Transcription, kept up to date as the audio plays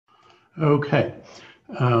Okay,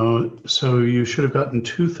 so you should have gotten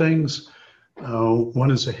two things.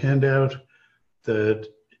 One is a handout that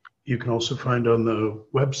you can also find on the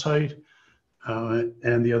website,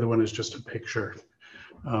 and the other one is just a picture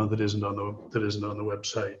that isn't on the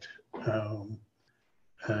website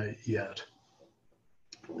yet.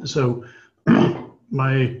 So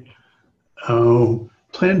my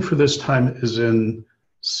plan for this time is in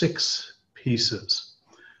 6 pieces.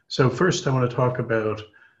 So first, I want to talk about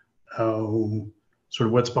sort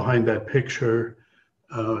of what's behind that picture.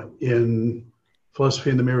 In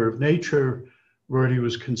Philosophy in the Mirror of Nature, Rorty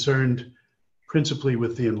was concerned principally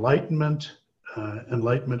with the Enlightenment,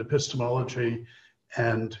 Enlightenment epistemology,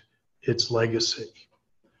 and its legacy.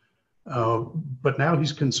 But now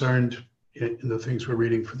he's concerned, in the things we're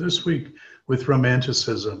reading for this week, with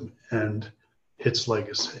Romanticism and its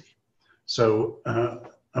legacy. So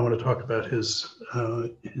I want to talk about his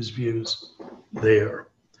views there.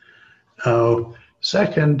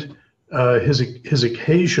 Second, his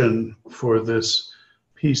occasion for this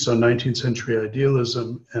piece on 19th century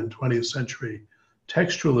idealism and 20th century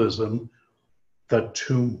textualism, the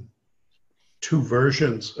two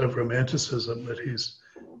versions of Romanticism that he's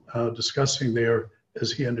discussing there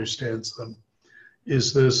as he understands them,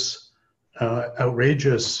 is this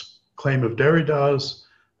outrageous claim of Derrida's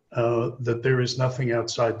that there is nothing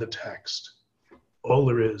outside the text. All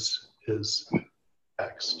there is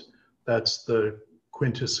text. That's the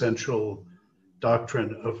quintessential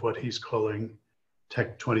doctrine of what he's calling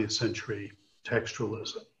 20th century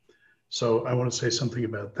textualism. So I want to say something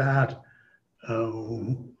about that,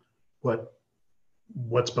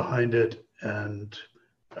 what's behind it, and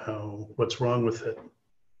what's wrong with it.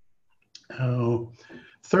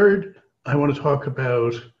 Third, I want to talk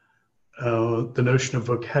about the notion of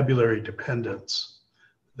vocabulary dependence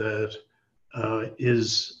that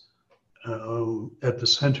is at the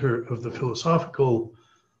center of the philosophical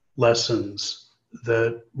lessons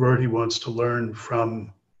that Rorty wants to learn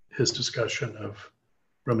from his discussion of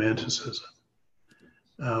Romanticism.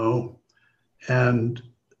 And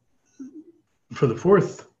for the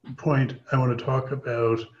fourth point, I want to talk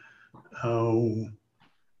about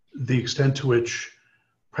the extent to which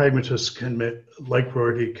pragmatists like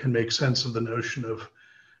Rorty, can make sense of the notion of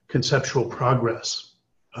conceptual progress,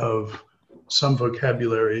 of some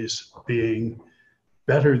vocabularies being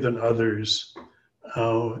better than others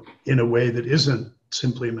in a way that isn't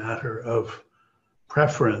simply a matter of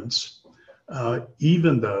preference,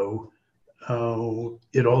 even though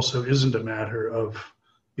it also isn't a matter of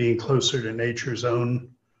being closer to nature's own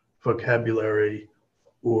vocabulary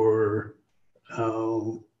or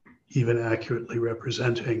even accurately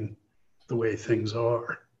representing the way things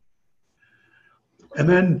are. And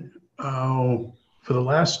then for the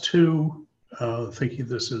last two, thinking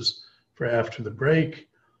this is for after the break,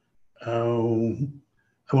 I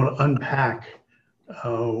want to unpack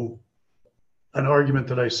an argument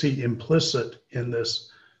that I see implicit in this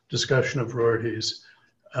discussion of Rorty's.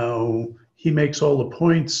 He makes all the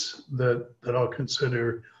points that I'll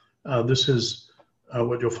consider. This is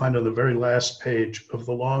what you'll find on the very last page of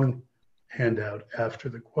the long handout after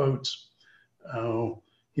the quotes.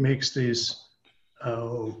 He makes these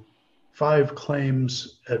 5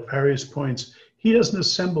 claims at various points. He doesn't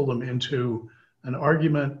assemble them into an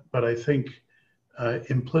argument, but I think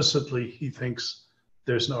implicitly he thinks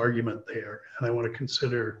there's an argument there. And I want to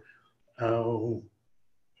consider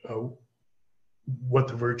what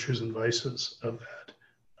the virtues and vices of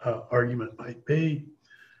that argument might be.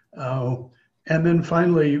 And then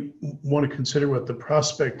finally, want to consider what the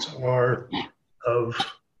prospects are of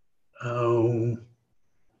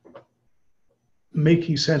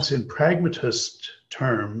making sense in pragmatist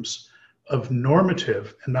terms of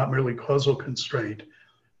normative and not merely causal constraint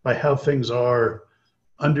by how things are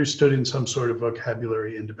understood in some sort of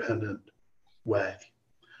vocabulary independent way.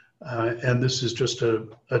 And this is just a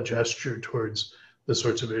gesture towards the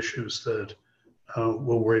sorts of issues that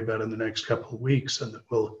we'll worry about in the next couple of weeks, and that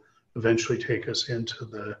will eventually take us into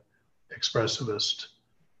the expressivist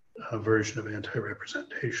version of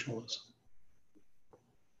anti-representationalism.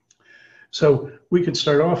 So we could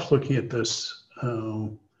start off looking at this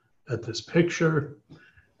picture.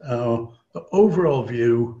 The overall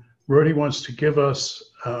view, Rorty wants to give us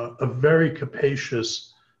a very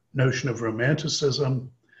capacious notion of romanticism.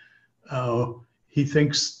 He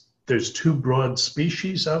thinks there's 2 broad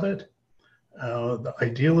species of it, the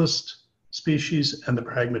idealist species and the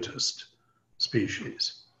pragmatist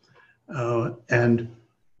species. And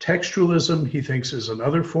textualism, he thinks, is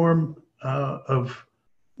another form of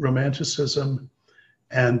romanticism,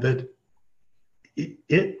 and that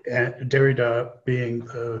Derrida being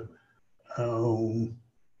the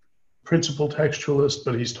principal textualist,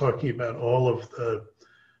 but he's talking about all of the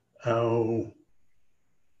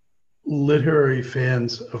literary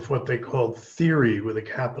fans of what they called theory with a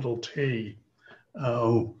capital T,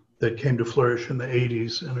 that came to flourish in the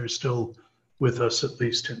 80s and are still with us, at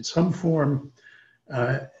least in some form.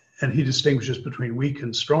 And he distinguishes between weak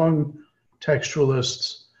and strong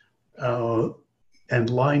textualists, and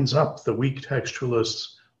lines up the weak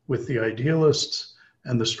textualists with the idealists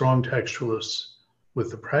and the strong textualists with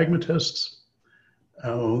the pragmatists.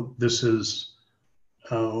 This is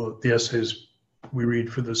the essays we read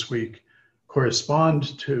for this week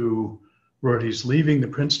correspond to Rorty's leaving the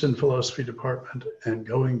Princeton philosophy department and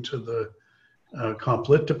going to the Comp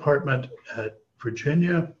Lit department at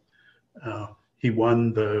Virginia. He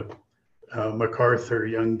won the MacArthur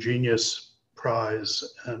Young Genius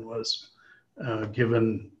Prize and was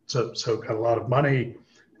given, so got a lot of money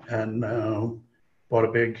and bought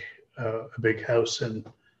a big house in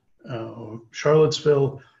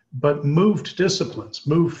Charlottesville, but moved disciplines,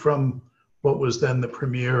 moved from what was then the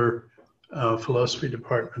premier philosophy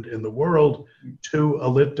department in the world to a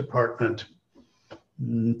lit department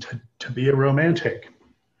to be a romantic,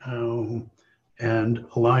 and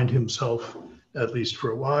aligned himself, at least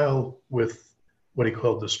for a while, with what he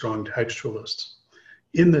called the strong textualists.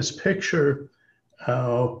 In this picture,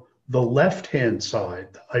 the left-hand side,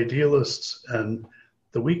 the idealists and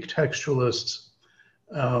the weak textualists,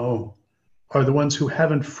 are the ones who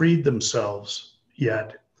haven't freed themselves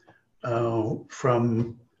yet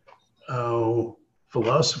from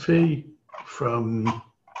philosophy, from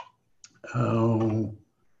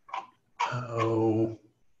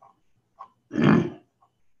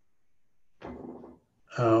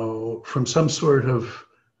some sort of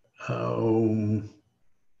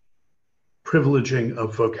privileging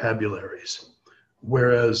of vocabularies,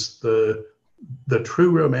 whereas the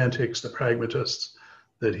true romantics, the pragmatists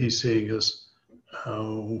that he's seeing as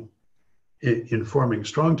informing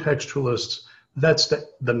strong textualists, that's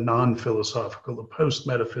the non-philosophical, the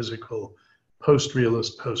post-metaphysical,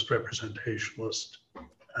 post-realist, post-representationalist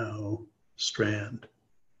strand.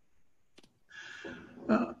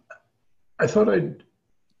 I thought I'd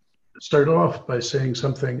start off by saying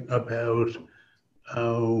something about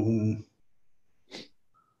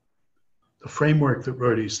the framework that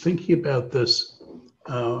Rorty's thinking about this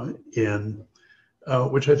in,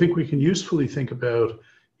 which I think we can usefully think about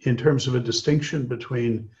in terms of a distinction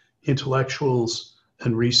between intellectuals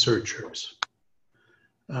and researchers.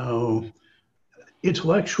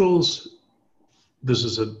 Intellectuals, this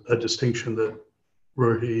is a distinction that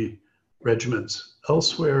Rorty regiments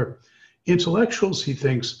elsewhere. Intellectuals, he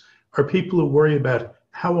thinks, are people who worry about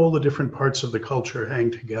how all the different parts of the culture hang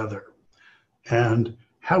together and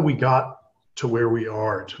how we got to where we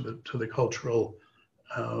are, to the cultural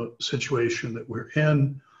situation that we're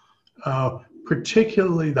in,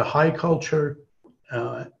 particularly the high culture,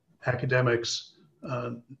 academics,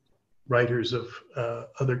 writers of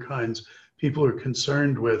other kinds. People are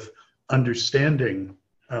concerned with understanding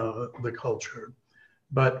the culture,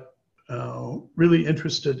 but really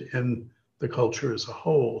interested in the culture as a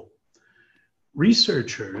whole.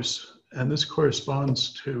 Researchers, and this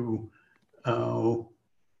corresponds to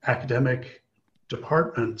academic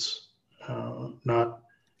departments, not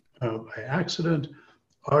by accident,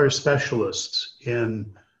 are specialists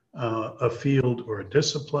in a field or a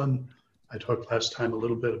discipline. I talked last time a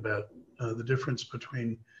little bit about the difference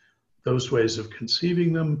between those ways of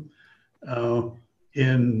conceiving them.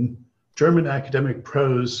 In German academic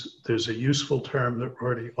prose, there's a useful term that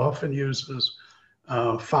Rorty often uses,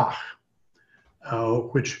 Fach,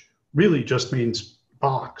 which really just means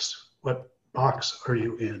box. What box are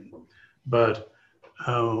you in? But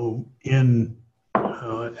in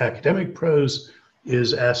academic prose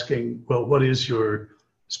is asking, well, what is your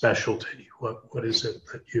specialty? What is it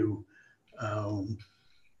that you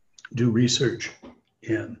do research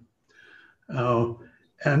in?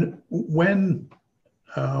 And when,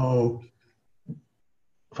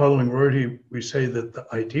 following Rorty, we say that the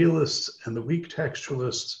idealists and the weak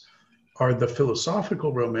textualists are the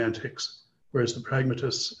philosophical romantics, whereas the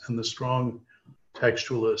pragmatists and the strong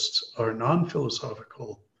textualists are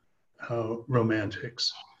non-philosophical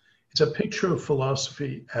romantics. It's a picture of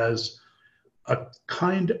philosophy as a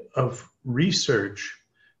kind of research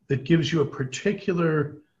that gives you a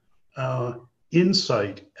particular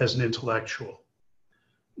insight as an intellectual,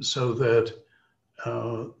 so that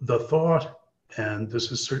the thought, and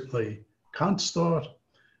this is certainly Kant's thought,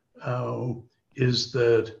 is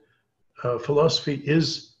that philosophy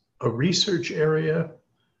is a research area,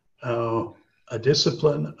 a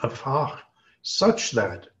discipline, a Fach, such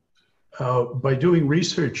that by doing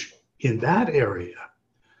research in that area,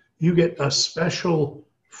 you get a special,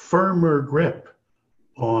 firmer grip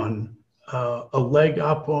on a leg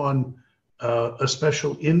up on a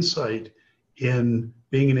special insight in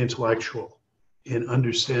being an intellectual, in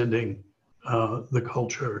understanding the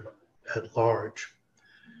culture at large.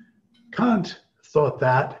 Kant thought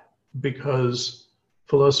that because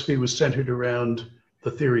philosophy was centered around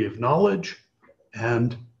the theory of knowledge,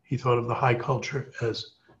 and he thought of the high culture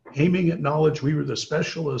as aiming at knowledge. We were the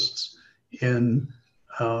specialists in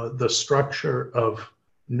the structure of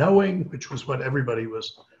knowing, which was what everybody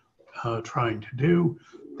was trying to do.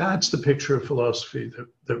 That's the picture of philosophy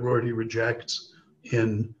that Rorty rejects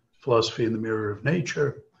in Philosophy in the Mirror of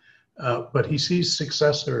Nature. But he sees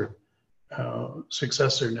successor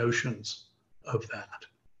notions of that.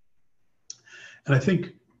 And I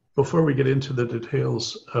think before we get into the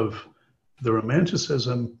details of the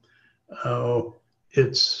Romanticism,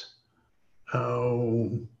 it's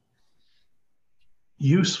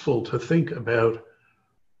useful to think about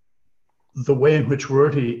the way in which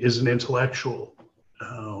Rorty is an intellectual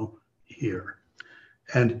here.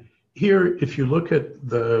 And here, if you look at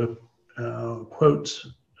the quotes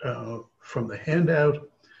from the handout,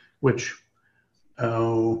 which,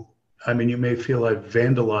 I mean, you may feel I've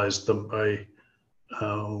vandalized them by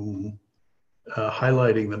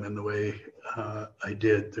highlighting them in the way I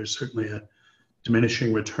did. There's certainly a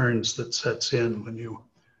diminishing returns that sets in when you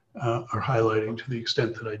are highlighting to the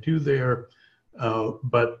extent that I do there.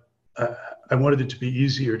 But I wanted it to be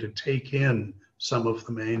easier to take in some of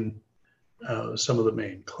the main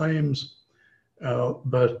claims.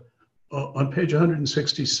 But on page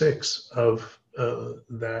 166 of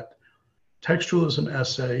that textualism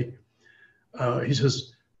essay, he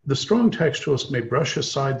says, the strong textualist may brush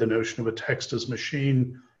aside the notion of a text as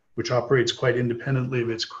machine, which operates quite independently of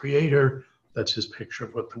its creator. That's his picture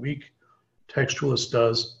of what the weak textualist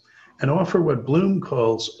does, and offer what Bloom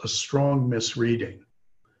calls a strong misreading.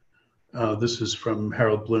 This is from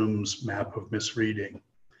Harold Bloom's Map of Misreading.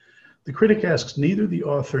 The critic asks neither the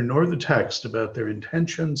author nor the text about their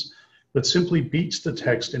intentions, but simply beats the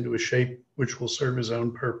text into a shape which will serve his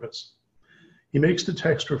own purpose. He makes the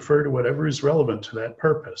text refer to whatever is relevant to that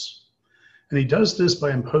purpose. And he does this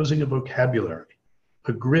by imposing a vocabulary,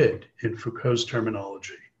 a grid in Foucault's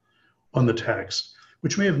terminology, on the text,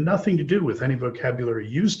 which may have nothing to do with any vocabulary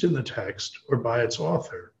used in the text or by its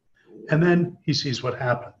author. And then he sees what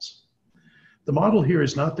happens. The model here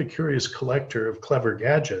is not the curious collector of clever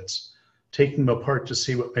gadgets, taking them apart to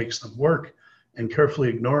see what makes them work and carefully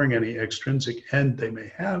ignoring any extrinsic end they may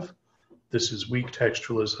have. This is weak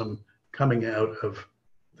textualism coming out of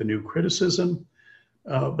the new criticism.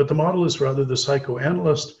 But the model is rather the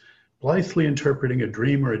psychoanalyst blithely interpreting a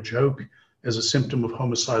dream or a joke as a symptom of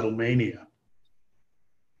homicidal mania.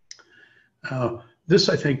 This,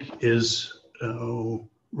 I think, is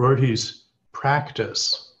Rorty's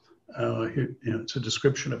practice. It's a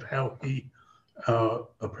description of how he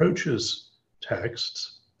approaches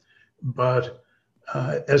texts. But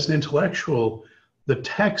as an intellectual, the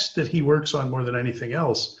text that he works on more than anything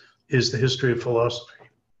else is the history of philosophy.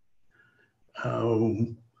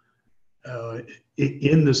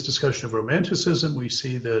 In this discussion of Romanticism, we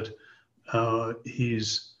see that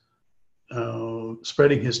he's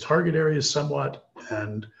spreading his target areas somewhat,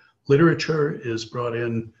 and literature is brought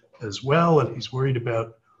in as well, and he's worried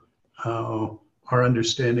about our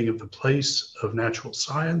understanding of the place of natural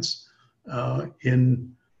science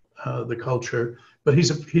in the culture. But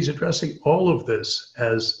he's addressing all of this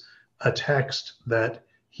as a text that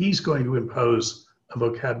he's going to impose a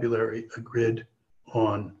vocabulary, a grid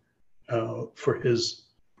on for his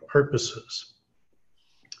purposes.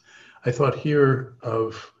 I thought here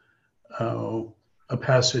of a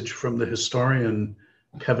passage from the historian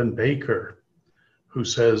Kevin Baker, who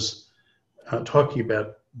says, talking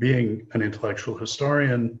about being an intellectual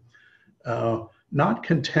historian, not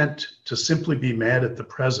content to simply be mad at the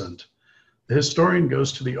present, the historian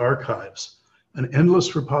goes to the archives, an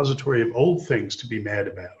endless repository of old things to be mad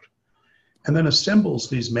about, and then assembles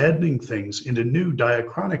these maddening things into new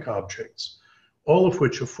diachronic objects, all of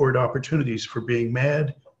which afford opportunities for being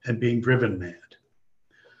mad and being driven mad.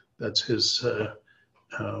 That's his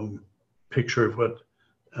picture of what,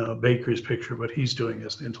 Baker's picture of what he's doing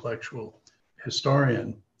as an intellectual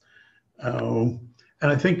historian. And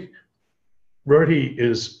I think Rorty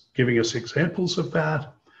is giving us examples of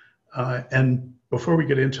that. And before we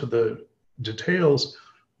get into the details,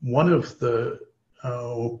 one of the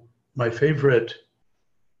my favorite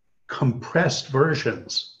compressed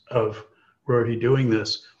versions of Rorty doing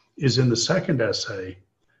this is in the second essay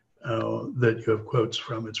that you have quotes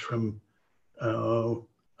from. It's from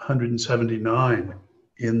 179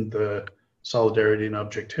 in the Solidarity and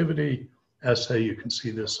Objectivity essay. You can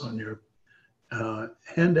see this on your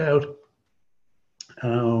handout.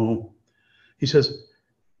 He says,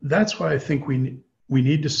 that's why I think we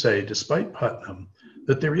need to say, despite Putnam,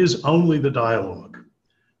 that there is only the dialogue,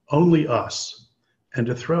 only us, and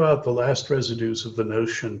to throw out the last residues of the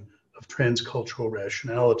notion of transcultural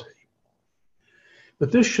rationality.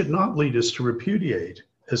 But this should not lead us to repudiate,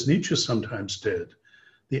 as Nietzsche sometimes did,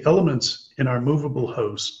 the elements in our movable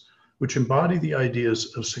host which embody the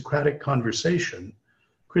ideas of Socratic conversation,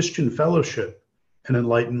 Christian fellowship, and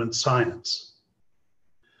Enlightenment science.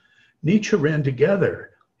 Nietzsche ran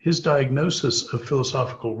together his diagnosis of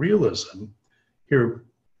philosophical realism. Here,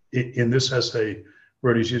 in this essay,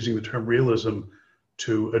 Rorty's using the term realism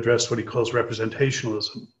to address what he calls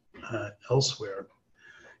representationalism elsewhere.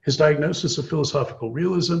 His diagnosis of philosophical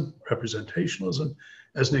realism, representationalism,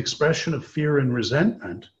 as an expression of fear and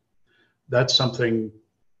resentment, that's something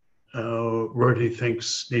Rorty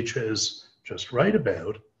thinks Nietzsche is just right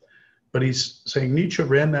about, but he's saying Nietzsche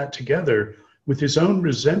ran that together with his own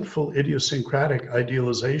resentful idiosyncratic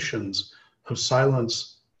idealizations of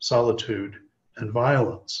silence, solitude, and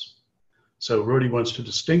violence. So Rorty wants to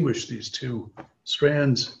distinguish these two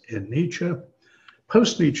strands in Nietzsche.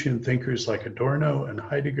 Post-Nietzschean thinkers like Adorno and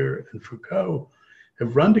Heidegger and Foucault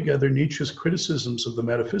have run together Nietzsche's criticisms of the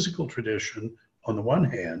metaphysical tradition on the one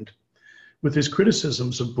hand, with his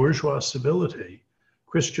criticisms of bourgeois civility,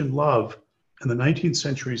 Christian love, and the 19th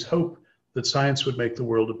century's hope that science would make the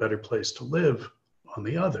world a better place to live on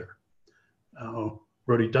the other.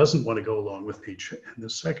 Rorty doesn't want to go along with Nietzsche in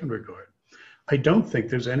this second regard. I don't think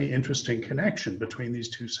there's any interesting connection between these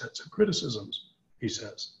two sets of criticisms, he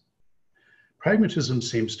says. Pragmatism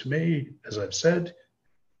seems to me, as I've said,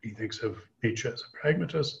 he thinks of Nietzsche as a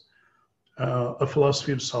pragmatist, a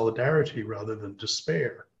philosophy of solidarity rather than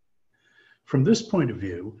despair. From this point of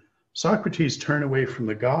view, Socrates' turn away from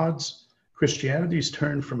the gods, Christianity's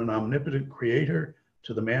turn from an omnipotent creator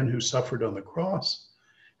to the man who suffered on the cross,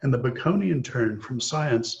 and the Baconian turn from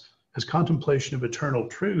science as contemplation of eternal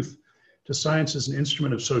truth to science as an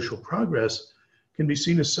instrument of social progress can be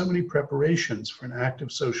seen as so many preparations for an act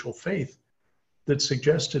of social faith that's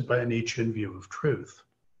suggested by a Nietzschean view of truth.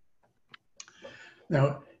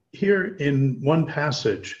 Now, here in one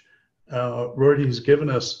passage, Rorty has given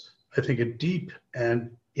us, I think, a deep and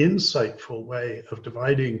insightful way of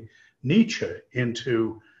dividing Nietzsche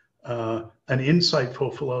into an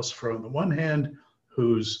insightful philosopher on the one hand,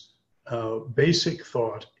 whose basic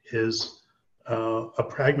thought is a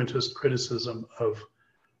pragmatist criticism of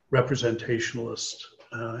representationalist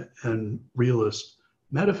and realist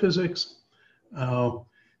metaphysics,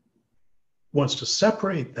 wants to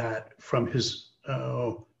separate that from his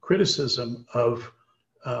criticism of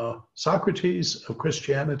Socrates, of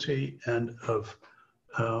Christianity, and of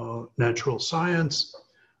natural science.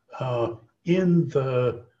 In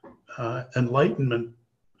the Enlightenment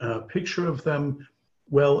picture of them,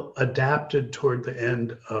 well adapted toward the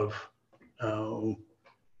end of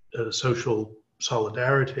social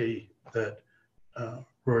solidarity that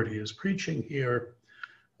Rorty is preaching here.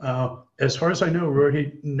 As far as I know,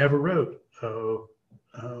 Rorty never wrote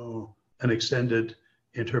an extended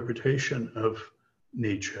interpretation of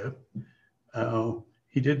Nietzsche.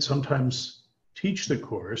 He did sometimes teach the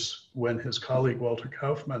course when his colleague Walter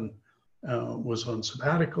Kaufmann was on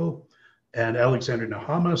sabbatical, and Alexander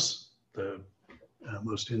Nahamas, the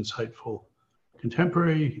most insightful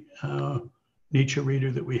contemporary Nietzsche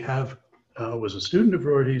reader that we have, was a student of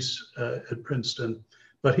Rorty's at Princeton,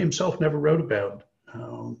 but he himself never wrote about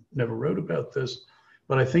this.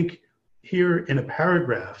 But I think here in a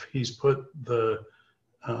paragraph, he's put the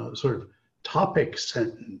sort of topic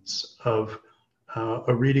sentence of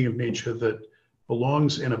a reading of Nietzsche that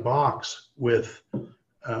belongs in a box with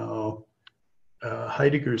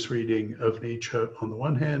Heidegger's reading of Nietzsche on the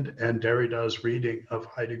one hand and Derrida's reading of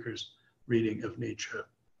Heidegger's reading of Nietzsche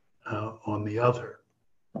on the other.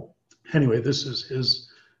 Anyway, this is his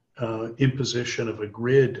imposition of a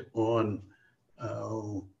grid on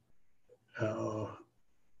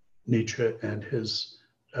Nietzsche and his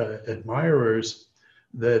admirers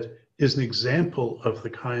that is an example of the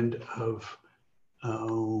kind of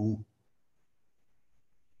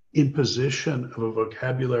imposition of a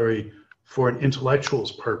vocabulary for an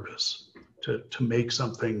intellectual's purpose, to make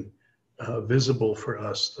something visible for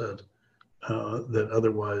us that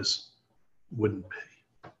otherwise wouldn't be.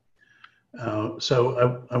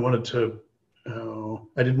 So I wanted to,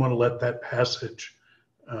 I didn't want to let that passage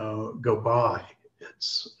go by.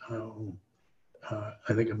 It's,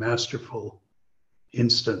 I think, a masterful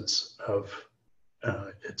instance of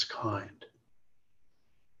its kind.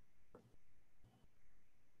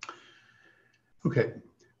 Okay.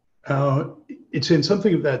 It's in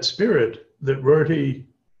something of that spirit that Rorty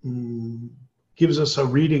gives us a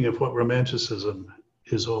reading of what Romanticism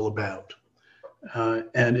is all about.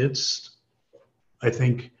 And it's, I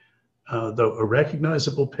think, though a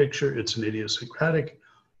recognizable picture, it's an idiosyncratic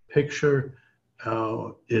picture.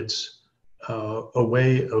 It's a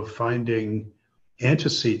way of finding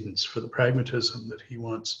antecedents for the pragmatism that he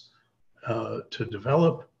wants to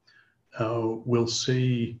develop. We'll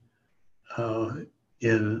see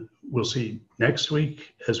next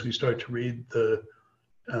week as we start to read the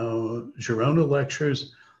Girona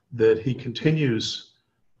lectures that he continues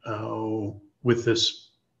with this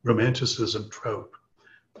romanticism trope.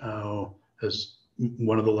 As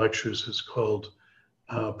one of the lectures is called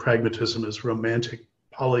Pragmatism as Romantic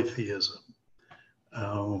Polytheism.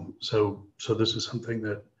 So this is something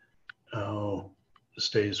that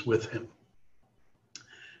stays with him.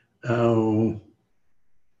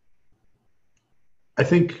 I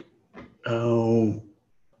think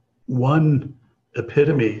one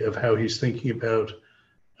epitome of how he's thinking about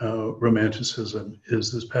romanticism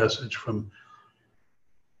is this passage from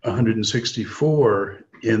 164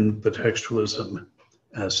 in the Textualism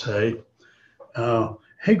essay.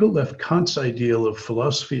 Hegel left Kant's ideal of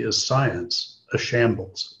philosophy as science a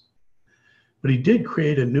shambles, but he did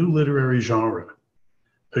create a new literary genre,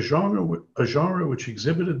 a genre which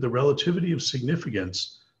exhibited the relativity of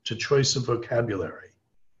significance to choice of vocabulary,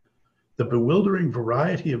 the bewildering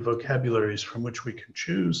variety of vocabularies from which we can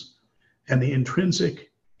choose, and the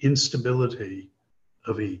intrinsic instability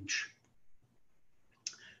of each.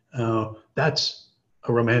 That's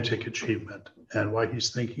a romantic achievement, and why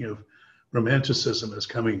he's thinking of romanticism as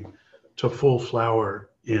coming to full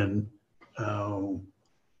flower in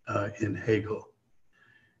Hegel.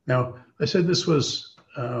 Now, I said this was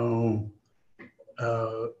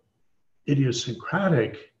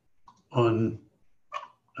idiosyncratic on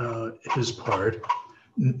his part.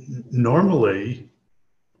 Normally,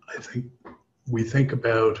 I think we think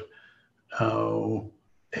about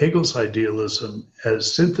Hegel's idealism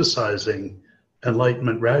as synthesizing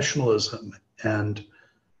Enlightenment rationalism and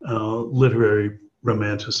literary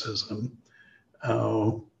romanticism,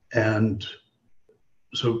 and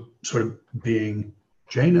so sort of being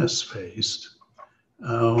Janus-faced.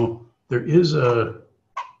 There is a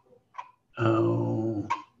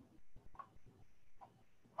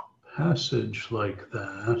passage like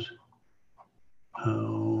that.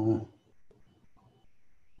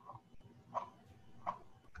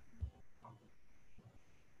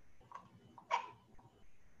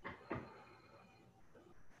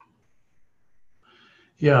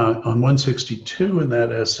 Yeah, on 162 in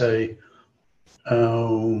that essay,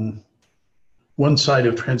 one side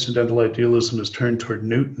of transcendental idealism is turned toward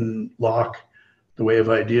Newton, Locke, the way of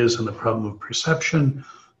ideas, and the problem of perception.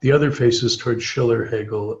 The other faces toward Schiller,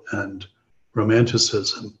 Hegel, and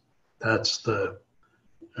Romanticism. That's the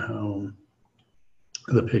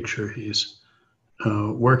picture he's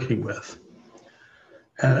working with.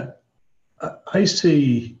 I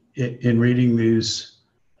see in reading these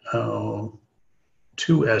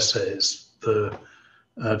two essays, the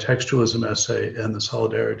textualism essay and the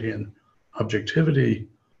solidarity and objectivity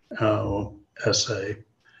essay,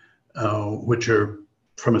 which are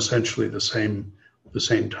from essentially the same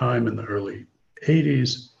time in the early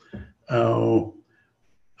 80s,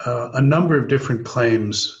 a number of different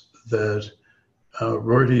claims that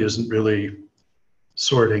Rorty isn't really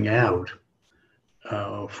sorting out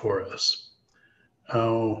for us.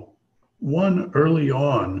 One early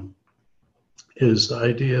on is the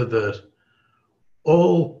idea that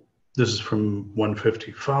this is from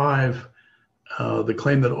 155, the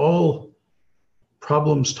claim that all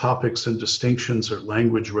problems, topics, and distinctions are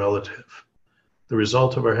language relative, the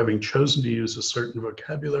result of our having chosen to use a certain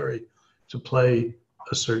vocabulary to play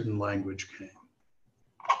a certain language game.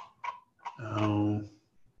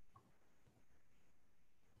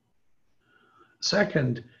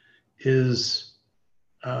 Second is,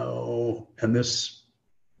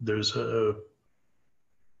 there's a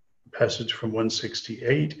passage from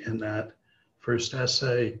 168 in that first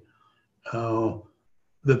essay, that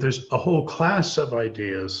there's a whole class of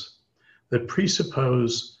ideas that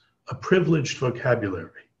presuppose a privileged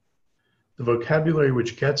vocabulary, the vocabulary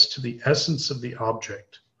which gets to the essence of the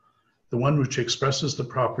object, the one which expresses the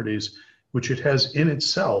properties which it has in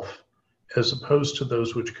itself, as opposed to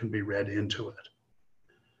those which can be read into it.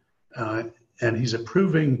 And he's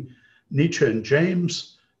approving Nietzsche and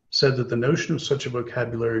James said that the notion of such a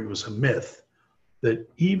vocabulary was a myth, that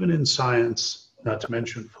even in science, not to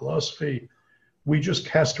mention philosophy, we just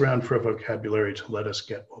cast around for a vocabulary to let us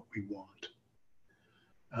get what we want.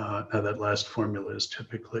 Now that last formula is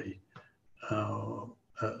typically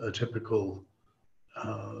a typical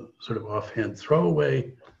sort of offhand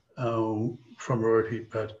throwaway from Rorty,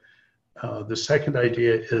 but the second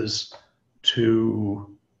idea is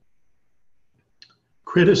to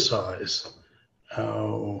criticize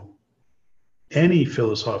any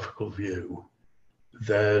philosophical view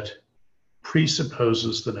that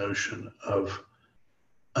presupposes the notion of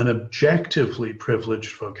an objectively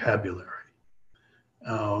privileged vocabulary.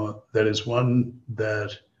 That is one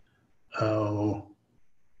that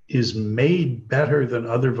is made better than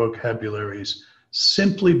other vocabularies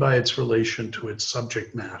simply by its relation to its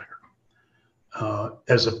subject matter,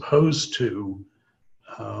 as opposed to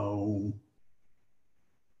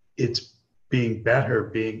its being better,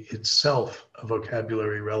 being itself a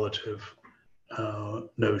vocabulary relative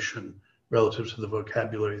notion relative to the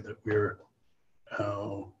vocabulary that we're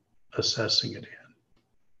assessing it in.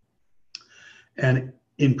 And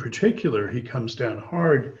in particular, he comes down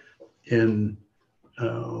hard in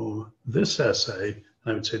this essay,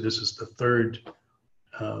 I would say this is the third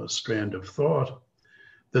strand of thought,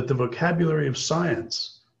 that the vocabulary of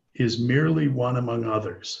science is merely one among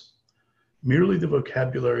others, merely the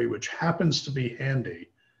vocabulary which happens to be handy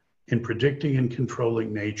in predicting and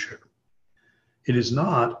controlling nature. It is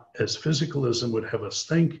not, as physicalism would have us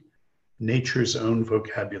think, nature's own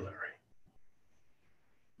vocabulary.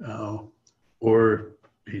 Or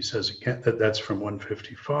he says again, that's from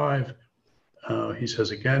 155. He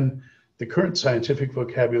says again, the current scientific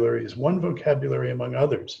vocabulary is one vocabulary among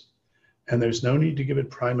others, and there's no need to give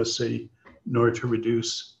it primacy nor to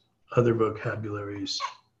reduce other vocabularies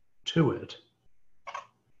to it.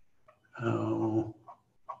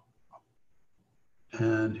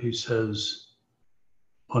 And he says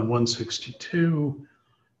on 162,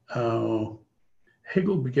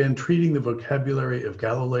 Hegel began treating the vocabulary of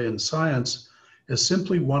Galilean science as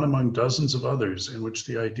simply one among dozens of others in which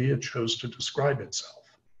the idea chose to describe itself.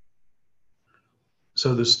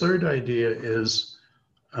 So this third idea is,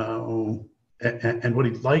 and what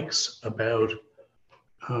he likes about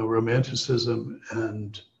Romanticism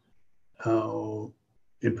and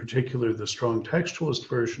in particular the strong textualist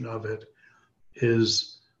version of it,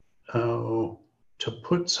 is to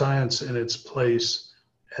put science in its place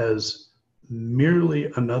as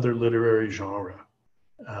merely another literary genre,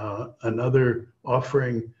 another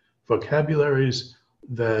offering vocabularies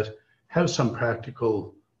that have some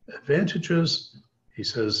practical advantages, he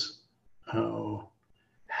says,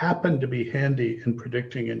 happen to be handy in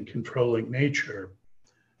predicting and controlling nature.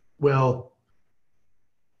 Well,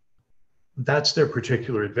 that's their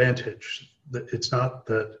particular advantage. It's not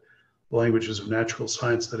that the languages of natural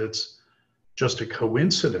science, that it's just a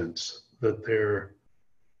coincidence that they're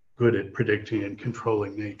good at predicting and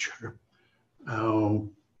controlling nature.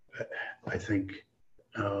 I think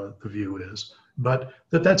the view is, but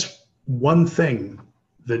that's one thing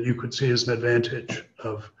that you could see as an advantage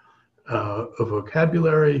of a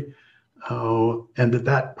vocabulary, and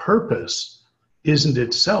that purpose isn't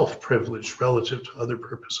itself privileged relative to other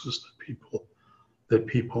purposes that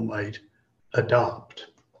people might adopt.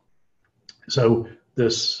 So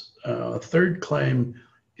this third claim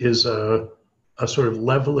is a sort of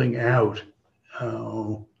leveling out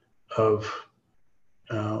of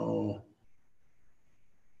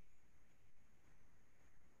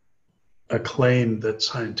a claim that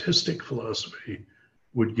scientistic philosophy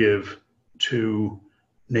would give to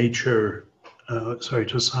nature,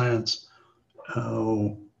 to science,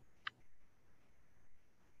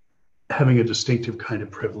 having a distinctive kind of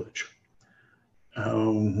privilege.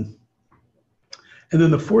 And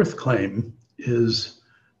then the fourth claim is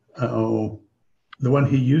the one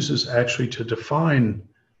he uses actually to define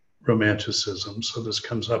Romanticism. So this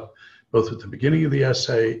comes up both at the beginning of the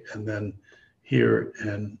essay and then here,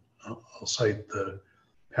 and I'll cite the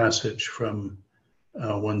passage from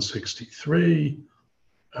 163.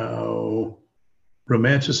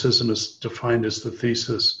 Romanticism is defined as the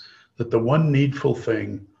thesis that the one needful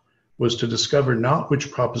thing was to discover not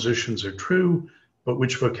which propositions are true, but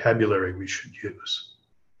which vocabulary we should use.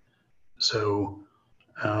 So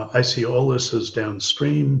I see all this as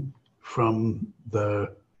downstream from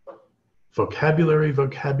the vocabulary, from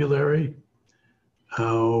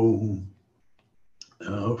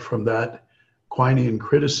that Quinean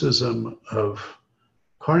criticism of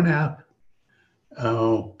Carnap,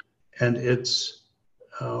 and its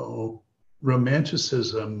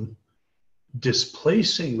Romanticism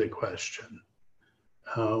displacing the question,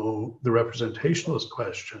 the representationalist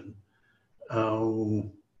question,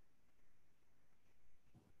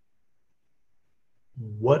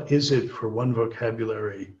 what is it for one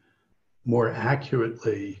vocabulary more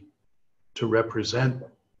accurately to represent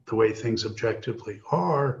the way things objectively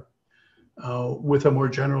are, with a more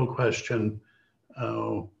general question,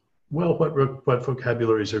 well, what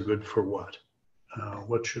vocabularies are good for what?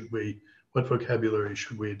 What vocabulary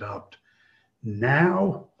should we adopt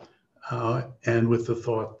now? And with the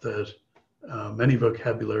thought that many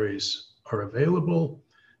vocabularies are available,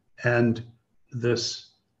 and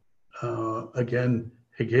this, again,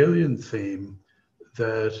 Hegelian theme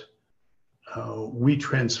that we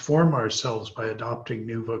transform ourselves by adopting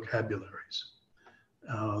new vocabularies,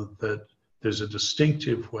 that there's a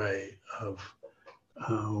distinctive way of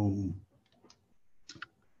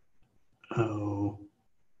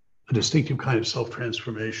a distinctive kind of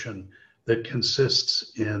self-transformation that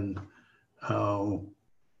consists in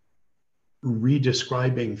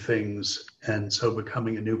redescribing things and so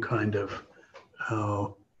becoming a new kind of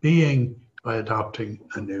being by adopting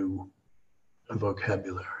a new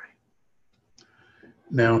vocabulary.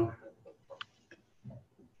 Now,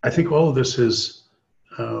 I think all of this is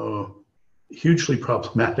hugely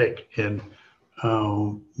problematic in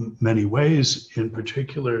many ways, in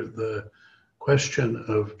particular the question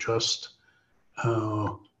of just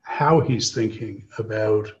how he's thinking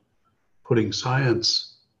about putting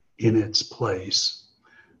science in its place,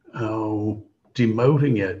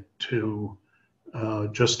 demoting it to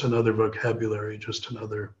just another vocabulary, just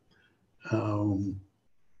another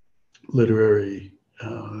literary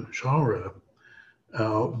genre.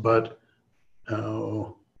 But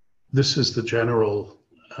this is the general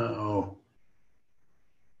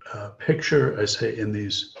picture, I say, in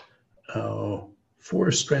these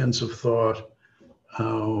 4 strands of thought.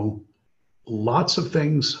 Lots of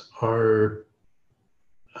things are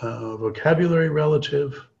vocabulary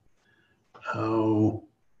relative.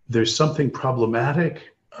 There's something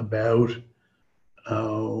problematic about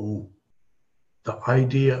the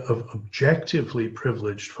idea of objectively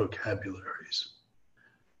privileged vocabularies.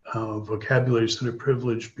 Vocabularies that are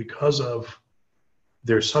privileged because of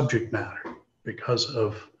their subject matter, because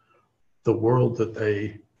of the world that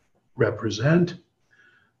they represent,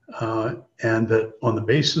 and that on the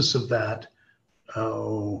basis of that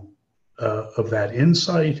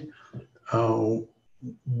insight,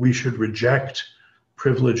 we should reject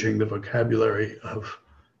privileging the vocabulary of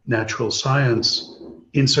natural science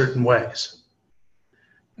in certain ways.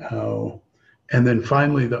 And then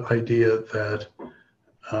finally, the idea that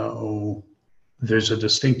there's a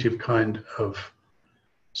distinctive kind of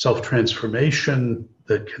self-transformation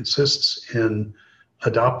that consists in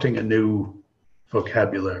adopting a new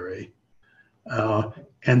vocabulary,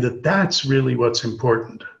 and that's really what's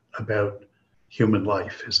important about human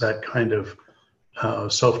life, is that kind of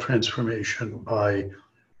self-transformation by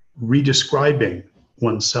redescribing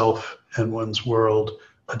oneself and one's world,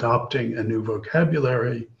 adopting a new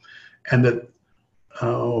vocabulary, and that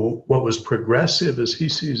what was progressive, as he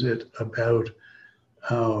sees it, about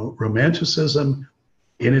Romanticism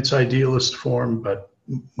in its idealist form, but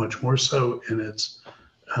much more so in its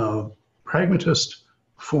pragmatist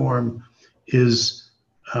form, is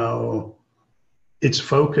its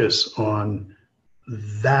focus on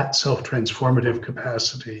that self-transformative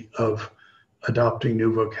capacity of adopting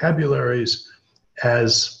new vocabularies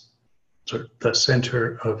as sort of the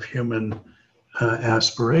center of human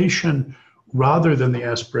aspiration, rather than the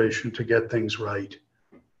aspiration to get things right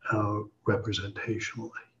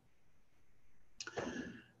representationally.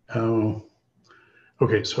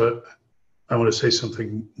 Okay, so I want to say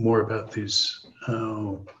something more about these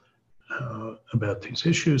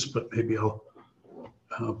issues, but maybe I'll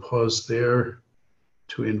pause there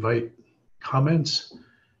to invite comments.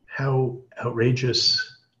 How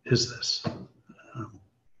outrageous is this?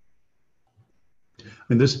 I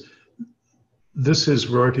mean, this is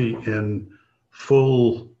Rorty in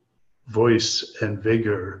full voice and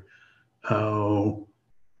vigor.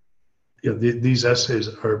 These essays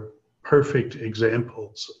are perfect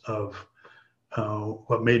examples of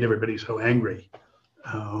what made everybody so angry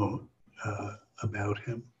about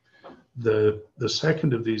him. The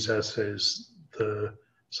second of these essays, the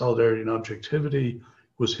Solidarity and Objectivity,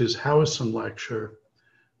 was his Howison lecture,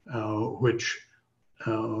 which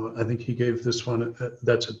I think he gave this one,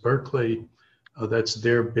 that's at Berkeley. That's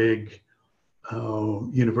their big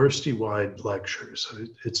university-wide lecture. So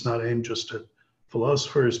it's not aimed just at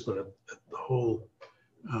philosophers, but at the whole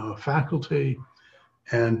faculty.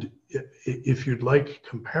 And if you'd like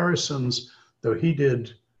comparisons, though he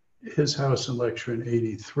did his Howison lecture in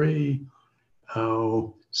 '83,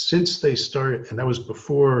 since they started, and that was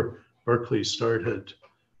before Berkeley started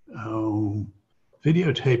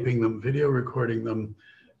videotaping them, video recording them,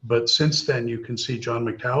 but since then you can see John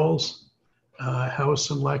McDowell's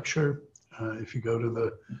Howison lecture. If you go to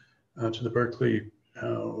the Berkeley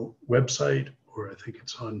website, or I think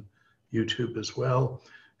it's on YouTube as well.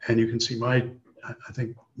 And you can see I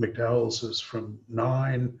think McDowell's is from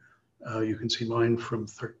 9. You can see mine from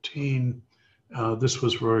 13. This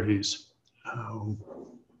was Rorty's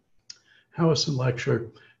Howison lecture.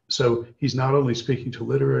 So he's not only speaking to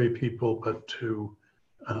literary people, but to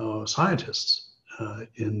scientists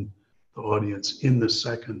in the audience in this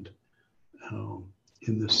second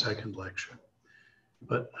lecture.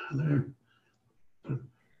 But there are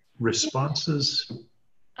responses.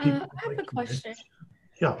 I have a question.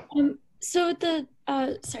 Yeah. So the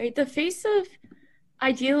face of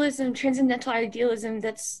idealism, transcendental idealism,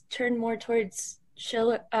 that's turned more towards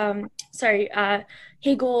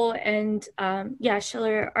Hegel and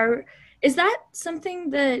Schiller. Is that something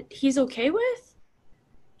that he's okay with?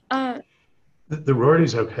 The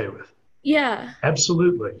Rorty's okay with. Yeah.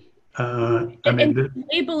 Absolutely.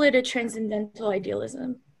 Label it a transcendental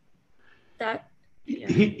idealism.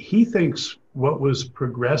 He thinks what was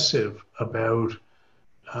progressive about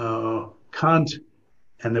Kant,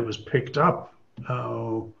 and that was picked up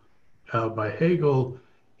by Hegel,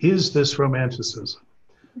 is this romanticism.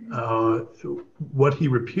 What he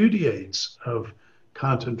repudiates of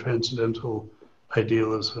Kant and transcendental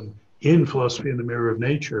idealism in Philosophy in the Mirror of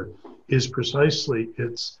Nature is precisely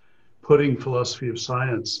its putting philosophy of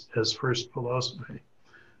science as first philosophy.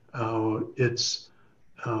 Its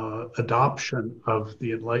adoption of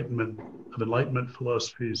the Enlightenment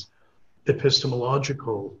philosophy's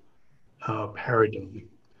epistemological paradigm,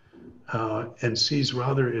 and sees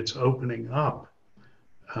rather its opening up.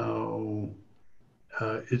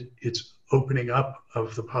 It's opening up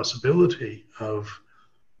of the possibility of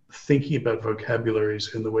thinking about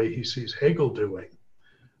vocabularies in the way he sees Hegel doing,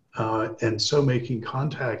 and so making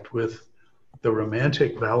contact with the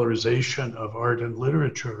romantic valorization of art and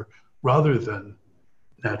literature rather than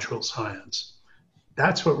natural science.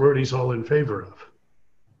 That's what Rorty's all in favor of.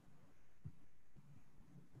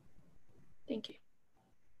 Thank you.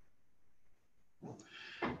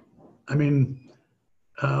 I mean,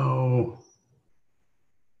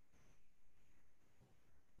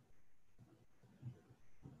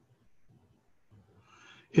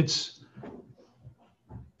 it's,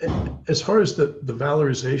 as far as the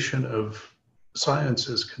valorization of science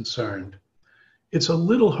is concerned, it's a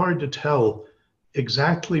little hard to tell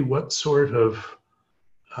exactly what sort of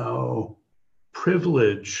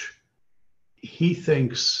privilege he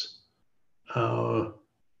thinks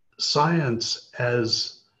science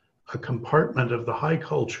as a compartment of the high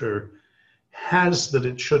culture has that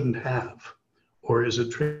it shouldn't have, or is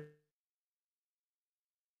it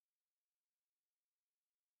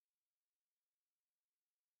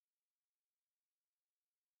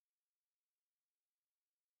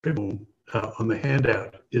on the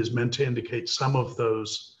handout is meant to indicate some of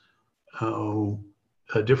those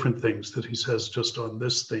different things that he says just on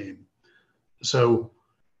this theme. So,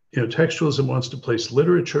 textualism wants to place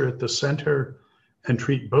literature at the center and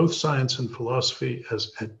treat both science and philosophy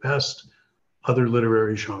as, at best, other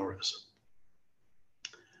literary genres.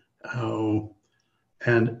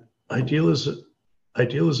 And idealism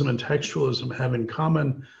and textualism have in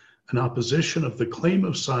common an opposition of the claim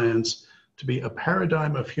of science to be a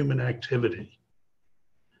paradigm of human activity.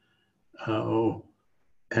 And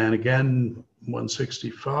again,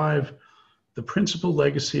 165, the principal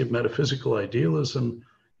legacy of metaphysical idealism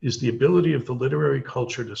is the ability of the literary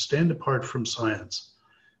culture to stand apart from science,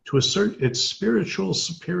 to assert its spiritual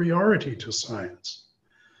superiority to science,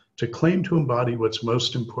 to claim to embody what's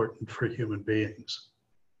most important for human beings.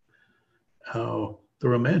 The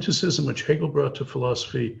romanticism which Hegel brought to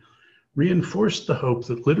philosophy reinforced the hope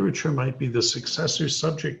that literature might be the successor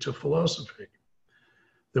subject to philosophy,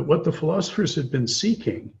 that what the philosophers had been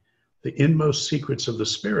seeking, the inmost secrets of the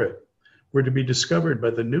spirit, were to be discovered by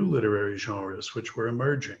the new literary genres which were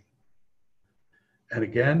emerging. And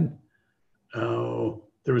again,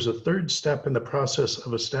 there was a third step in the process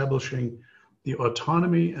of establishing the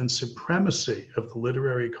autonomy and supremacy of the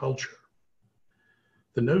literary culture.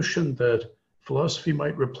 The notion that philosophy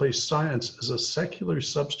might replace science as a secular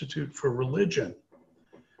substitute for religion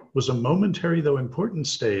was a momentary, though important,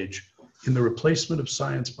 stage in the replacement of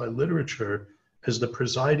science by literature as the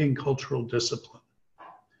presiding cultural discipline.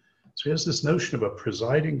 So he has this notion of a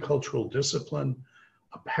presiding cultural discipline,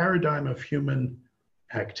 a paradigm of human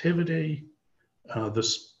activity,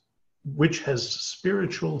 which has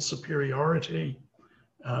spiritual superiority,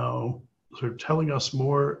 sort of telling us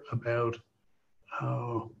more about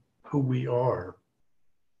who we are.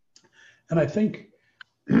 And I think,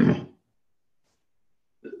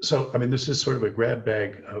 so, I mean, this is sort of a grab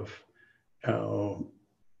bag of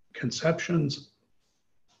conceptions,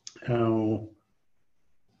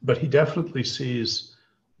 but he definitely sees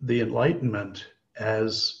the Enlightenment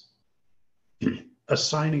as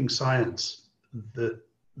assigning science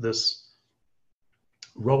this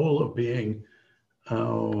role of being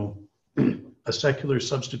a secular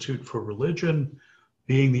substitute for religion,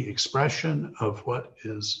 being the expression of what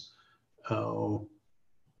is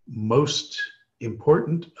most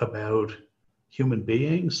important about human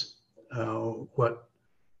beings, what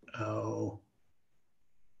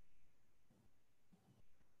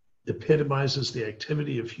epitomizes the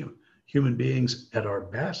activity of human beings at our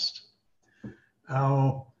best.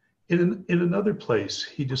 In another place,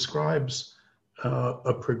 he describes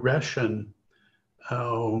a progression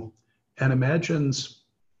and imagines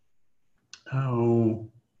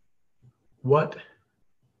what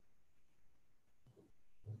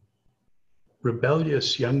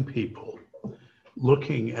rebellious young people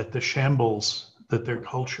looking at the shambles that their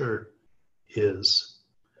culture is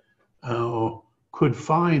could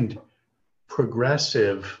find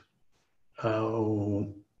progressive,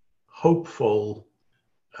 hopeful,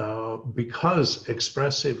 because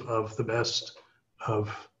expressive of the best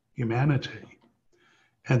of humanity.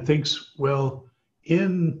 And thinks, well,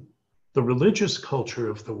 in the religious culture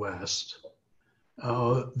of the West,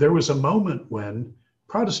 there was a moment when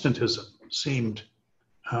Protestantism seemed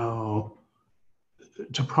to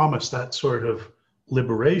promise that sort of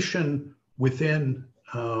liberation within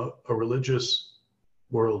a religious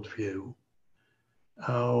worldview.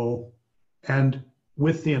 And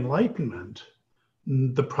with the Enlightenment,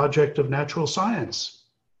 the project of natural science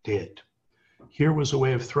did. Here was a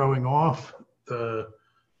way of throwing off the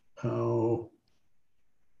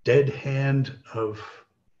dead hand of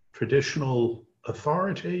traditional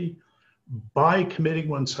authority by committing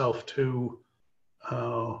oneself to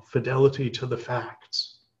fidelity to the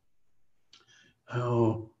facts.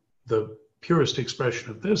 The purest expression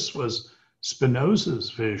of this was Spinoza's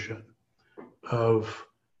vision of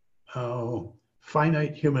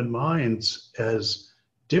finite human minds as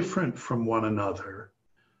different from one another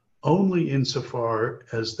only insofar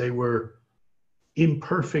as they were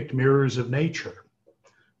imperfect mirrors of nature,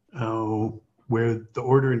 where the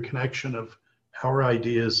order and connection of our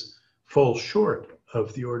ideas fall short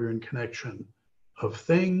of the order and connection of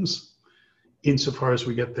things. Insofar as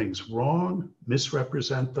we get things wrong,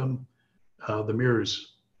 misrepresent them, the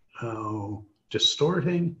mirror's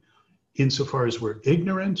distorting. Insofar as we're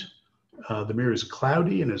ignorant, the mirror is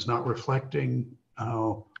cloudy and is not reflecting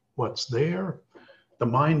what's there. The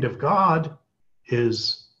mind of God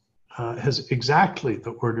has exactly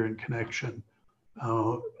the order and connection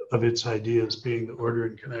of its ideas being the order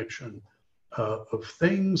and connection of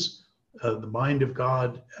things. The mind of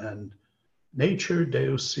God and nature,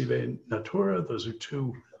 Deus sive natura, those are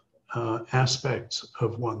two aspects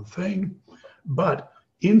of one thing. But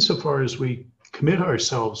insofar as we commit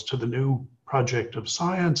ourselves to the new project of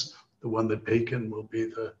science, the one that Bacon will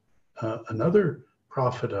be another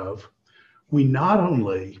prophet of, we not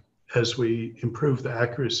only, as we improve the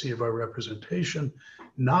accuracy of our representation,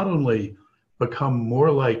 not only become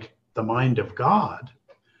more like the mind of God,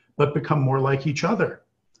 but become more like each other.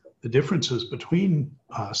 The differences between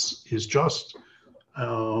us is just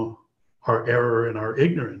our error and our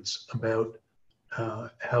ignorance about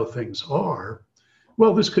how things are.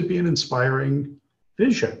 Well, this could be an inspiring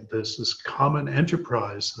vision. There's this common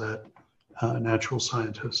enterprise that natural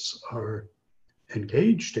scientists are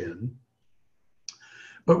engaged in.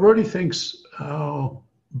 But Rorty thinks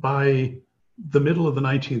by the middle of the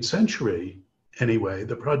 19th century, anyway,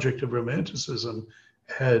 the project of Romanticism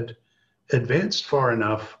had advanced far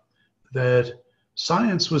enough that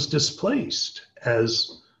science was displaced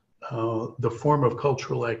as the form of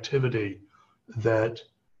cultural activity that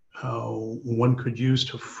one could use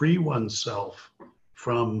to free oneself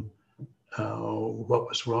from what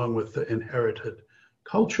was wrong with the inherited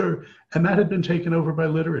culture. And that had been taken over by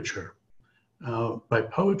literature, by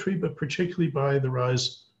poetry, but particularly by the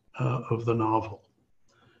rise of the novel.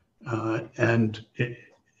 And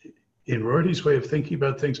in Rorty's way of thinking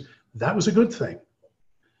about things, that was a good thing.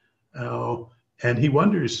 And he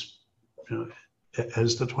wonders,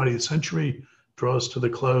 as the 20th century draws to the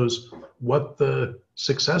close, what the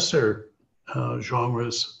successor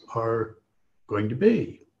genres are going to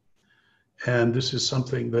be. And this is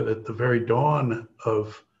something that at the very dawn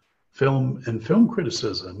of film and film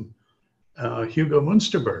criticism, Hugo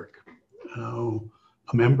Münsterberg, a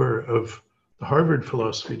member of the Harvard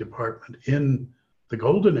Philosophy Department in the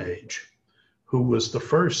Golden Age, who was the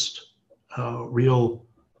first real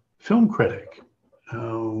film critic.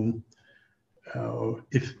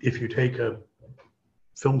 If you take a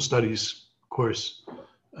film studies course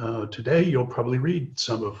today, you'll probably read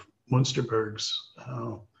some of Münsterberg's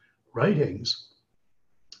writings.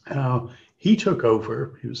 He took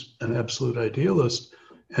over, he was an absolute idealist,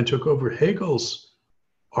 and took over Hegel's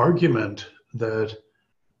argument that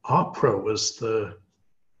opera was the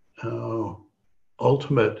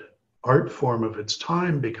ultimate art form of its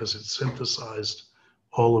time because it synthesized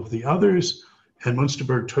all of the others. And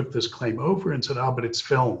Münsterberg took this claim over and said, but it's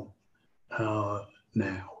film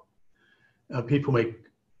now. People make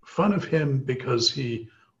fun of him because he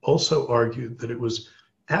also argued that it was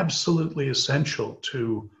absolutely essential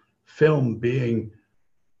to film being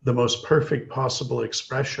the most perfect possible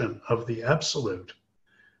expression of the absolute,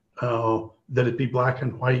 that it be black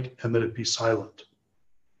and white and that it be silent,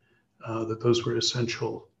 that those were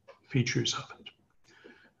essential features of it.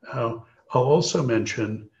 I'll also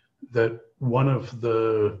mention that one of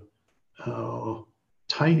the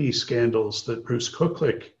tiny scandals that Bruce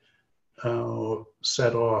Kuklek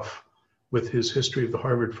set off with his history of the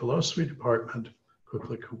Harvard Philosophy Department,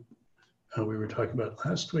 Kuklek, who we were talking about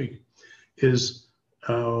last week, is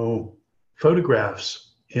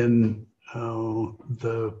photographs in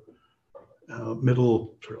the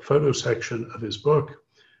middle sort of photo section of his book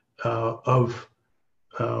of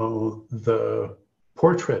the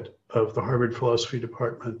portrait of the Harvard Philosophy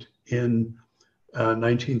Department in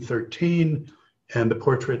 1913 and the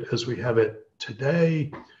portrait as we have it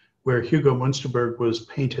today, where Hugo Münsterberg was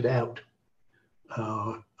painted out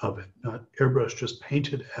of it, not airbrushed, just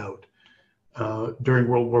painted out during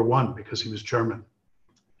World War I because he was German.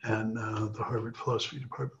 And the Harvard Philosophy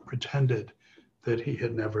Department pretended that he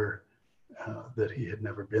had never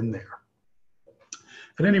been there.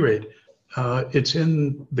 At any rate, it's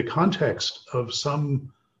in the context of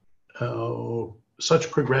some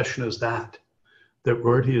such progression as that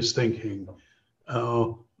Rorty is thinking.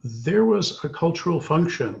 There was a cultural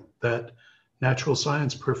function that natural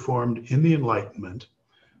science performed in the Enlightenment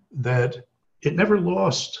that it never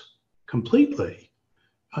lost completely,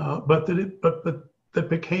 but that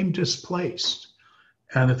became displaced.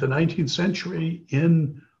 And at the 19th century,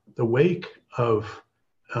 in the wake of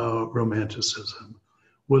Romanticism,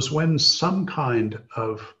 was when some kind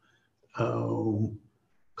of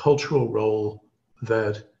cultural role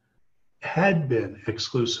that had been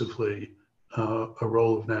exclusively a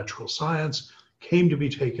role of natural science came to be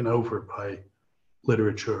taken over by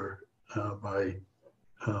literature, by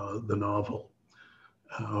the novel.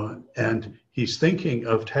 And he's thinking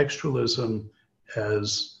of textualism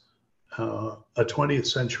as a 20th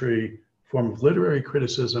century form of literary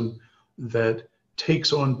criticism that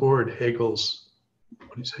takes on board Hegel's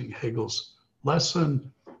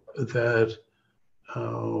lesson that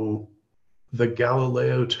the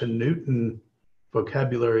Galileo to Newton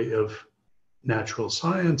vocabulary of natural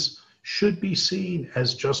science should be seen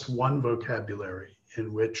as just one vocabulary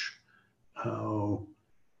in which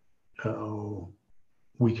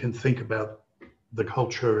we can think about the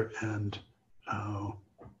culture and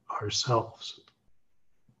ourselves.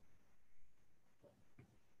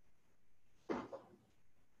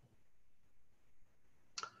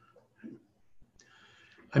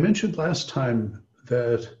 I mentioned last time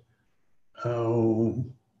that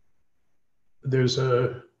there's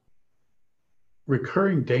a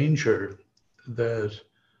recurring danger, that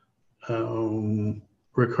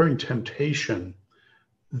recurring temptation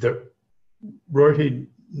that Rorty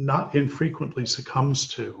not infrequently succumbs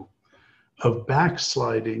to, of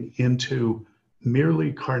backsliding into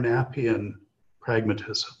merely Carnapian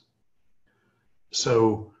pragmatism.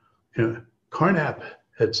 So, Carnap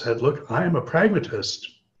had said, look, I am a pragmatist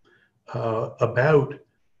about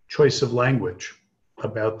choice of language,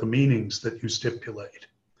 about the meanings that you stipulate.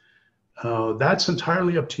 That's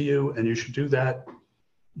entirely up to you, and you should do that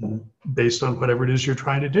based on whatever it is you're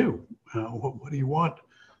trying to do. What do you want?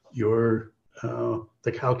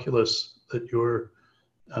 The calculus that you're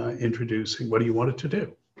introducing, what do you want it to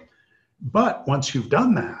do? But once you've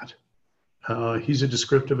done that, he's a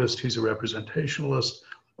descriptivist, he's a representationalist.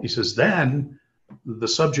 He says, then the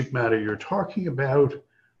subject matter you're talking about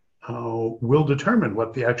will determine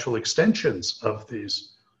what the actual extensions of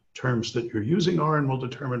these terms that you're using are, and will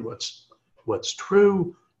determine what's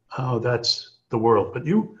true. That's the world. But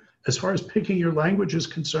you, as far as picking your language is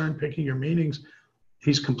concerned, picking your meanings,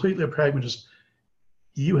 he's completely a pragmatist.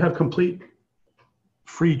 You have complete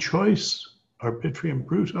free choice, arbitrium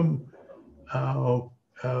brutum,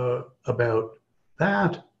 about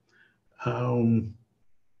that.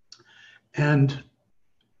 And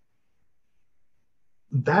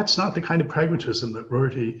that's not the kind of pragmatism that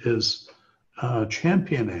Rorty is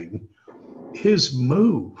championing. His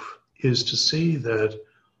move is to see that,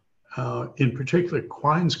 in particular,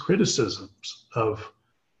 Quine's criticisms of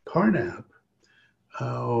Carnap,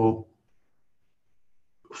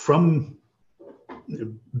 from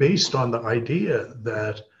based on the idea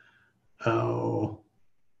that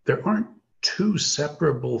there aren't two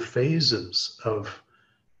separable phases of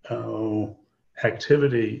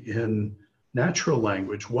activity in natural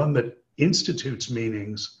language, one that institutes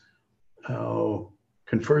meanings,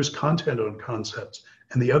 confers content on concepts,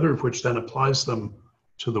 and the other of which then applies them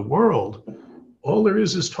to the world. All there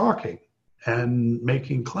is talking and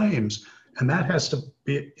making claims, and that has to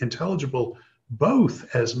be intelligible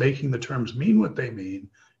both as making the terms mean what they mean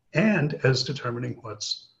and as determining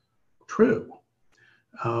what's true.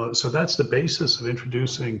 So that's the basis of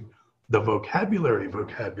introducing the vocabulary,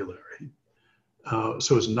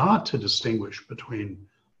 so as not to distinguish between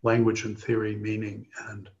language and theory, meaning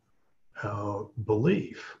and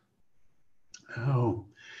belief.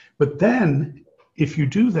 But then, if you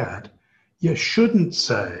do that, you shouldn't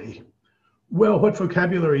say, well, what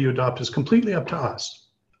vocabulary you adopt is completely up to us.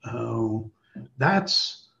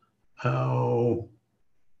 That's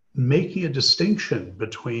making a distinction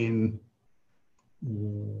between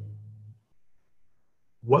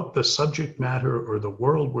what the subject matter or the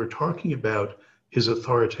world we're talking about is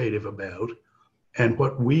authoritative about, and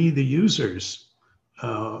what we, the users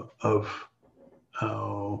of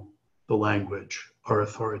the language, are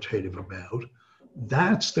authoritative about.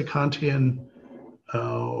 That's the Kantian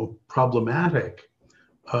problematic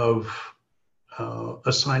of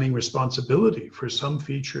assigning responsibility for some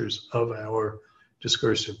features of our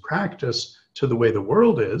discursive practice to the way the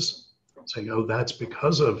world is, saying, oh, that's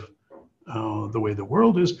because of the way the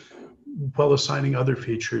world is, while assigning other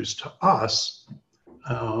features to us.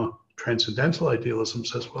 Transcendental idealism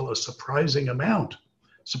says, well, a surprising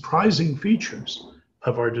features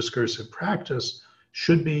of our discursive practice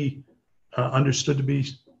should be understood to be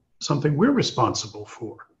something we're responsible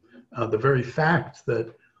for. The very fact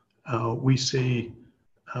that we see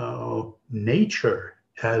nature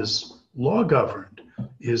as law-governed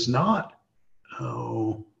is not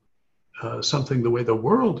something the way the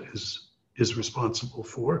world is responsible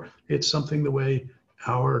for. It's something the way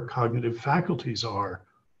our cognitive faculties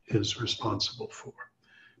is responsible for.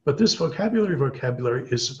 But this vocabulary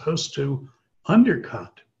is supposed to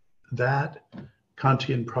undercut that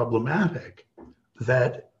Kantian problematic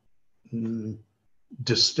that,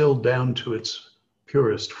 distilled down to its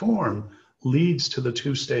purest form, leads to the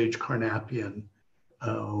two-stage Carnapian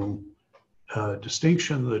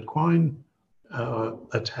distinction that Quine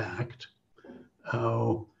attacked,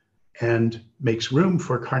 and makes room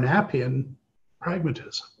for Carnapian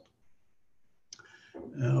pragmatism.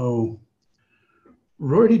 Now,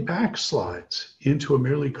 Rorty backslides into a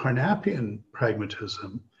merely Carnapian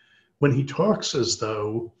pragmatism when he talks as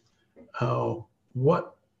though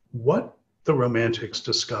what the Romantics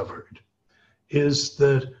discovered is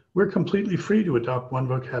that we're completely free to adopt one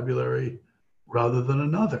vocabulary rather than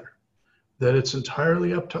another, that it's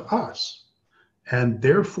entirely up to us, and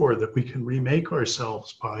therefore that we can remake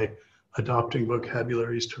ourselves by adopting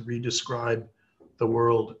vocabularies to redescribe the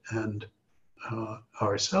world and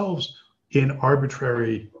ourselves in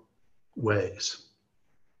arbitrary ways.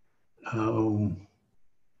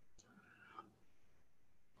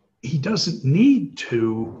 He doesn't need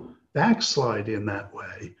to backslide in that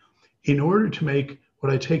way in order to make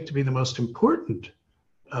what I take to be the most important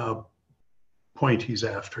point he's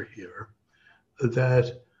after here,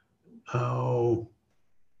 that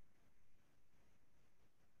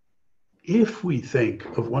if we think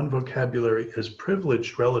of one vocabulary as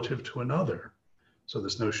privileged relative to another, so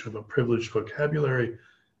this notion of a privileged vocabulary,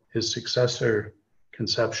 his successor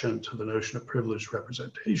conception to the notion of privileged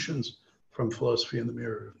representations from philosophy in the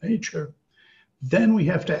mirror of nature, then we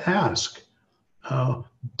have to ask,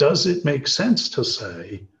 does it make sense to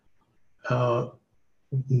say,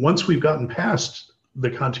 once we've gotten past the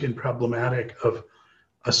Kantian problematic of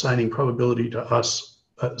assigning probability to us,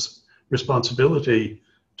 responsibility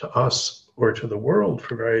to us or to the world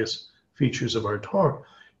for various features of our talk,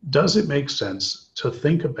 does it make sense to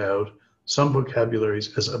think about some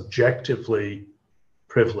vocabularies as objectively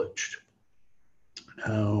privileged?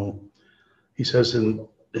 Now, he says in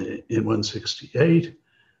 168,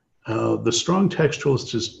 the strong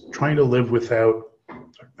textualist is trying to live without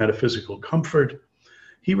metaphysical comfort.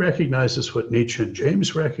 He recognizes what Nietzsche and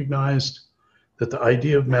James recognized, that the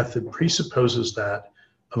idea of method presupposes that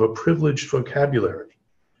of a privileged vocabulary,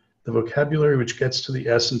 the vocabulary which gets to the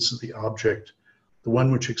essence of the object, the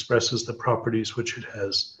one which expresses the properties which it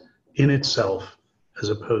has in itself, as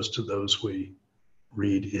opposed to those we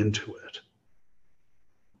read into it.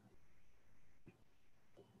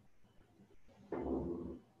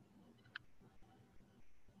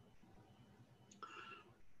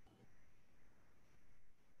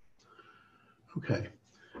 Okay.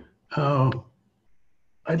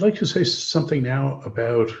 I'd like to say something now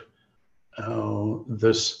about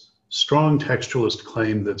this strong textualist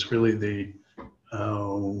claim that's really the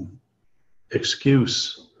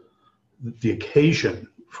excuse, the occasion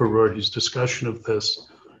for Rorty's discussion of this.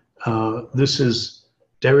 This is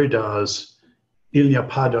Derrida's Il n'y a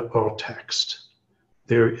pas de hors texte.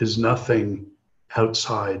 There is nothing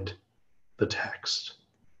outside the text.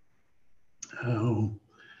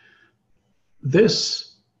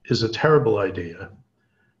 This is a terrible idea,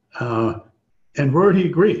 and Rorty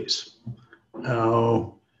agrees.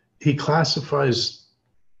 He classifies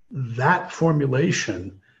that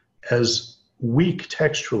formulation as weak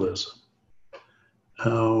textualism.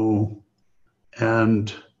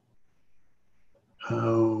 And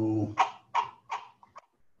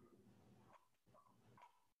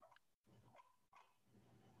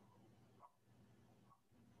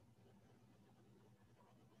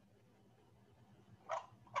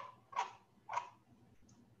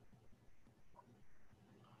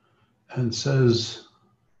says,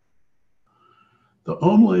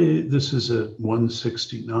 this is at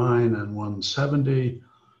 169 and 170,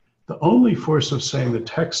 the only force of saying the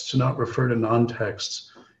texts do not refer to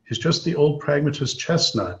non-texts is just the old pragmatist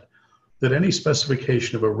chestnut that any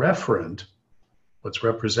specification of a referent, what's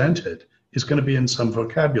represented, is going to be in some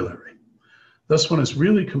vocabulary. Thus, one is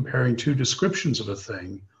really comparing two descriptions of a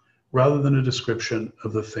thing rather than a description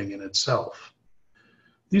of the thing in itself.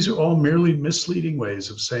 These are all merely misleading ways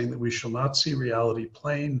of saying that we shall not see reality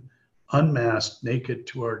plain, unmasked, naked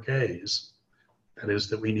to our gaze. That is,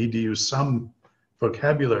 that we need to use some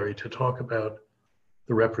vocabulary to talk about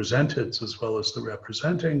the representeds as well as the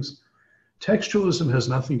representings. Textualism has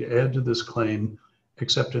nothing to add to this claim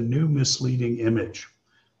except a new misleading image.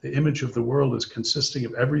 The image of the world is consisting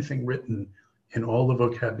of everything written in all the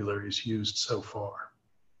vocabularies used so far.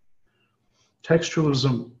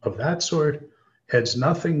 Textualism of that sort adds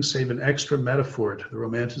nothing save an extra metaphor to the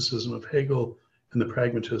romanticism of Hegel and the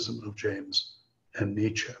pragmatism of James and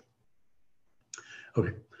Nietzsche.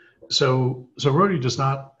 Okay, so Rorty does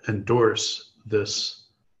not endorse this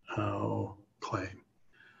claim.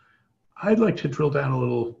 I'd like to drill down a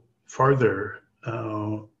little farther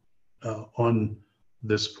on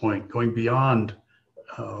this point, going beyond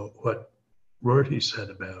what Rorty said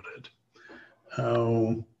about it.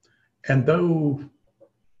 And though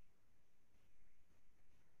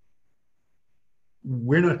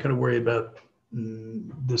we're not going to worry about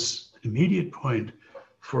this immediate point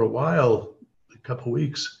for a while, a couple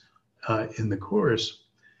weeks in the course,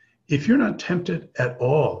 if you're not tempted at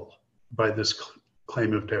all by this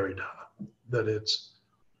claim of Derrida, that it's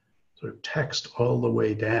sort of text all the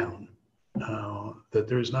way down, that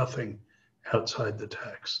there's nothing outside the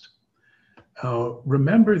text,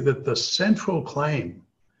 remember that the central claim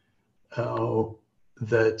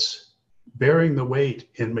that's bearing the weight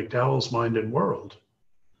in McDowell's Mind and World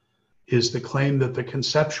is the claim that the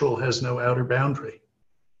conceptual has no outer boundary,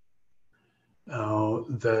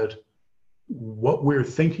 that what we're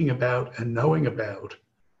thinking about and knowing about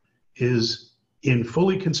is in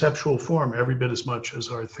fully conceptual form every bit as much as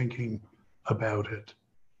our thinking about it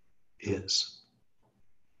is.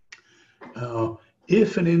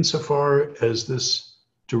 If and insofar as this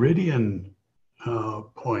Derridian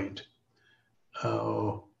point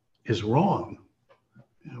is wrong,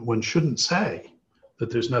 one shouldn't say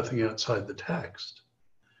that there's nothing outside the text.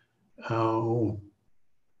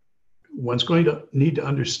 One's going to need to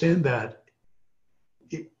understand that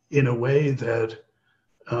in a way that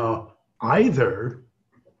either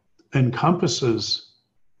encompasses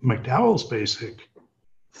McDowell's basic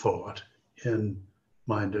thought in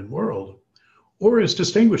Mind and World, or is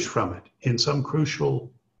distinguished from it in some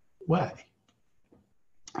crucial way.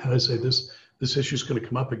 And I say this issue is going to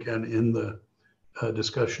come up again in the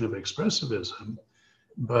discussion of expressivism,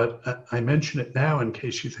 but I mention it now in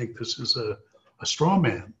case you think this is a straw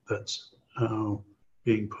man that's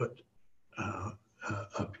being put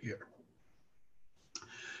up here.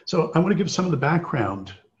 So I want to give some of the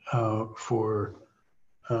background for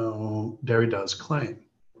Derrida's claim.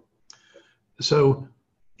 So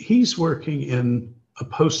he's working in a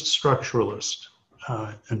post-structuralist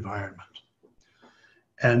environment.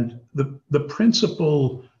 And the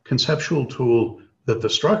principal conceptual tool that the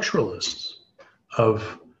structuralists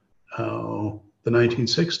of the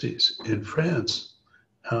 1960s in France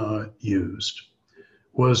used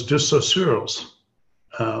was de Saussure's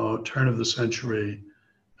turn of the century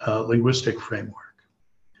linguistic framework,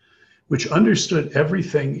 which understood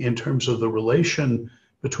everything in terms of the relation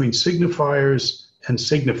between signifiers and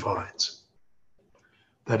signifieds.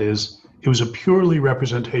 That is, it was a purely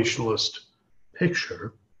representationalist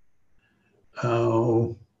picture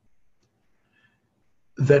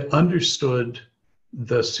that understood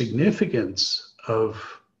the significance of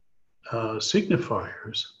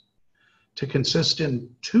signifiers to consist in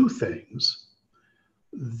two things: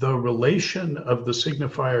 the relation of the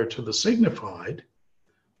signifier to the signified,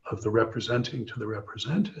 of the representing to the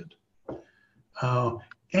represented,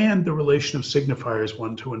 and the relation of signifiers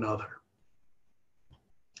one to another.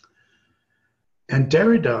 And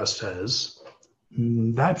Derrida says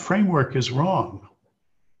that framework is wrong.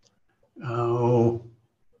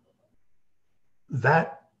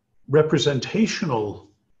 That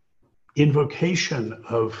representational invocation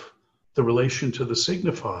of the relation to the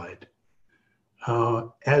signified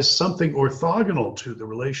as something orthogonal to the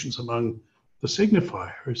relations among the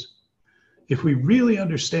signifiers, if we really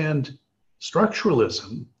understand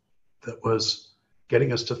structuralism that was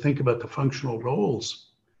getting us to think about the functional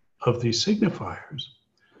roles of these signifiers,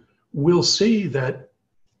 we'll see that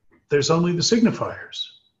there's only the signifiers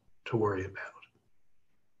to worry about.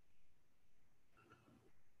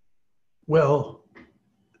 Well,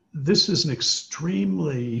 this is an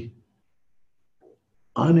extremely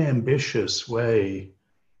unambitious way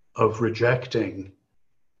of rejecting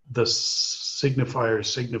the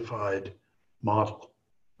signifier-signified model.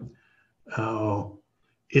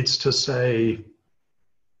 It's to say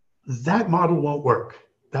that model won't work.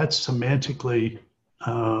 That's semantically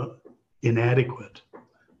inadequate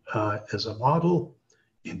as a model.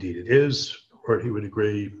 Indeed it is, or he would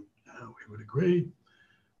agree, we would agree.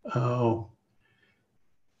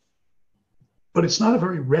 But it's not a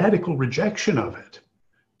very radical rejection of it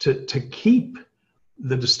to keep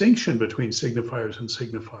the distinction between signifiers and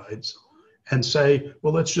signifieds and say,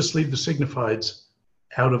 well, let's just leave the signifieds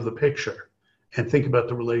out of the picture and think about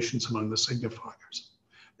the relations among the signifiers.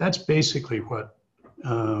 That's basically what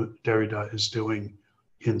Derrida is doing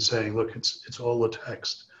in saying, look, it's all the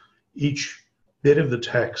text. Each bit of the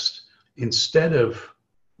text, instead of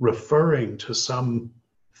referring to some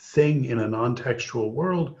thing in a non-textual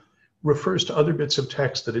world, refers to other bits of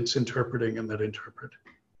text that it's interpreting and that interpret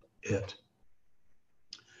it.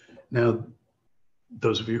 Now,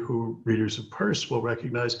 those of you who are readers of Peirce will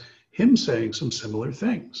recognize him saying some similar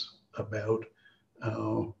things about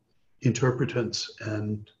interpretants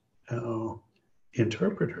and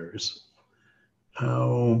interpreters.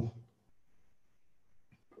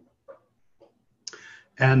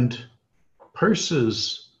 And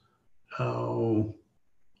Peirce's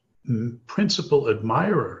principal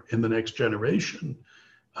admirer in the next generation,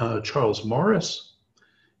 Charles Morris,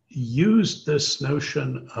 used this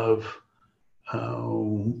notion of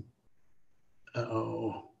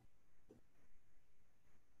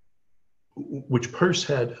which Peirce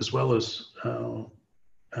had, as well as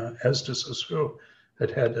de Saussure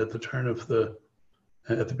had at the turn of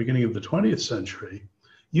at the beginning of the 20th century,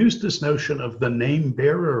 used this notion of the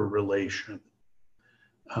name-bearer relation,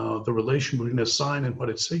 the relation between a sign and what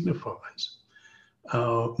it signifies.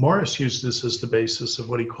 Morris used this as the basis of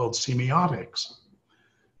what he called semiotics,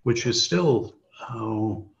 which is still,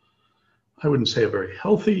 I wouldn't say a very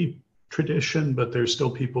healthy tradition, but there's still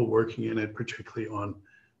people working in it, particularly on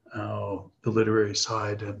the literary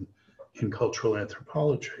side and in cultural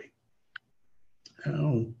anthropology.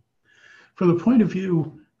 From the point of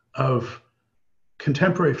view of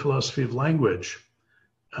contemporary philosophy of language,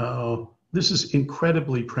 this is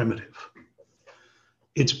incredibly primitive.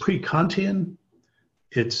 It's pre-Kantian,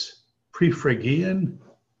 it's pre-Fregean,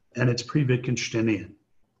 and it's pre-Wittgensteinian.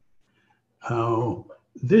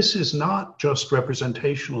 This is not just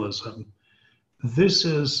representationalism. This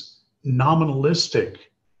is nominalistic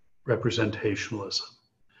representationalism.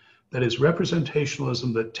 That is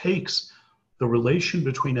representationalism that takes the relation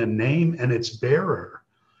between a name and its bearer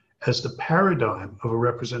as the paradigm of a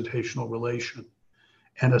representational relation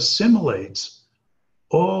and assimilates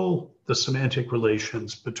all the semantic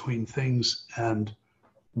relations between things and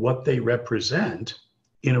what they represent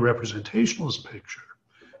in a representationalist picture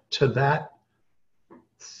to that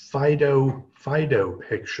Fido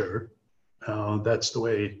picture. That's the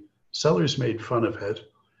way Sellers made fun of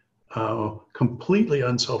it, completely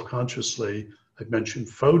unselfconsciously. I mentioned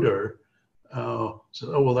Fodor. So,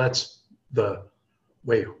 oh, well, that's the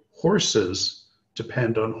way horses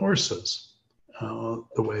depend on horses, the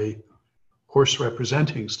way horse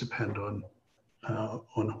representings depend on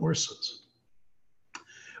horses.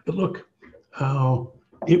 But look,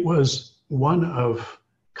 it was one of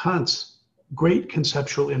Kant's great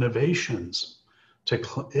conceptual innovations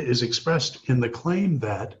is expressed in the claim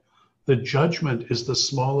that the judgment is the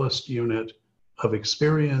smallest unit of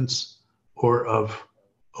experience or of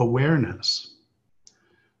awareness,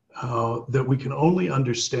 that we can only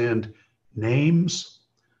understand names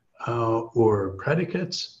or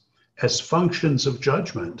predicates as functions of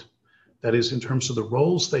judgment, that is, in terms of the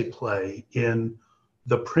roles they play in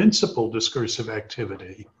the principal discursive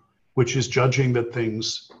activity, which is judging that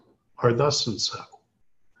things are thus and so.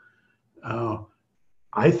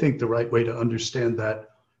 I think the right way to understand that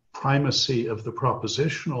primacy of the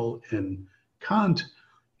propositional in Kant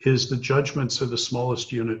is the judgments are the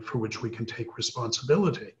smallest unit for which we can take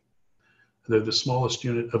responsibility. They're the smallest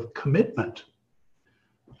unit of commitment.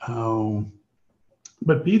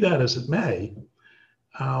 But be that as it may,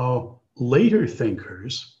 later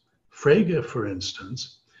thinkers, Frege, for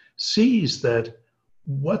instance, sees that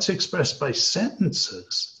what's expressed by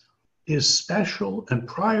sentences is special and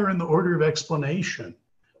prior in the order of explanation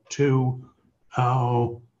to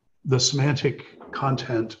the semantic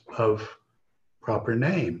content of proper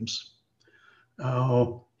names.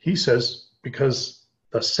 He says because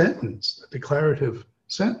the sentence, the declarative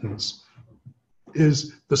sentence,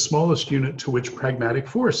 is the smallest unit to which pragmatic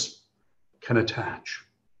force can attach.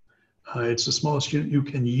 It's the smallest unit you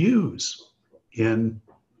can use in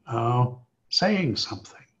saying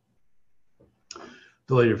something.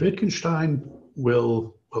 The later Wittgenstein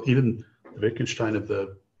will, well, even the Wittgenstein of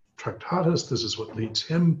the Tractatus, this is what leads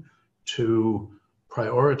him to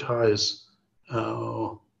prioritize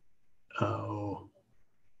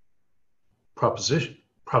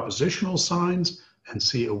propositional signs and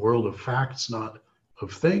see a world of facts, not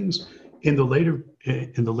of things. In the later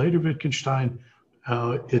Wittgenstein,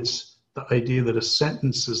 it's the idea that a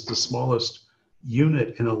sentence is the smallest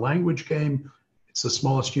unit in a language game. It's the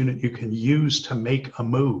smallest unit you can use to make a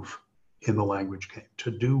move in the language game,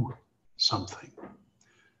 to do something.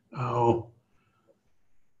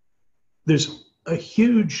 There's a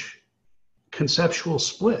huge conceptual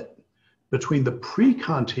split between the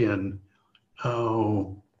pre-Kantian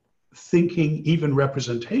thinking, even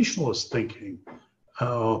representationalist thinking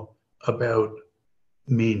about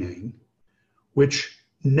meaning, which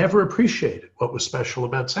never appreciated what was special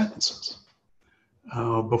about sentences.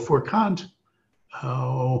 Before Kant,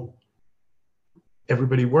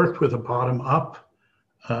 everybody worked with a bottom-up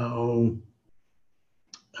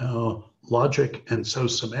logic and so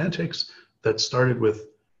semantics that started with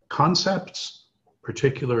concepts,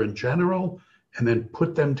 particular and general, and then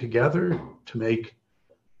put them together to make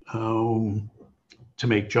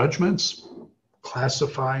judgments,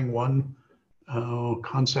 classifying one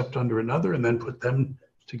concept under another, and then put them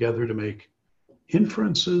together to make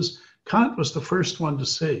inferences. Kant was the first one to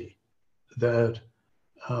see that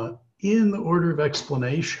in the order of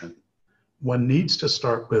explanation, one needs to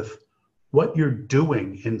start with what you're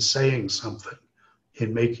doing in saying something,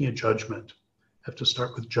 in making a judgment. You have to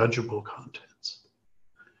start with judgeable contents.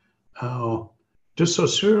 De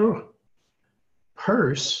Saussure,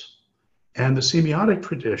 Peirce, and the semiotic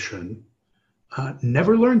tradition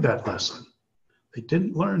never learned that lesson. They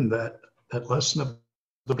didn't learn that lesson of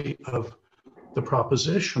the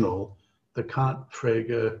propositional, the Kant,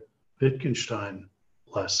 Frege, Wittgenstein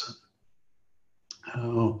lesson.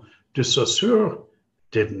 De Saussure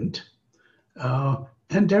didn't,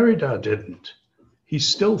 and Derrida didn't. He's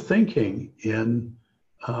still thinking in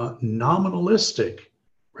nominalistic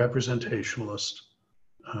representationalist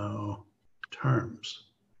terms.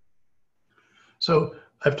 So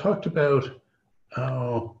I've talked about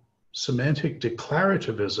semantic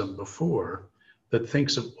declarativism before, that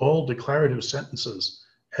thinks of all declarative sentences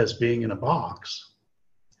as being in a box.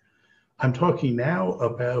 I'm talking now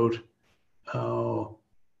about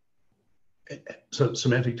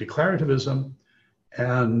semantic declarativism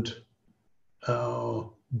and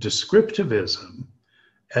descriptivism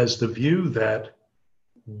as the view that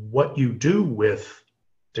what you do with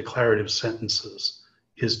declarative sentences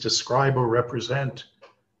is describe or represent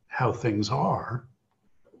how things are.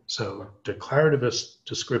 So declarativist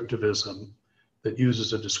descriptivism that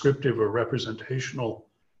uses a descriptive or representational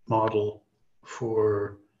model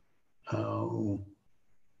for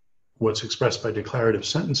what's expressed by declarative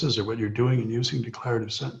sentences or what you're doing in using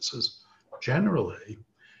declarative sentences generally.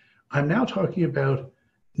 I'm now talking about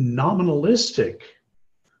nominalistic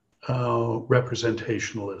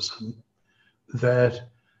representationalism that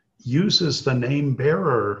uses the name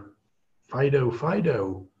bearer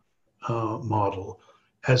Fido model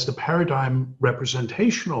as the paradigm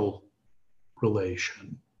representational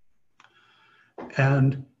relation.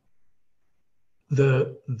 And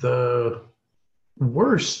the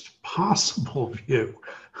worst possible view,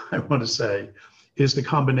 I want to say, is the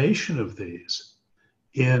combination of these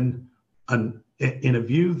in a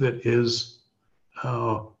view that is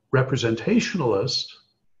representationalist,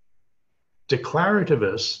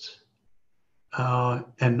 declarativist,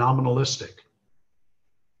 and nominalistic.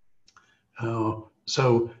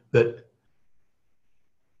 So that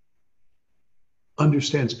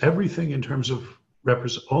understands everything in terms of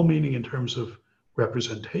all meaning in terms of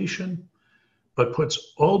representation, but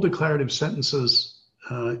puts all declarative sentences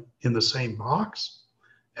in the same box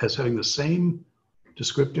as having the same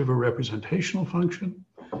descriptive or representational function,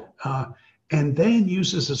 and then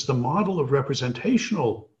uses as the model of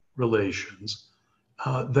representational relations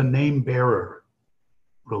the name bearer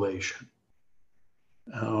relation.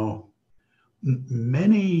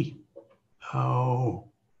 Many,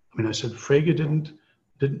 I said Frege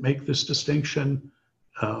didn't make this distinction.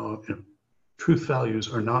 Truth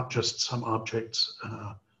values are not just some objects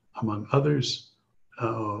among others.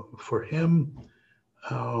 For him,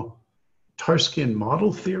 Tarskian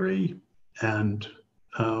model theory and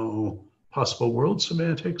possible world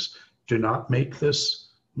semantics do not make this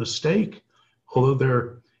mistake, although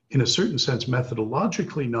they're, in a certain sense,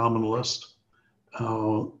 methodologically nominalist.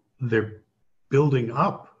 They're building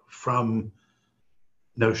up from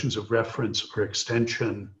notions of reference or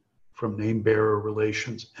extension from name-bearer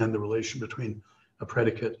relations and the relation between a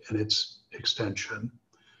predicate and its extension.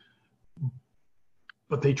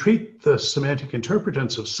 But they treat the semantic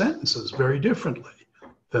interpretance of sentences very differently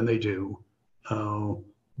than they do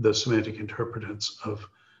the semantic interpretance of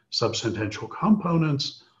subsentential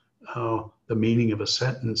components. The meaning of a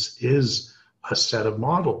sentence is a set of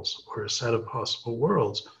models or a set of possible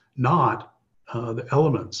worlds, not the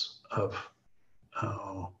elements of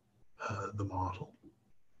the model.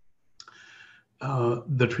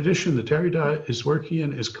 The tradition that Derrida is working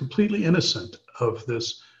in is completely innocent of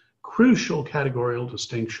this crucial categorical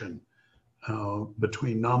distinction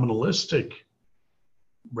between nominalistic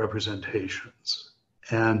representations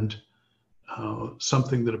and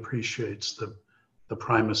something that appreciates the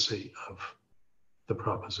primacy of the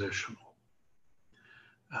propositional.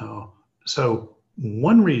 So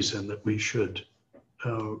one reason that we should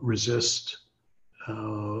resist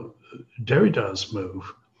Derrida's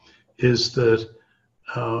move is that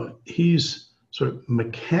he's sort of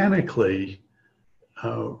mechanically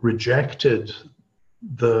rejected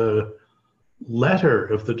the letter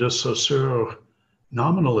of the de Saussure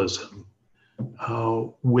nominalism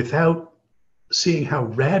without seeing how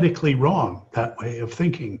radically wrong that way of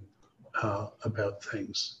thinking about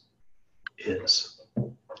things is.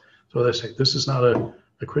 So as I say, this is not a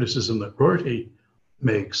criticism that Rorty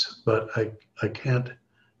makes, but I can't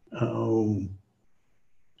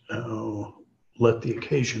let the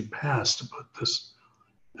occasion pass to put this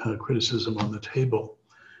criticism on the table.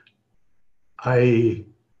 I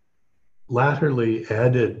latterly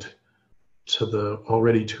added to the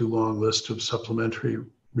already too long list of supplementary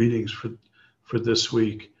readings for this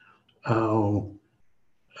week an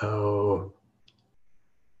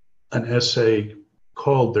essay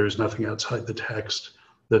called "There's Nothing Outside the Text"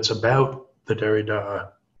 that's about the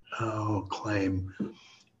Derrida claim.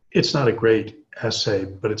 It's not a great essay,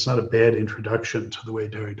 but it's not a bad introduction to the way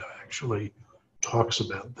Derrida actually talks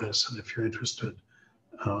about this. And if you're interested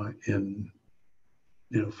in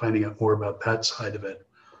finding out more about that side of it,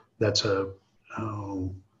 that's an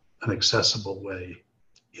accessible way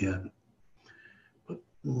in. But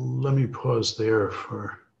let me pause there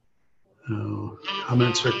for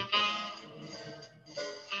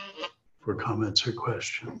comments or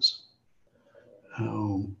questions.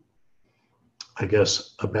 I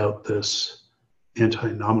guess about this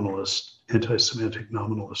anti-semantic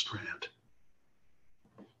nominalist rant.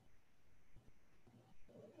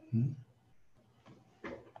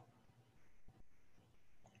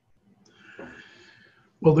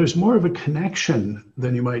 Well, there's more of a connection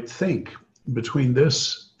than you might think between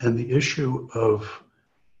this and the issue of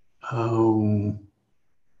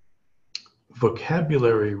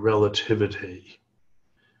vocabulary relativity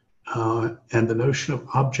and the notion of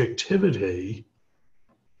objectivity,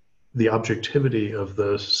 the objectivity of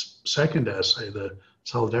the second essay, the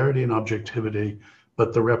solidarity and objectivity,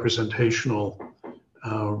 but the representational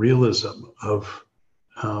realism of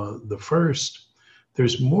the first.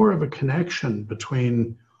 There's more of a connection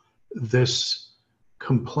between this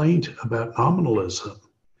complaint about nominalism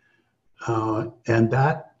and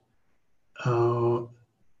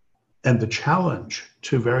the challenge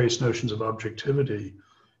to various notions of objectivity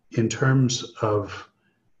in terms of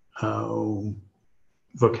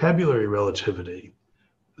vocabulary relativity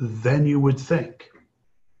than you would think.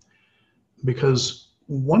 Because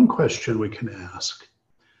one question we can ask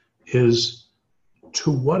is,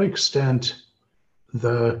 to what extent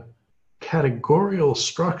the categorical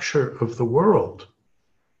structure of the world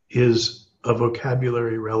is a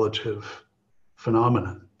vocabulary relative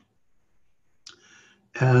phenomenon?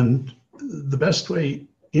 And the best way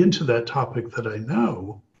into that topic that I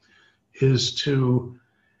know is to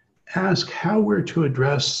ask how we're to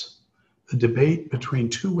address a debate between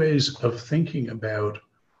two ways of thinking about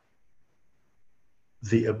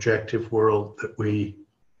the objective world that we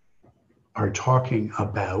are talking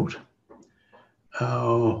about.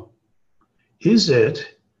 Is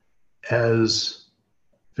it, as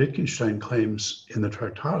Wittgenstein claims in the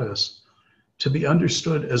Tractatus, to be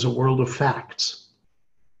understood as a world of facts?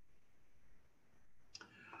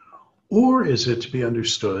 Or is it to be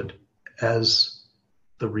understood as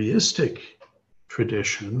the reistic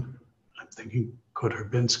tradition, I'm thinking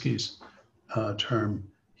Kotarbinsky's term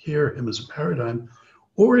here, him as a paradigm,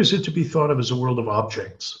 or is it to be thought of as a world of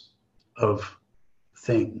objects, of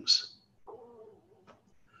things?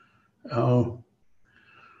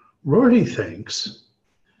 Rorty thinks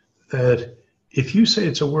that if you say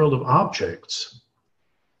it's a world of objects,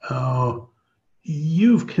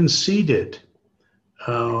 you've conceded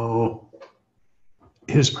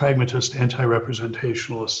his pragmatist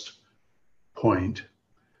anti-representationalist point,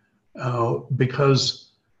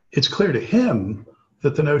 because it's clear to him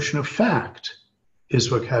that the notion of fact is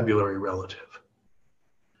vocabulary relative.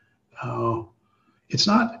 It's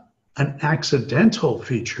not an accidental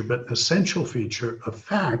feature, but an essential feature of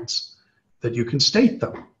facts that you can state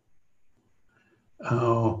them.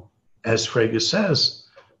 As Frege says,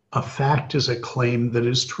 a fact is a claim that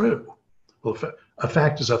is true. Well, a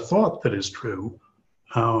fact is a thought that is true,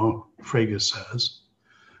 Frege says,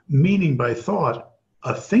 meaning by thought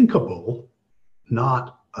a thinkable,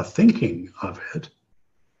 not a thinking of it.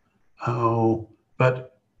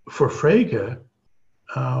 But for Frege,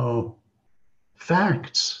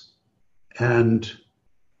 facts and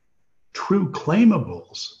true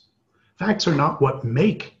claimables, facts are not what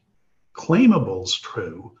make claimables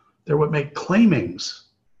true, they're what make claimings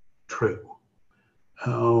true.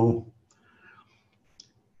 And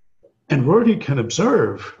Rorty can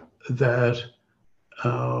observe that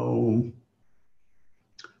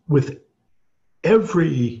with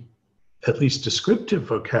every, at least descriptive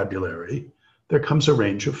vocabulary, there comes a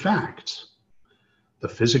range of facts. The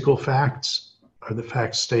physical facts are the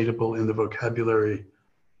facts statable in the vocabulary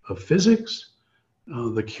of physics.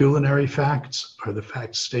 The culinary facts are the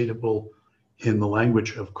facts statable in the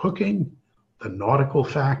language of cooking. The nautical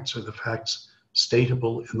facts are the facts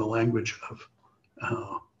statable in the language of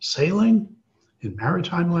sailing, in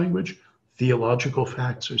maritime language. Theological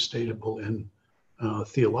facts are statable in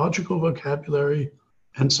theological vocabulary,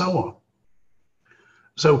 and so on.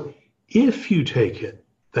 So if you take it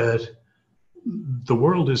that the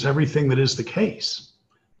world is everything that is the case,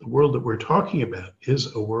 the world that we're talking about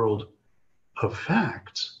is a world of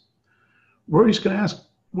facts, Rorty's going to ask,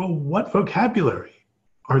 well, what vocabulary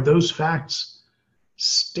are those facts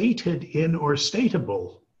stated in or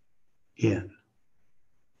statable in?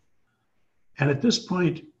 And at this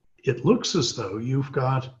point, it looks as though you've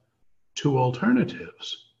got two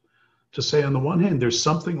alternatives. To say, on the one hand, there's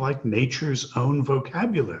something like nature's own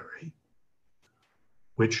vocabulary,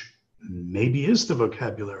 which maybe is the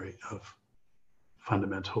vocabulary of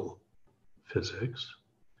fundamental physics,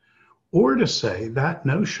 or to say that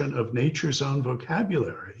notion of nature's own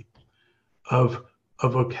vocabulary, of a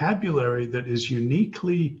vocabulary that is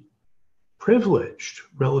uniquely privileged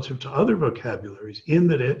relative to other vocabularies in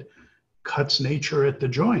that it cuts nature at the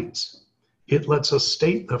joints. It lets us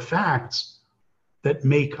state the facts that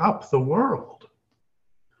make up the world.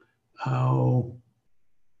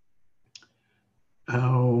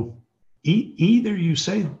 Either you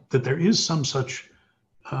say that there is some such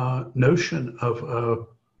notion of a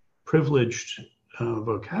privileged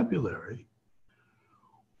vocabulary,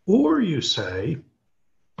 or you say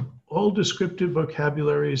all descriptive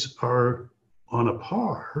vocabularies are on a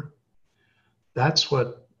par. That's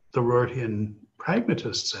what the Rortyian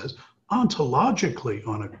pragmatist says, ontologically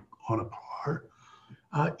on a par.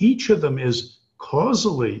 Each of them is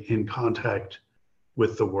causally in contact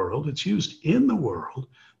with the world. It's used in the world,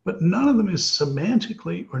 but none of them is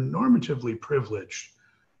semantically or normatively privileged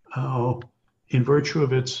in virtue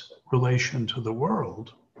of its relation to the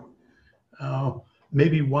world.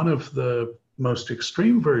 Maybe one of the most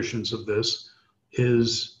extreme versions of this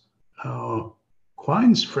is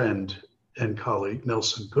Quine's friend and colleague,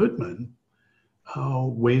 Nelson Goodman,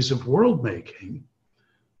 Ways of World Making,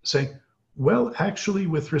 saying, well, actually,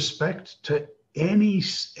 with respect to any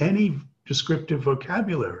descriptive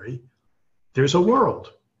vocabulary, there's a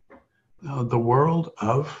world, the world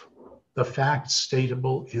of the facts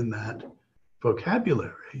statable in that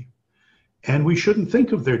vocabulary. And we shouldn't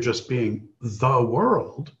think of there just being the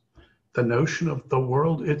world. The notion of the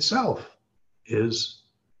world itself is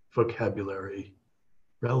vocabulary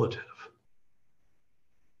relative.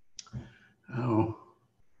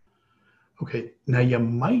 Okay, now you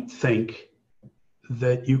might think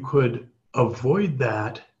that you could avoid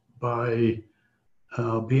that by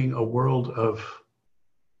being a world of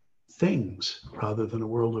things rather than a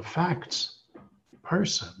world of facts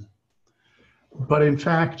person. But in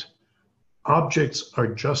fact, objects are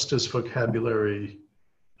just as vocabulary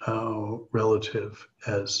relative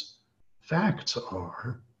as facts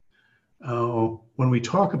are. When we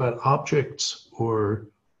talk about objects or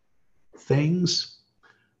things,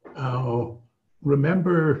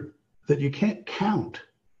 remember that you can't count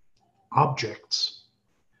objects.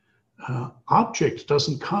 Object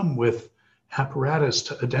doesn't come with apparatus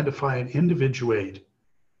to identify and individuate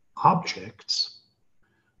objects.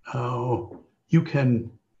 You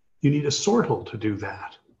need a sortal to do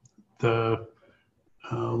that. The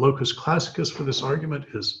locus classicus for this argument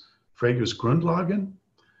is Frege's Grundlagen,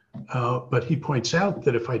 but he points out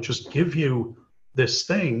that if I just give you this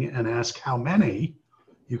thing and ask how many,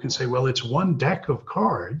 you can say, well, it's one deck of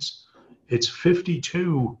cards, it's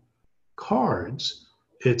 52 cards,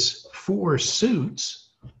 it's 4 suits,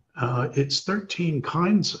 it's 13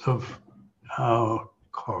 kinds of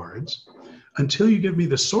cards, until you give me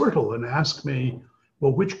the sortal and ask me,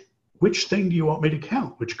 well, which thing do you want me to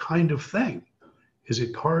count? Which kind of thing? Is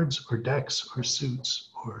it cards or decks or suits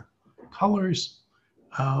or colors?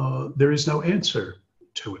 There is no answer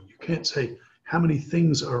to it. You can't say how many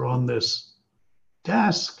things are on this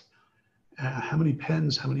desk, how many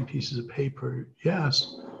pens, how many pieces of paper.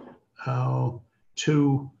 Yes,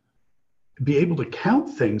 to be able to count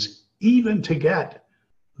things, even to get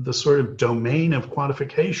the sort of domain of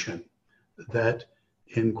quantification that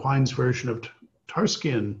in Quine's version of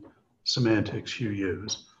Tarskian semantics you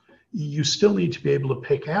use, you still need to be able to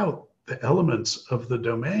pick out the elements of the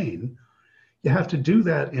domain. You have to do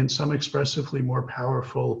that in some expressively more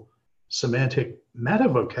powerful semantic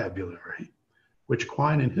meta-vocabulary, which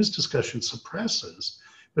Quine in his discussion suppresses.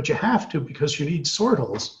 But you have to, because you need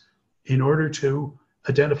sortals in order to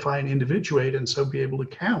identify and individuate and so be able to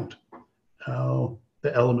count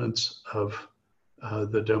the elements of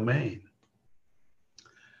the domain.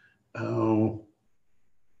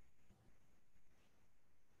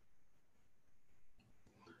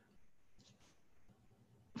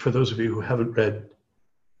 For those of you who haven't read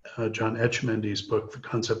John Etchemendy's book, The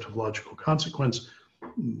Concept of Logical Consequence,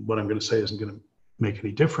 what I'm going to say isn't going to make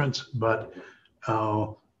any difference, but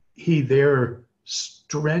he there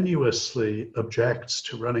strenuously objects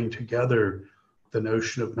to running together the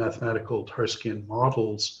notion of mathematical Tarskian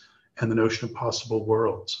models and the notion of possible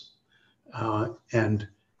worlds. And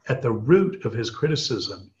at the root of his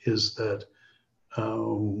criticism is that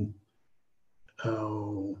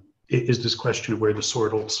is this question of where the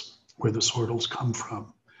sortals come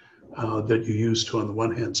from, that you use to, on the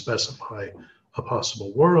one hand, specify a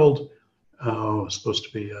possible world, supposed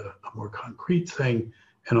to be a more concrete thing,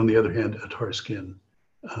 and on the other hand, a Tarskian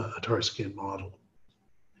model.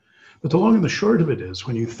 But the long and the short of it is,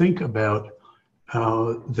 when you think about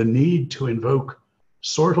the need to invoke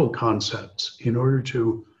sortal concepts in order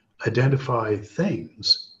to identify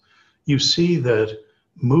things, you see that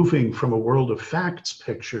moving from a world of facts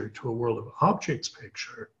picture to a world of objects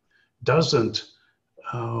picture doesn't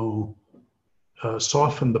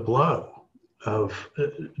soften the blow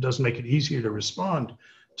doesn't make it easier to respond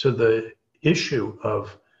to the issue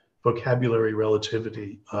of vocabulary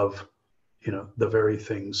relativity of, the very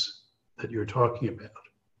things that you're talking about.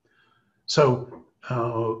 So,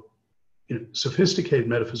 sophisticated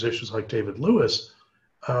metaphysicians like David Lewis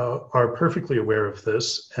are perfectly aware of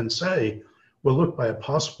this and say, well, look, by a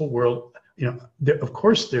possible world, of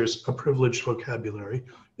course there's a privileged vocabulary.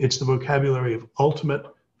 It's the vocabulary of ultimate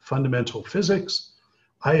fundamental physics.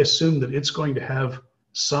 I assume that it's going to have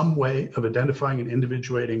some way of identifying and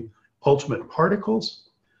individuating ultimate particles.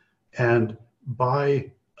 And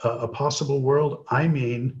by a possible world,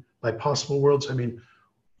 by possible worlds, I mean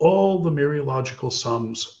all the mereological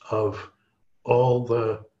sums of all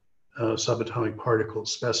the subatomic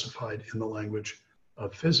particles specified in the language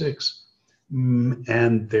of physics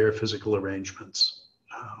and their physical arrangements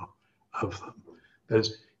of them. That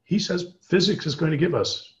is, he says physics is going to give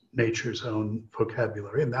us nature's own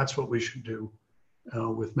vocabulary, and that's what we should do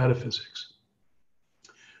with metaphysics.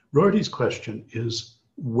 Rorty's question is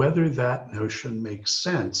whether that notion makes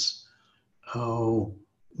sense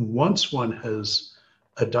once one has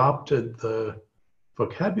adopted the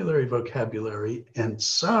vocabulary, and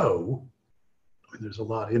so, there's a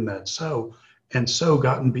lot in that so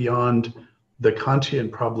gotten beyond the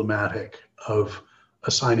Kantian problematic of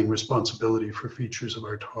assigning responsibility for features of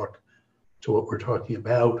our talk to what we're talking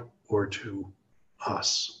about or to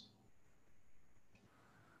us.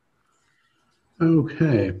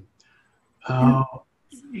 Okay.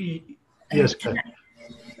 Yes,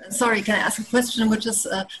 Sorry, can I ask a question which is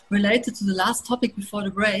related to the last topic before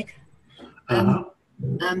the break?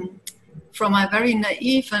 From my very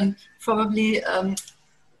naive and probably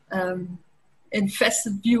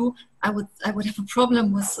infested view, I would have a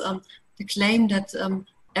problem with the claim that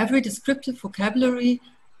every descriptive vocabulary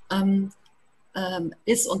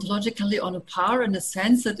is ontologically on a par in the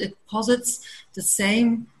sense that it posits the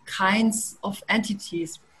same kinds of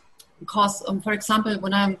entities. Because, for example,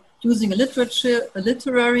 when I'm using a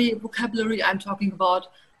literary vocabulary, I'm talking about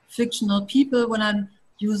fictional people. When I'm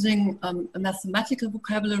using a mathematical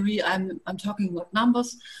vocabulary, I'm talking about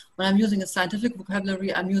numbers. When I'm using a scientific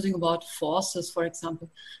vocabulary, I'm using about forces, for example.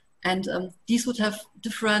 And these would have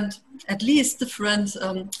different, at least different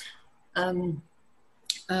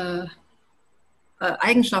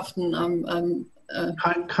Eigenschaften.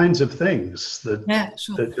 Kinds of things that, yeah,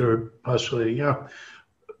 sure. that you're postulating. Yeah.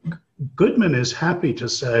 Goodman is happy to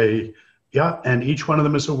say, yeah, and each one of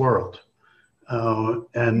them is a world.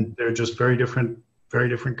 And they're just very different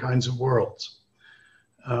kinds of worlds.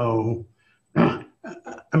 I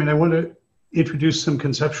mean, I want to introduce some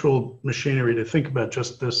conceptual machinery to think about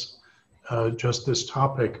just this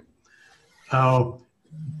topic.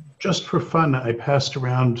 Just for fun, I passed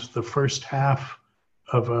around the first half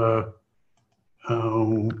of a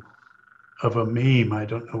meme. I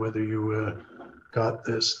don't know whether you got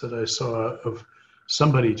this, that I saw of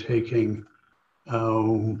somebody taking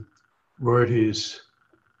Rorty's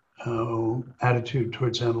attitude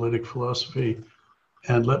towards analytic philosophy,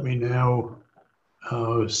 and let me now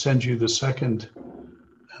send you the second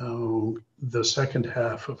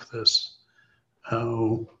half of this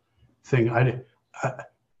thing. I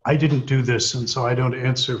didn't do this, and so I don't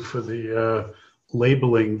answer for the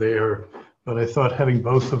labeling there, but I thought having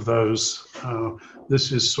both of those,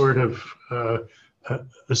 this is sort of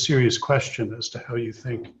a serious question as to how you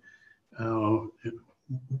think,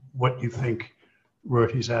 what you think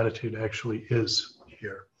Rorty's attitude actually is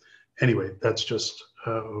here. Anyway, that's just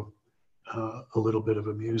a little bit of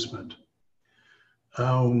amusement.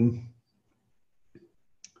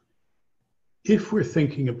 If we're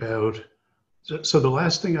thinking about, so the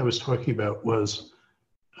last thing I was talking about was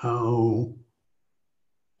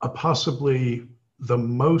possibly the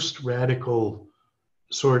most radical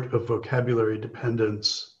sort of vocabulary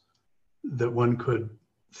dependence that one could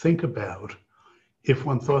think about if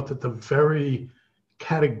one thought that the very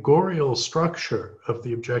categorical structure of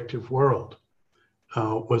the objective world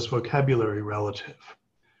was vocabulary relative.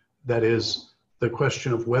 That is, the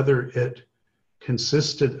question of whether it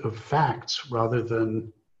consisted of facts rather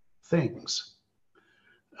than things.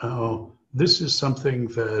 This is something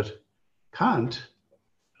that Kant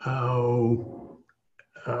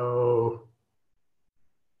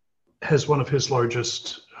has one of his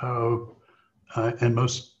largest and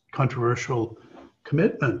most controversial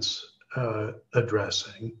commitments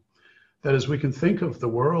addressing. That is, we can think of the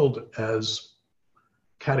world as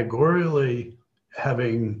categorically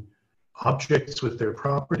having objects with their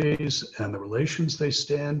properties and the relations they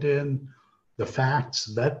stand in, the facts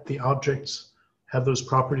that the objects have those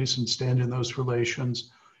properties and stand in those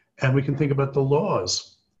relations. And we can think about the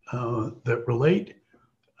laws that relate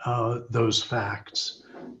those facts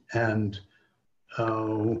and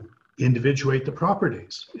individuate the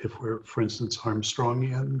properties. If we're, for instance,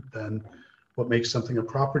 Armstrongian, then what makes something a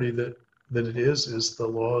property that it is the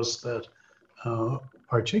laws that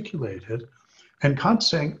articulate it. And Kant's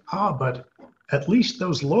saying, but at least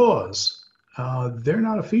those laws, they're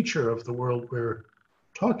not a feature of the world we're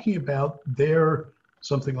talking about. They're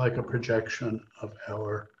something like a projection of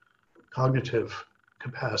our cognitive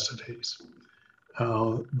capacities.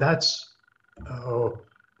 That's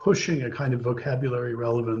pushing a kind of vocabulary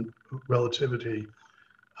relativity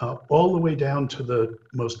all the way down to the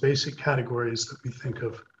most basic categories that we think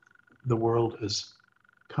of the world as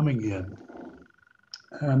coming in.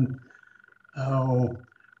 And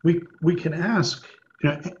we can ask,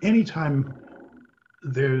 anytime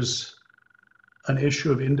there's an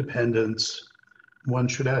issue of independence, one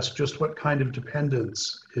should ask just what kind of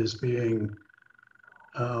dependence is being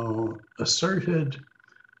asserted.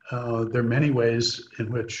 There are many ways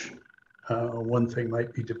in which one thing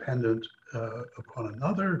might be dependent upon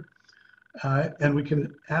another. And we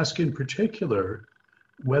can ask in particular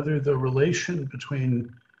whether the relation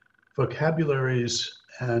between vocabularies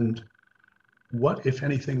and what, if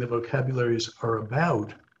anything, the vocabularies are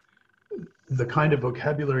about, the kind of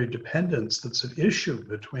vocabulary dependence that's at issue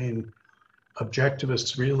between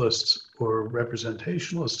objectivists, realists, or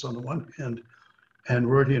representationalists on the one hand, and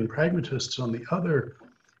Rorty and pragmatists on the other,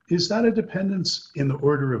 is that a dependence in the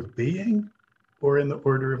order of being or in the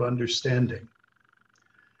order of understanding?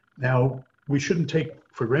 Now, we shouldn't take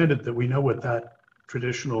for granted that we know what that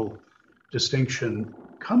traditional distinction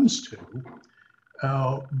comes to.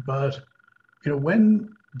 But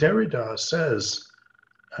when Derrida says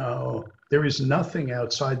there is nothing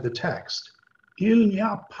outside the text, il n'y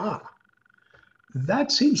a pas,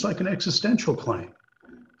 that seems like an existential claim,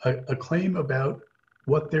 a claim about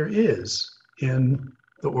what there is in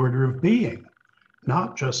the order of being,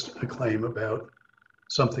 not just a claim about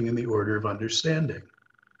something in the order of understanding.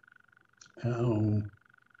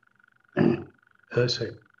 As I say,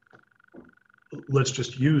 let's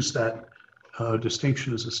just use that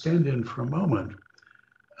distinction as a stand-in for a moment.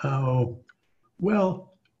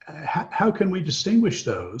 Well, how can we distinguish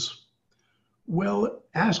those? Well,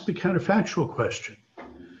 ask the counterfactual question.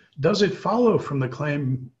 Does it follow from the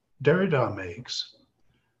claim Derrida makes?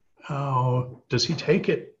 Does he take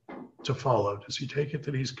it to follow? Does he take it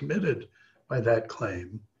that he's committed by that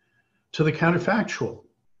claim to the counterfactual?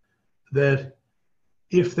 That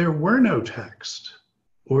if there were no text,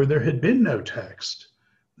 or there had been no text,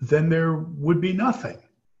 then there would be nothing,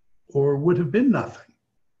 or would have been nothing.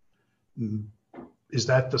 Is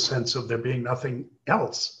that the sense of there being nothing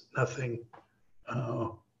else, nothing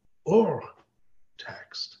or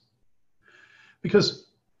text? Because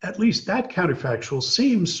at least that counterfactual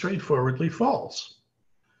seems straightforwardly false.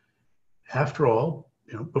 After all,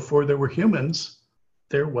 before there were humans,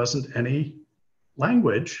 there wasn't any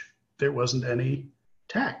language, there wasn't any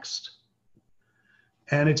text.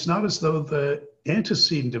 And it's not as though the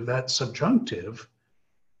antecedent of that subjunctive,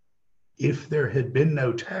 if there had been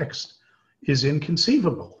no text, is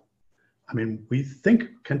inconceivable. I mean, we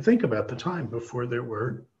can think about the time before there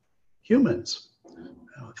were humans.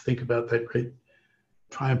 Think about that great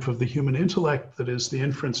triumph of the human intellect that is the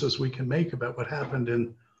inferences we can make about what happened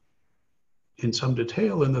in some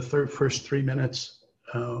detail in the first 3 minutes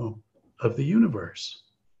of the universe.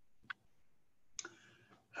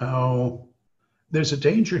 There's a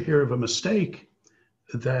danger here of a mistake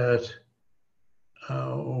that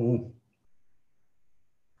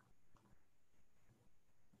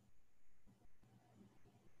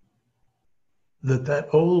that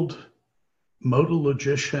old modal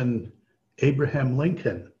logician Abraham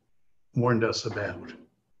Lincoln warned us about.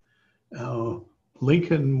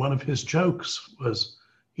 Lincoln, one of his jokes was,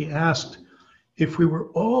 he asked, if we were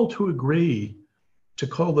all to agree to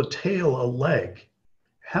call the tail a leg,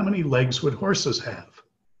 how many legs would horses have?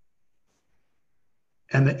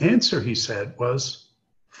 And the answer, he said, was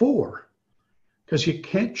 4, because you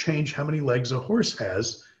can't change how many legs a horse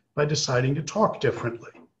has by deciding to talk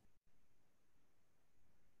differently.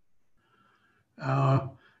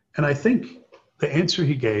 And I think the answer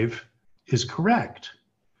he gave is correct.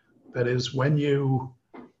 That is, when you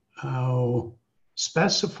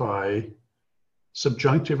specify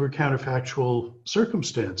subjunctive or counterfactual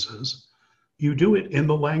circumstances, you do it in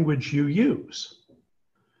the language you use.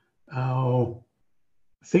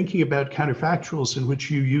 Thinking about counterfactuals in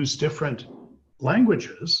which you use different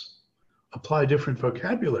languages, apply different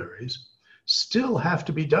vocabularies, still have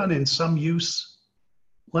to be done in some use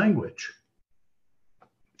language.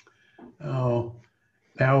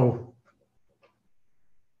 Now,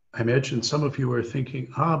 I imagine some of you are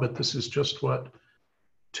thinking, but this is just what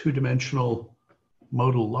two-dimensional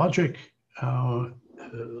modal logic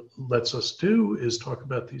lets us do, is talk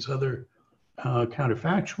about these other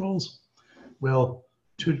counterfactuals. Well,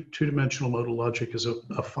 two-dimensional modal logic is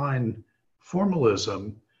a fine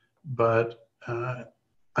formalism, but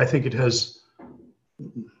I think it has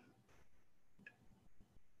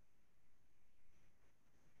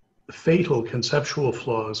fatal conceptual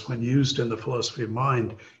flaws when used in the philosophy of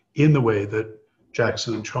mind in the way that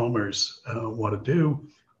Jackson and Chalmers want to do.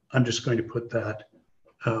 I'm just going to put that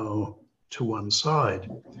to one side.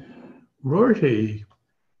 Rorty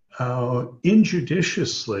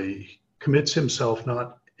injudiciously commits himself,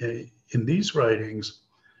 not in these writings,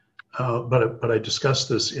 but I discussed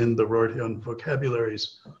this in the Rorty on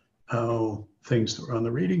vocabularies things that were on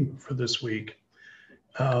the reading for this week,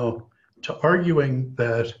 to arguing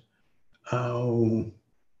that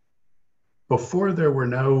before there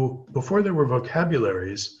were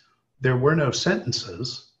vocabularies, there were no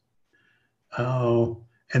sentences,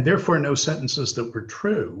 and therefore no sentences that were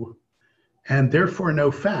true, and therefore no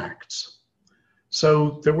facts.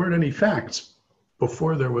 So there weren't any facts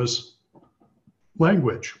before there was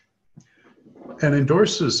language, and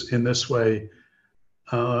endorses in this way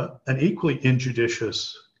an equally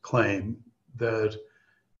injudicious claim that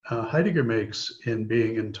Heidegger makes in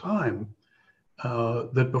Being and Time,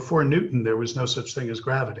 that before Newton there was no such thing as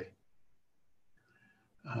gravity.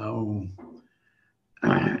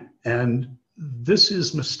 And this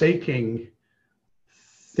is mistaking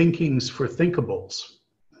thinkings for thinkables,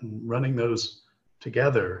 and running those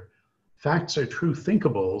together, facts are true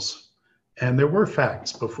thinkables, and there were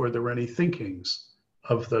facts before there were any thinkings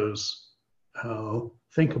of those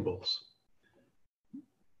thinkables.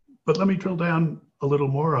 But let me drill down a little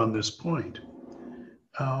more on this point.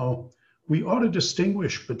 We ought to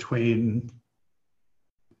distinguish between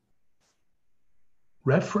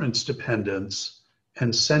reference dependence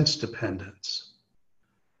and sense dependence,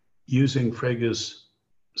 using Frege's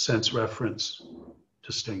sense reference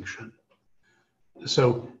distinction.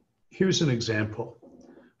 So here's an example.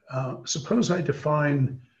 Suppose I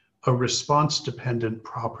define a response-dependent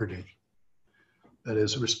property. That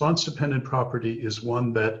is, a response-dependent property is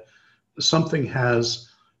one that something has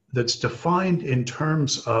that's defined in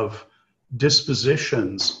terms of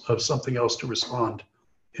dispositions of something else to respond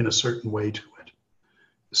in a certain way to it.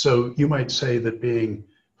 So you might say that being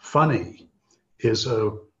funny is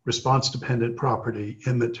a response-dependent property,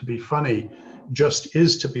 in that to be funny just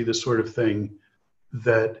is to be the sort of thing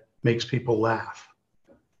that makes people laugh,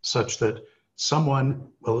 such that someone,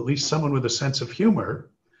 well, at least someone with a sense of humor,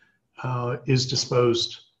 is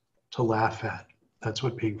disposed to laugh at. That's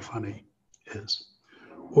what being funny is.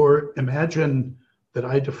 Or imagine that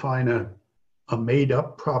I define a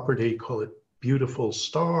made-up property, call it beautiful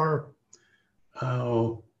star.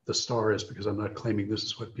 The star is because I'm not claiming this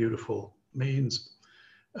is what beautiful means.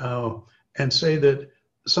 And say that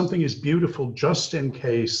something is beautiful just in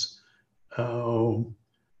case a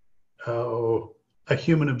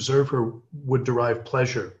human observer would derive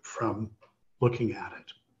pleasure from looking at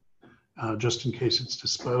it, just in case it's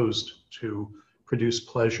disposed to produce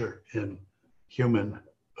pleasure in human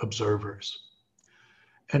observers.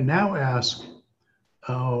 And now ask,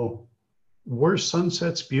 were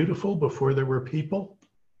sunsets beautiful before there were people?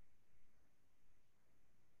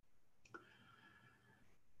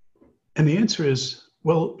 And the answer is,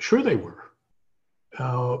 well, sure they were.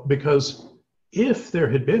 Because if there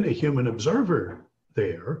had been a human observer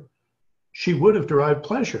there, she would have derived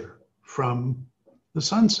pleasure from the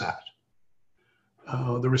sunset.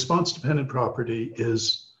 The response-dependent property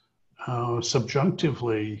is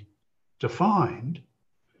subjunctively defined,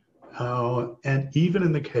 and even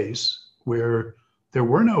in the case where there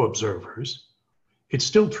were no observers, it's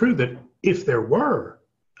still true that if there were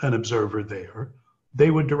an observer there,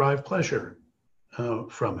 they would derive pleasure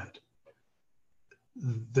from it.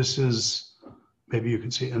 This is, maybe you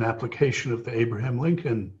can see an application of the Abraham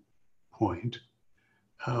Lincoln point.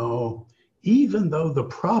 Even though the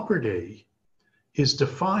property is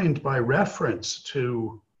defined by reference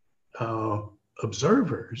to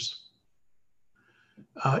observers,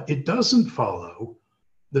 it doesn't follow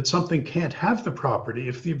that something can't have the property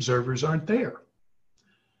if the observers aren't there.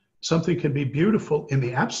 Something can be beautiful in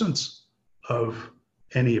the absence of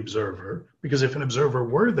any observer, because if an observer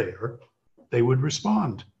were there, they would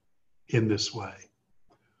respond in this way.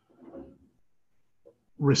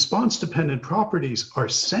 Response-dependent properties are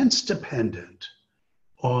sense-dependent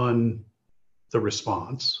on the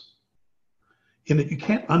response, in that you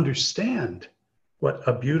can't understand what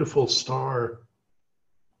a beautiful star,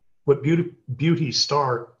 what beauty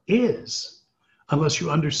star is, unless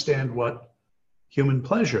you understand what human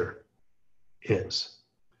pleasure is.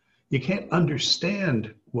 You can't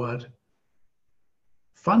understand what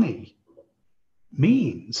funny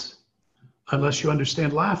means unless you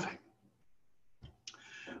understand laughing.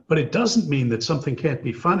 But it doesn't mean that something can't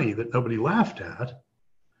be funny that nobody laughed at,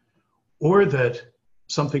 or that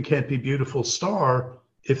something can't be beautiful star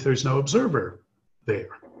if there's no observer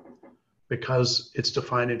there, because it's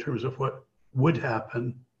defined in terms of what would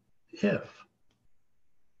happen if.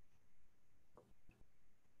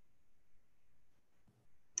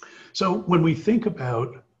 So when we think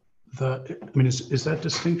about is that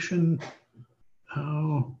distinction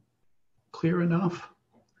clear enough?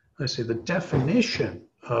 I say the definition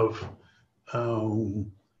of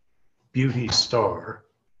beauty star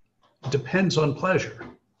depends on pleasure.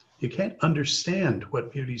 You can't understand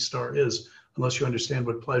what beauty star is unless you understand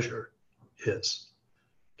what pleasure is.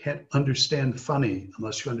 You can't understand funny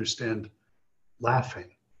unless you understand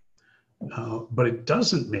laughing. But it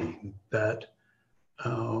doesn't mean that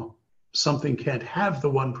something can't have the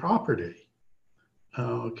one property,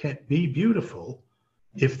 can't be beautiful,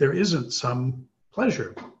 if there isn't some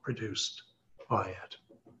pleasure produced by it.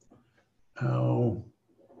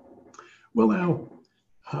 Well, now,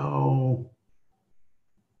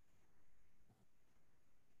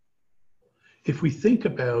 if we think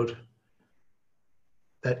about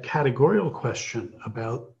that categorical question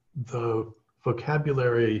about the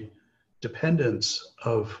vocabulary dependence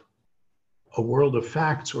of a world of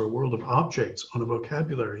facts or a world of objects on a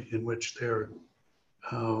vocabulary in which they're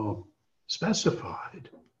specified,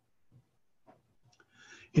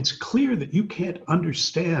 it's clear that you can't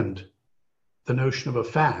understand the notion of a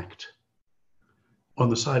fact on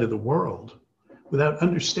the side of the world without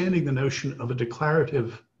understanding the notion of a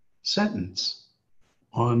declarative sentence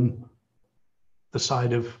on the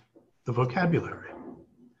side of the vocabulary.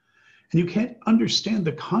 And you can't understand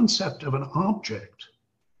the concept of an object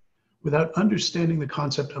without understanding the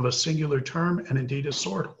concept of a singular term and indeed a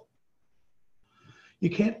sortal. You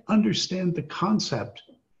can't understand the concept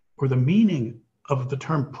or the meaning of the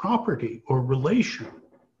term property or relation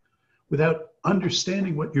without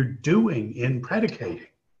understanding what you're doing in predicating,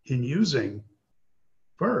 in using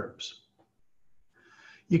verbs.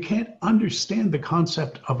 You can't understand the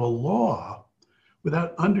concept of a law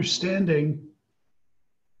without understanding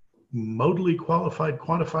modally qualified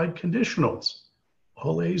quantified conditionals.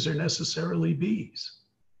 All A's are necessarily B's.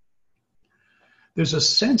 There's a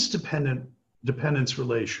sense dependence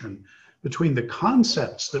relation between the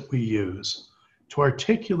concepts that we use to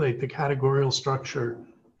articulate the categorical structure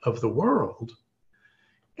of the world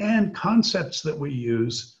and concepts that we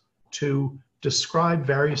use to describe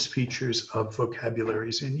various features of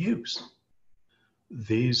vocabularies in use.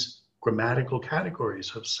 These grammatical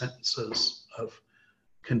categories of sentences, of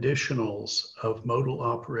conditionals, of modal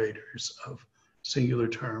operators, of singular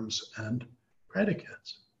terms and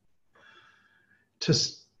predicates.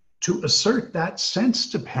 To assert that sense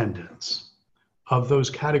dependence of those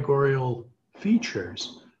categorical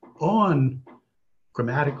features on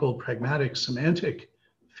grammatical, pragmatic, semantic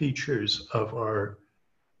features of our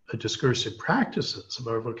discursive practices, of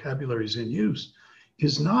our vocabularies in use,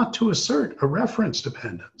 is not to assert a reference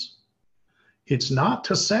dependence. It's not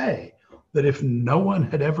to say that if no one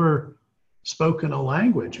had ever spoken a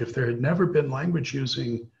language, if there had never been language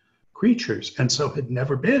using creatures, and so had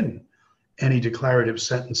never been any declarative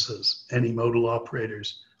sentences, any modal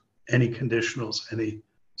operators, any conditionals, any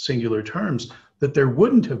singular terms, that there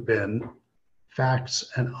wouldn't have been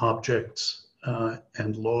facts and objects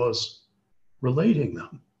and laws relating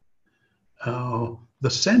them. The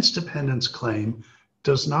sense dependence claim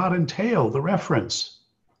does not entail the reference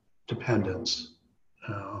dependence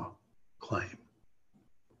claim,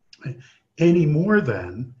 any more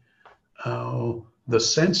than the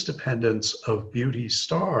sense dependence of Beauty's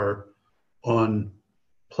star on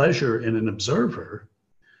pleasure in an observer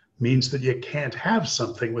means that you can't have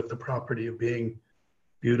something with the property of being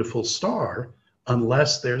beautiful star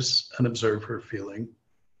unless there's an observer feeling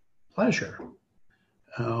pleasure.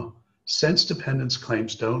 Sense dependence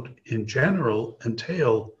claims don't, in general,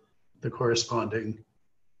 entail the corresponding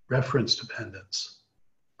reference dependence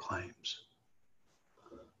claims.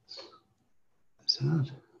 Is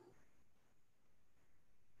that?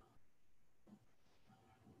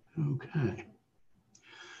 Okay.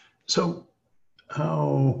 So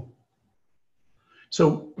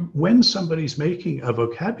when somebody's making a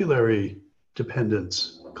vocabulary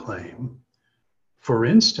dependence claim, for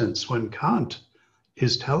instance, when Kant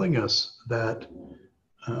is telling us that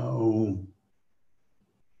the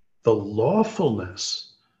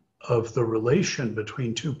lawfulness of the relation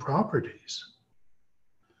between two properties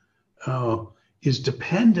is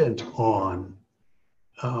dependent on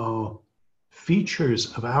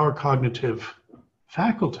features of our cognitive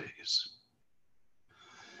faculties,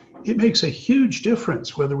 it makes a huge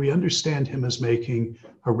difference whether we understand him as making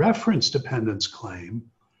a reference dependence claim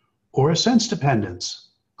or a sense dependence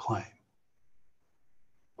claim.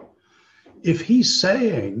 If he's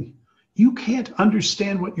saying, you can't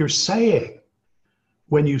understand what you're saying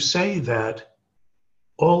when you say that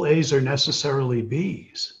all A's are necessarily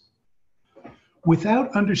B's,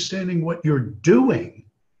 without understanding what you're doing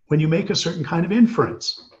when you make a certain kind of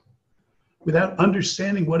inference, without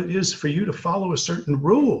understanding what it is for you to follow a certain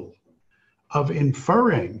rule of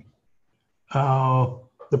inferring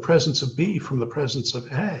the presence of B from the presence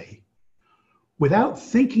of A, without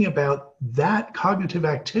thinking about that cognitive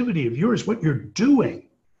activity of yours, what you're doing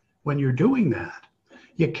when you're doing that,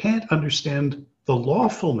 you can't understand the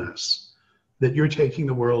lawfulness that you're taking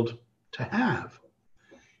the world to have.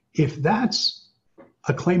 If that's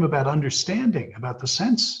a claim about understanding, about the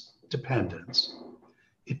sense dependence,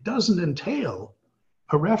 it doesn't entail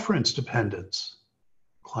a reference dependence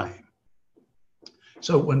claim.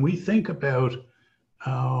 So when we think about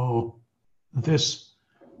this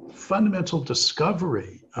fundamental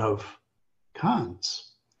discovery of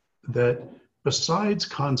Kant's, that besides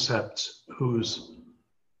concepts whose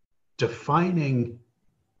defining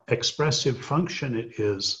expressive function it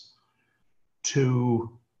is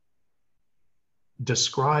to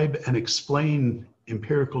describe and explain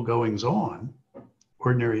empirical goings-on,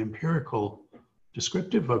 ordinary empirical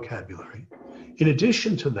descriptive vocabulary, In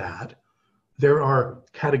addition to that, there are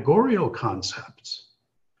categorical concepts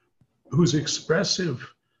whose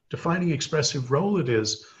defining expressive role it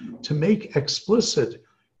is to make explicit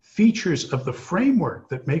features of the framework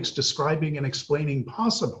that makes describing and explaining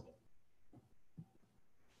possible.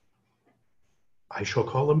 I shall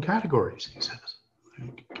call them categories, he says.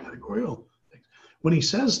 Categorical things. When he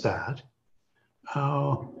says that,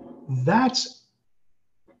 that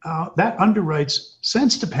underwrites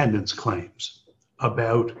sense dependence claims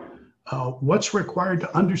about what's required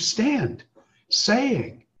to understand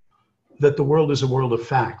saying that the world is a world of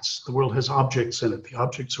facts. The world has objects in it. The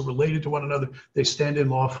objects are related to one another. They stand in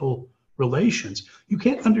lawful relations. You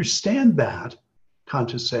can't understand that,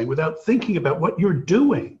 Kant is saying, without thinking about what you're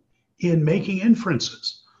doing in making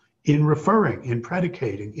inferences, in referring, in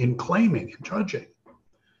predicating, in claiming, in judging.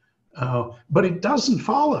 But it doesn't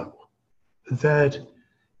follow that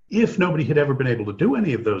if nobody had ever been able to do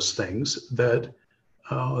any of those things, that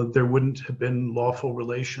there wouldn't have been lawful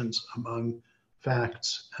relations among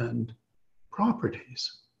facts and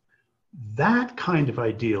properties. That kind of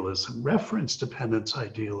idealism, reference dependence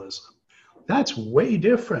idealism, that's way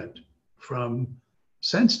different from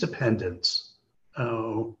sense dependence,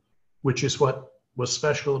 which is what was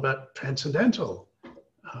special about transcendental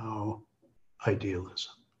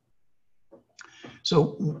idealism.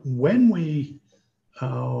 So when we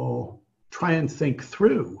try and think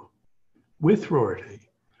through with Rorty,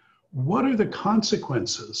 what are the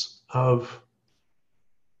consequences of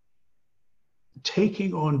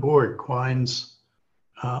taking on board Quine's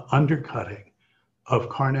undercutting of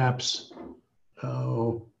Carnap's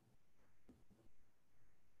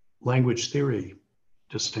language theory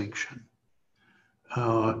distinction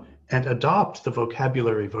and adopt the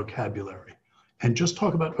vocabulary and just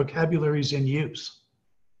talk about vocabularies in use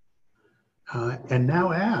and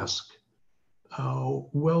now ask,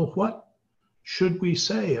 well, what should we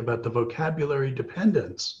say about the vocabulary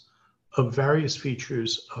dependence of various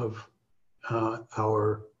features of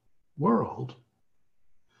our world?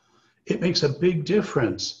 It makes a big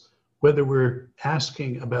difference whether we're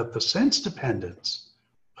asking about the sense dependence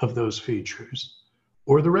of those features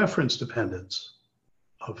or the reference dependence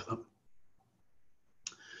of them.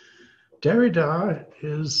 Derrida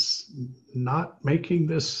is not making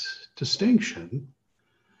this distinction,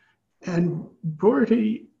 and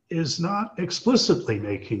Rorty is not explicitly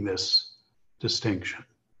making this distinction.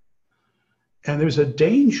 And there's a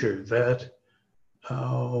danger that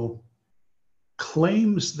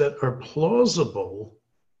claims that are plausible,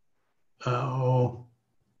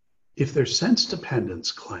 if they're sense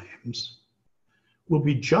dependence claims, will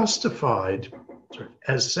be justified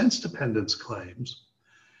as sense dependence claims,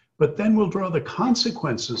 but then we'll draw the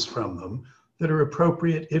consequences from them that are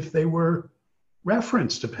appropriate if they were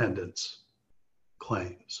reference dependence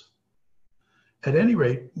claims. At any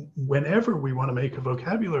rate, whenever we want to make a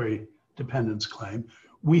vocabulary dependence claim,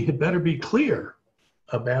 we had better be clear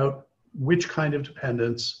about which kind of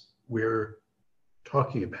dependence we're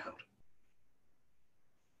talking about.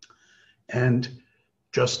 And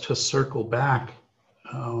just to circle back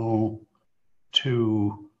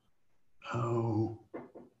to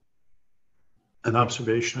an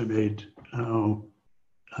observation I made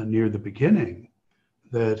near the beginning,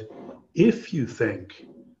 that if you think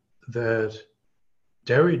that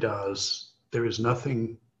Derrida's "there is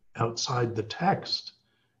nothing outside the text"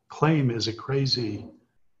 claim is a crazy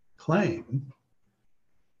claim,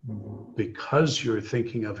 because you're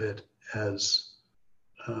thinking of it as,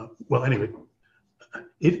 well, anyway,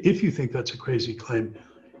 if you think that's a crazy claim,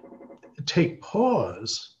 take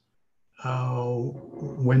pause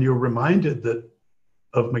when you're reminded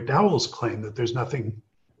of McDowell's claim that there's nothing,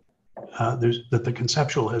 that the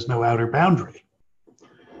conceptual has no outer boundary.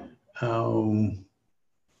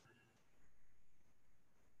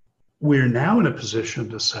 We're now in a position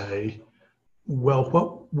to say, well,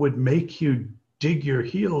 what would make you dig your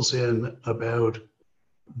heels in about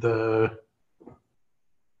the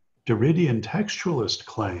Derridian textualist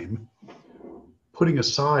claim, putting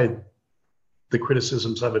aside the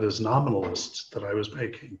criticisms of it as nominalists that I was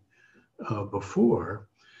making before,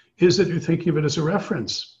 is that you're thinking of it as a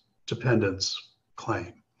reference dependence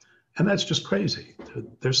claim. And that's just crazy.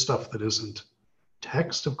 There's stuff that isn't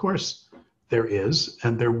text, of course there is,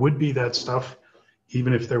 and there would be that stuff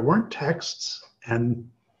even if there weren't texts, and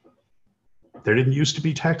there didn't used to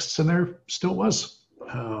be texts and there still was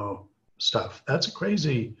stuff. That's a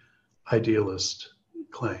crazy idealist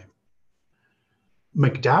claim.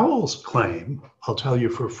 McDowell's claim, I'll tell you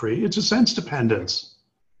for free, it's a sense dependence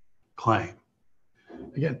claim.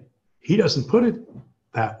 Again, he doesn't put it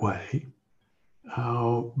that way,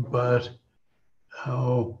 but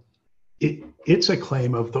it's a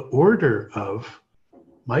claim of the order of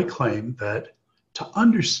my claim that to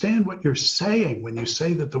understand what you're saying when you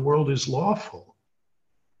say that the world is lawful,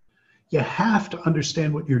 you have to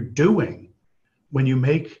understand what you're doing when you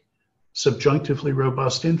make subjunctively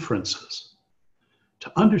robust inferences.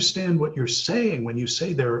 To understand what you're saying when you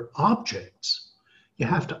say there are objects, you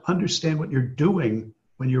have to understand what you're doing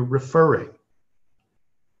when you're referring,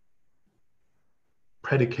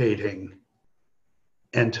 predicating,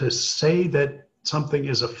 and to say that something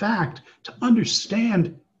is a fact, to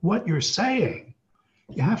understand what you're saying,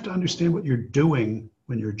 you have to understand what you're doing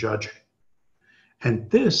when you're judging. And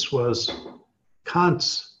this was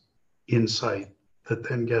Kant's insight that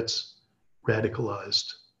then gets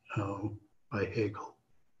radicalized by Hegel.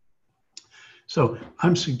 So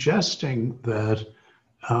I'm suggesting that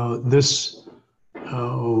this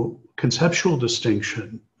conceptual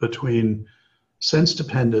distinction between sense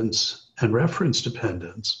dependence and reference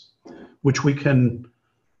dependence, which we can,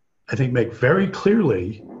 I think, make very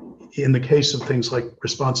clearly in the case of things like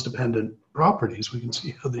response-dependent properties. We can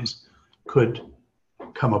see how these could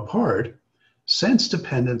come apart. Sense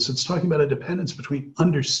dependence, it's talking about a dependence between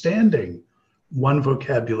understanding one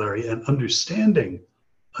vocabulary and understanding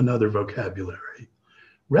another vocabulary.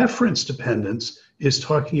 Reference dependence is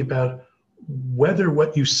talking about whether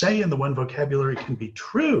what you say in the one vocabulary can be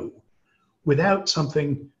true without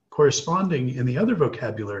something corresponding in the other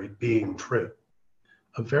vocabulary being true.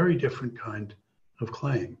 A very different kind of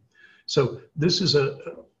claim. So this is a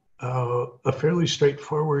fairly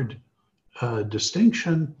straightforward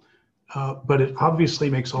distinction, but it obviously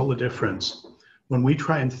makes all the difference when we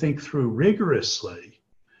try and think through rigorously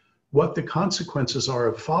what the consequences are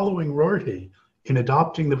of following Rorty in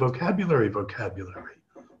adopting the vocabulary,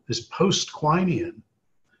 this post-Quinean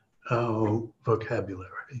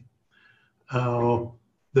vocabulary.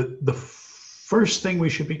 The first thing we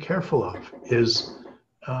should be careful of is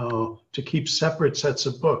to keep separate sets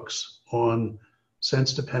of books on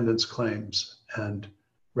sense dependence claims and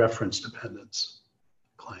reference dependence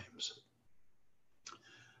claims.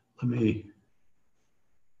 Let me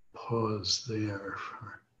pause there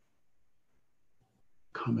for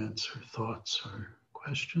comments or thoughts or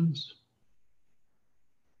questions.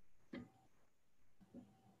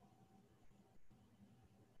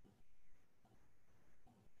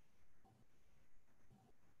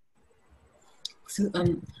 So,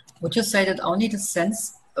 would you say that only the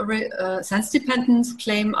sense dependence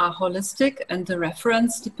claim are holistic and the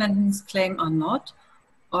reference dependence claim are not?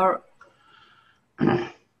 Or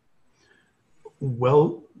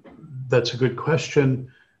well, that's a good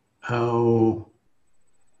question.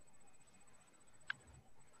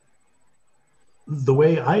 The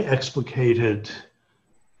way I explicated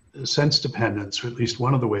sense dependence, or at least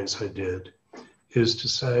one of the ways I did, is to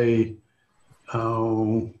say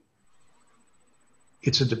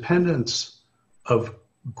it's a dependence of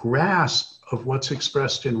grasp of what's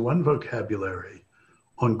expressed in one vocabulary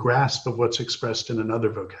on grasp of what's expressed in another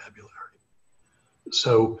vocabulary.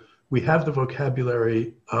 So we have the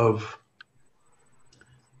vocabulary of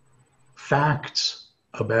facts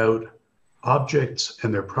about objects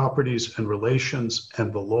and their properties and relations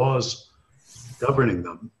and the laws governing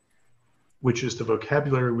them, which is the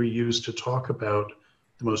vocabulary we use to talk about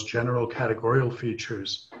the most general categorical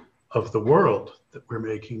features of the world that we're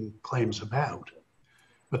making claims about.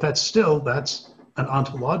 But that's an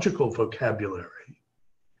ontological vocabulary.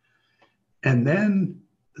 And then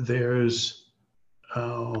there's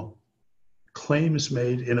claims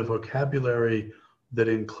made in a vocabulary that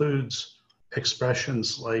includes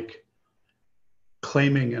expressions like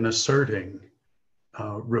claiming and asserting,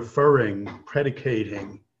 referring,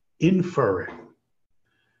 predicating, inferring.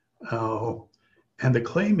 And the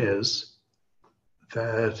claim is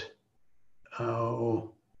that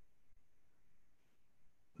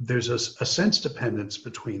there's a sense dependence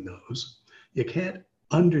between those. You can't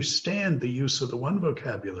understand the use of the one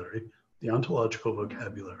vocabulary, the ontological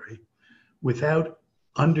vocabulary, without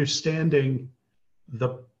understanding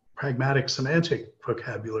the pragmatic semantic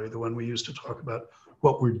vocabulary, the one we use to talk about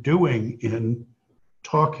what we're doing in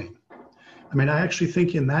talking. I mean, I actually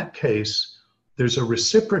think in that case, there's a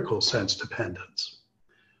reciprocal sense dependence.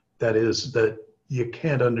 That is, that you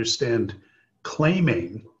can't understand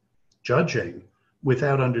claiming, judging,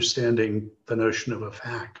 without understanding the notion of a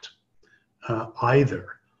fact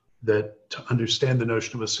either. That to understand the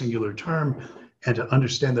notion of a singular term and to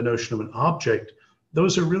understand the notion of an object,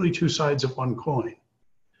 those are really two sides of one coin.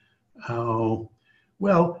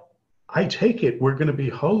 Well, I take it we're going to be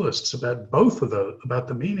holists about both of those, about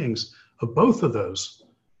the meanings of both of those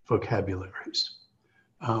vocabularies,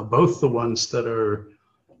 both the ones that are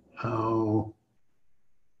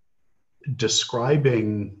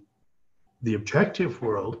describing the objective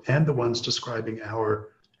world and the ones describing our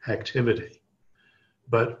activity.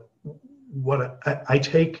 But what I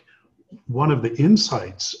take one of the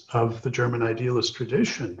insights of the German idealist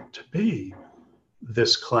tradition to be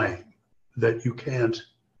this claim that you can't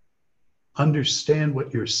understand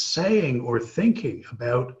what you're saying or thinking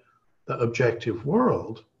about the objective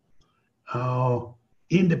world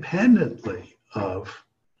independently of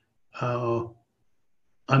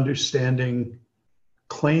understanding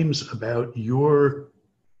claims about your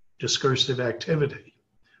discursive activity,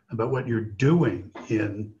 about what you're doing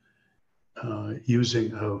in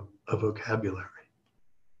using a vocabulary.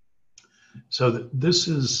 So this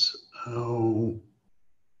is a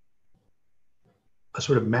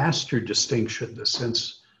sort of master distinction, the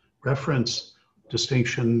sense reference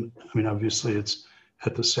distinction. I mean, obviously it's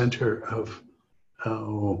at the center of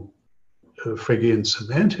Fregean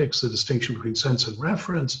semantics, the distinction between sense and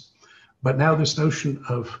reference. But now this notion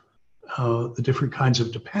of the different kinds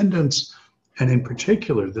of dependence, and in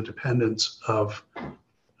particular, the dependence of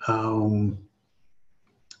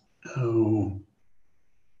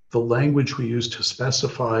the language we use to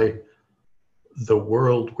specify the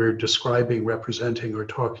world we're describing, representing, or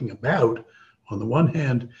talking about, on the one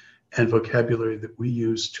hand, and vocabulary that we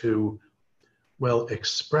use to, well,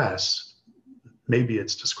 express, maybe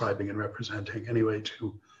it's describing and representing, anyway,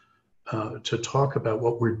 to talk about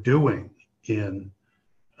what we're doing in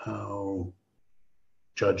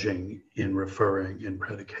judging, in referring, in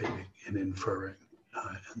predicating, in inferring,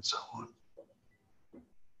 and so on.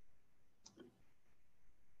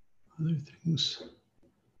 Other things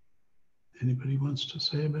anybody wants to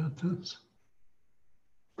say about this?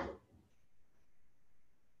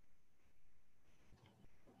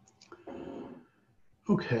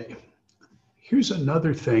 Okay, here's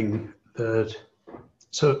another thing that,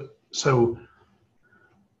 so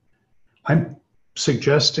I'm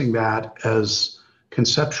suggesting that as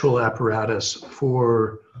conceptual apparatus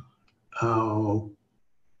for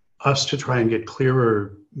us to try and get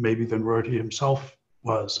clearer, maybe than Rorty himself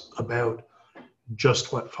was, about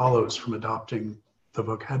just what follows from adopting the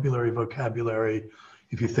vocabulary.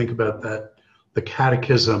 If you think about that, the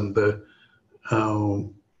catechism,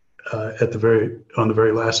 on the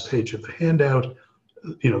very last page of the handout,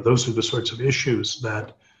 those are the sorts of issues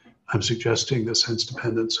that I'm suggesting the sense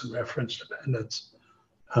dependence and reference dependence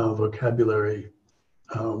vocabulary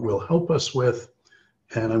will help us with.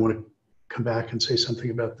 And I want to come back and say something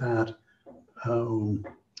about that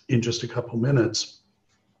in just a couple minutes.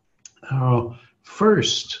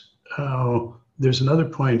 First, there's another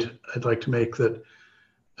point I'd like to make that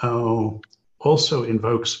also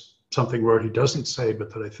invokes something Rorty doesn't say,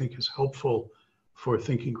 but that I think is helpful for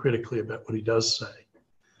thinking critically about what he does say.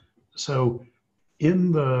 So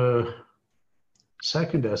in the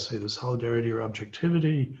second essay, the solidarity or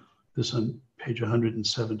objectivity, this on page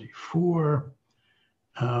 174,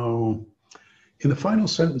 in the final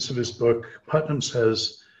sentence of his book, Putnam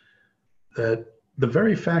says that the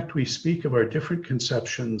very fact we speak of our different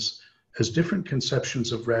conceptions as different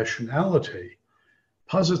conceptions of rationality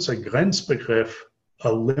posits a Grenzbegriff,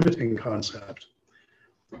 a limiting concept,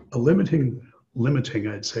 a limiting,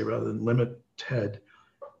 I'd say, rather than limited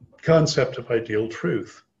concept of ideal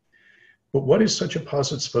truth. But what is such a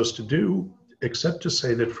posit supposed to do, except to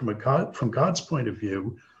say that from God's point of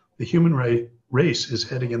view, the human race is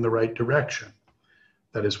heading in the right direction?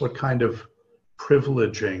 That is, what kind of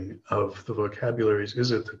privileging of the vocabularies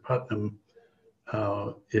is it that Putnam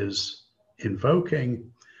is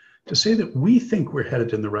invoking? To say that we think we're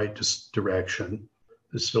headed in the right direction,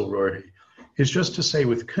 this is still Rorty, is just to say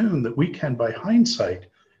with Kuhn that we can, by hindsight,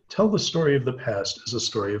 tell the story of the past as a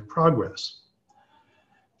story of progress.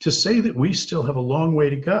 To say that we still have a long way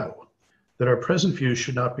to go, that our present view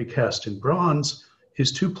should not be cast in bronze,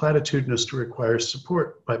 is too platitudinous to require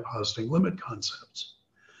support by positing limit concepts.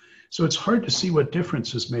 So it's hard to see what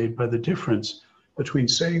difference is made by the difference between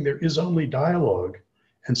saying there is only dialogue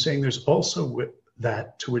and saying there's also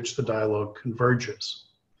that to which the dialogue converges.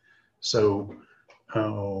 So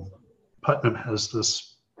Putnam has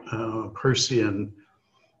this Peircean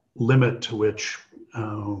limit to which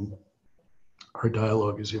our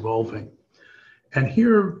dialogue is evolving. And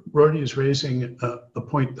here Rorty is raising a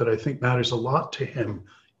point that I think matters a lot to him,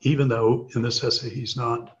 even though in this essay he's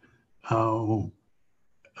not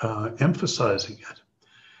emphasizing it.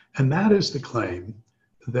 And that is the claim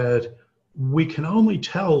that we can only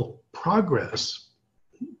tell progress,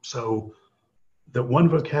 so that one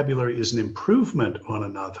vocabulary is an improvement on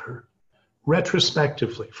another,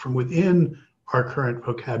 retrospectively, from within our current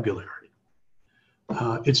vocabulary.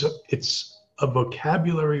 It's a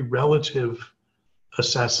vocabulary relative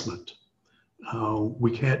assessment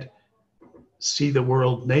We can't see the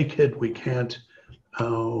world naked. We can't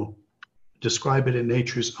describe it in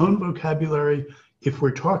nature's own vocabulary. If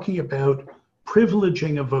we're talking about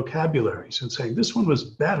privileging of vocabularies and saying this one was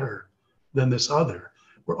better than this other,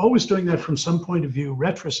 we're always doing that from some point of view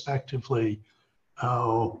retrospectively,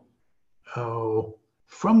 from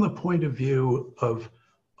the point of view of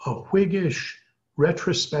a Whiggish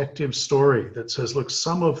retrospective story that says, look,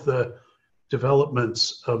 some of the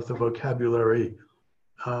developments of the vocabulary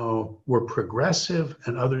were progressive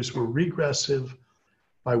and others were regressive.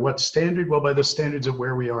 By what standard? Well, by the standards of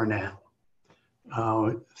where we are now.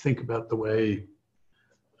 Think about the way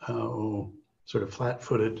sort of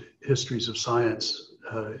flat-footed histories of science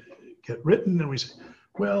get written, and we say,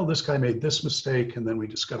 well, this guy made this mistake, and then we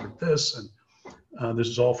discovered this, and this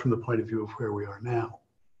is all from the point of view of where we are now.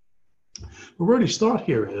 But Rorty's thought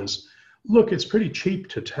here is, look, it's pretty cheap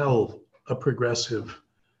to tell a progressive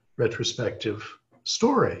retrospective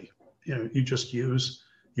story. You know, you just use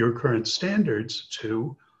your current standards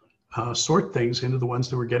to sort things into the ones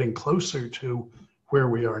that were getting closer to where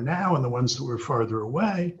we are now and the ones that were farther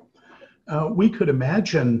away. We could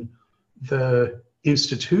imagine the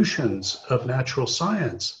institutions of natural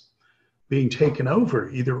science being taken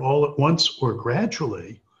over either all at once or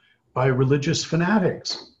gradually by religious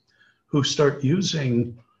fanatics who start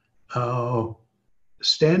using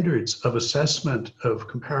standards of assessment of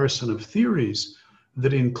comparison of theories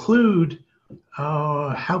that include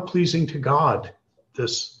how pleasing to God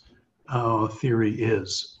this theory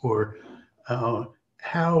is, or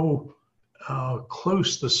how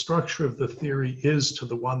close the structure of the theory is to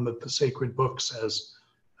the one that the sacred book says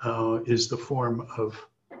is the form of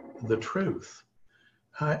the truth.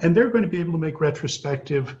 And they're going to be able to make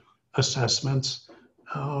retrospective assessments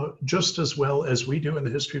just as well as we do in the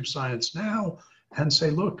history of science now, and say,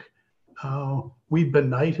 look, we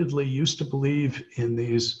benightedly used to believe in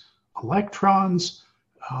these electrons,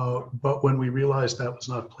 but when we realized that was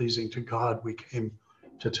not pleasing to God, we came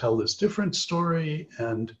to tell this different story,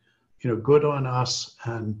 and good on us,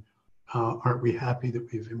 and aren't we happy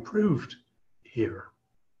that we've improved here?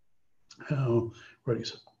 Rorty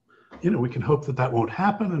said, we can hope that that won't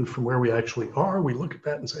happen, and from where we actually are, we look at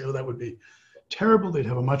that and say, oh, that would be terrible. They'd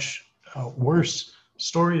have a much worse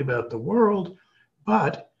story about the world,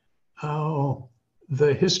 but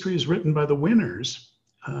the history is written by the winners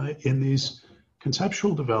in these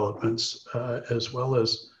conceptual developments as well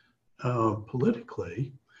as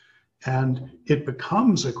politically, and it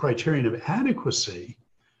becomes a criterion of adequacy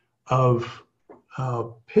of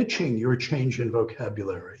pitching your change in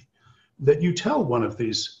vocabulary that you tell one of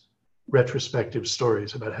these retrospective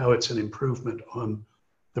stories about how it's an improvement on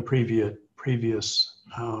the previous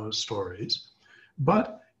stories.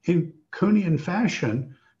 But in Kuhnian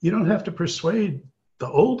fashion, you don't have to persuade the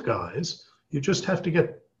old guys, you just have to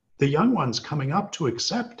get the young ones coming up to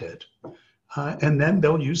accept it. And then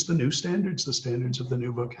they'll use the new standards, the standards of the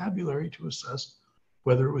new vocabulary, to assess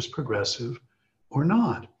whether it was progressive or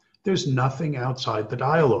not. There's nothing outside the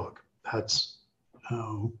dialogue. That's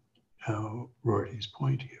Rorty's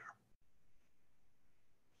point here.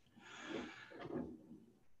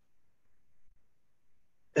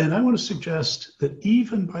 And I want to suggest that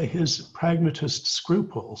even by his pragmatist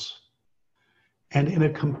scruples, and in a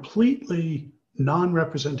completely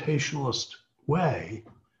non-representationalist way,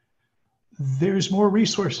 there's more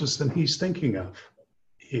resources than he's thinking of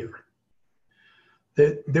here.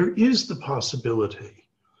 That there is the possibility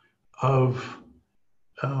of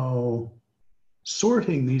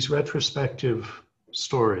sorting these retrospective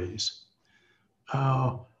stories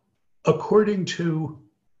according to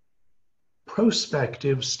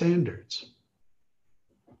prospective standards.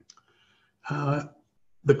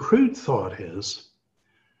 The crude thought is,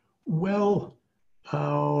 well,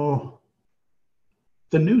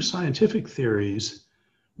 the new scientific theories,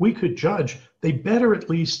 we could judge, they better at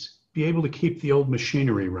least be able to keep the old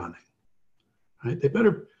machinery running, right? They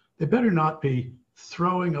better not be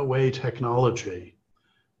throwing away technology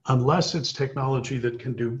unless it's technology that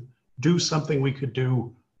can do something we could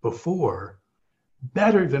do before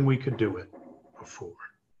better than we could do it before.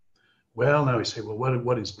 Well, now we say, well,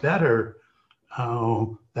 what is better?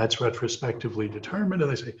 That's retrospectively determined.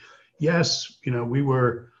 And they say, yes, we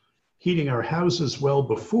were heating our houses well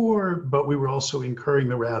before, but we were also incurring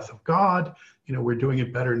the wrath of God. We're doing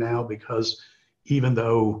it better now because even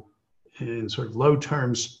though in sort of low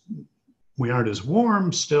terms, we aren't as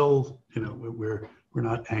warm, still, we're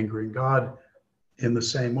not angering God in the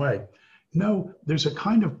same way. No, there's a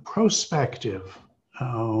kind of prospective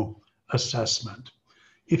assessment.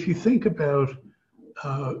 If you think about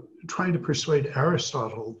trying to persuade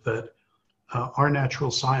Aristotle that our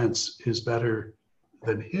natural science is better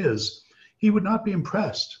than his, he would not be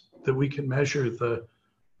impressed that we can measure the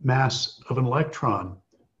mass of an electron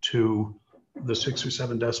to the 6 or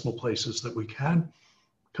 7 decimal places that we can,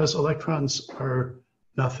 because electrons are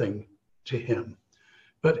nothing to him.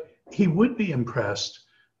 But he would be impressed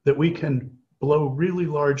that we can blow really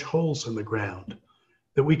large holes in the ground,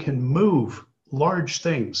 that we can move large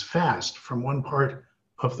things fast from one part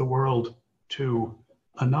of the world to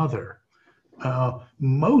another.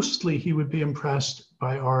 Mostly he would be impressed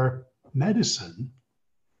by our medicine.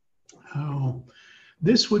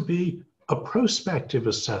 This would be a prospective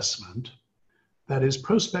assessment, that is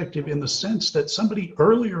prospective in the sense that somebody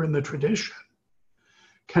earlier in the tradition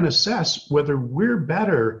can assess whether we're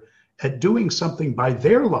better at doing something by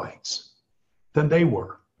their lights than they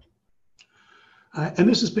were. And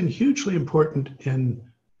this has been hugely important in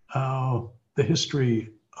the history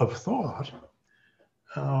of thought.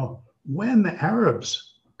 When the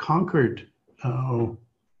Arabs conquered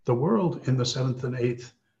the world in the 7th and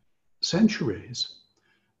 8th centuries,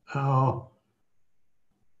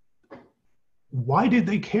 why did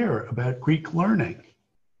they care about Greek learning?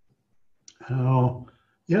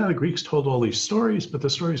 Yeah, the Greeks told all these stories, but the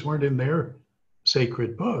stories weren't in their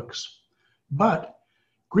sacred books. But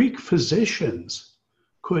Greek physicians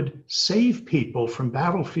could save people from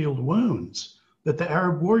battlefield wounds that the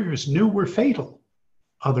Arab warriors knew were fatal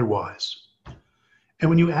otherwise. And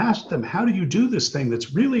when you asked them, how do you do this thing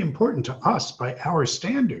that's really important to us by our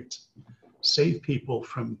standards, save people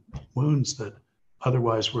from wounds that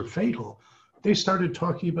otherwise were fatal, they started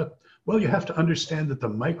talking about, well, you have to understand that the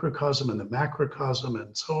microcosm and the macrocosm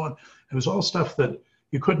and so on, it was all stuff that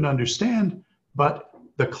you couldn't understand, but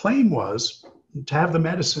the claim was, to have the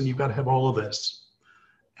medicine, you've got to have all of this.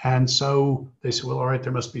 And so they said, well, all right,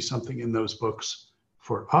 there must be something in those books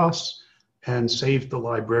for us, and saved the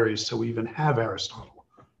libraries so we even have Aristotle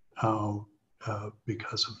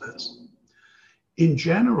because of this. In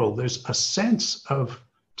general, there's a sense of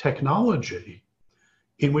technology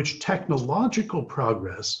in which technological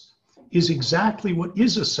progress is exactly what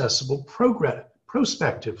is accessible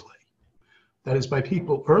prospectively. That is, by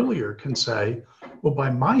people earlier can say, well, by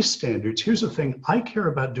my standards, here's a thing I care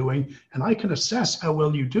about doing, and I can assess how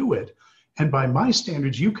well you do it. And by my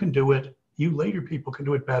standards, you can do it, you later people can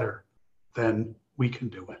do it better than we can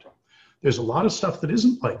do it. There's a lot of stuff that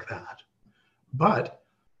isn't like that. But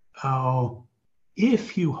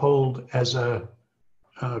if you hold as a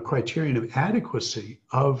criterion of adequacy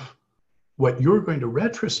of what you're going to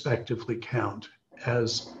retrospectively count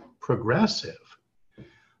as progressive,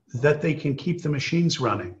 that they can keep the machines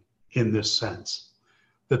running in this sense,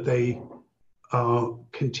 that they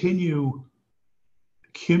continue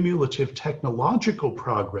cumulative technological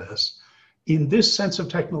progress in this sense of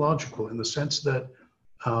technological, in the sense that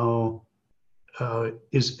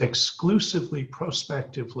is exclusively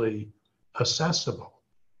prospectively accessible.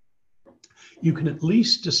 You can at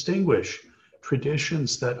least distinguish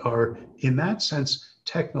traditions that are, in that sense,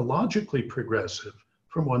 technologically progressive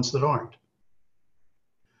from ones that aren't.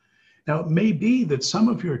 Now, it may be that some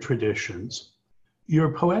of your traditions,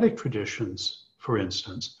 your poetic traditions, for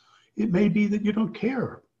instance, it may be that you don't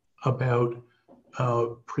care about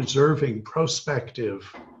preserving prospectively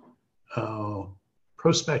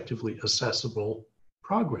accessible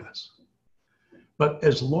progress. But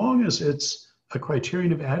as long as it's a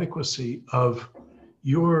criterion of adequacy of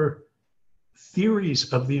your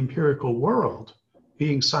theories of the empirical world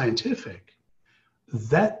being scientific,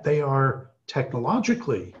 that they are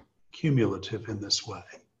technologically cumulative in this way,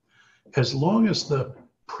 as long as the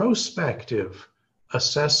prospective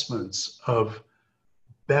assessments of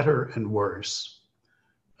better and worse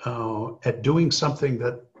at doing something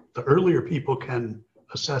that the earlier people can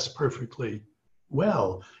assess perfectly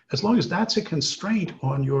well, as long as that's a constraint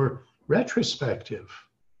on your retrospective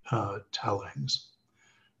tellings,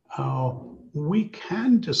 we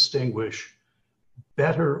can distinguish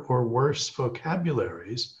better or worse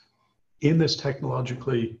vocabularies in this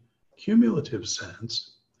technologically cumulative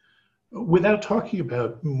sense without talking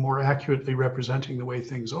about more accurately representing the way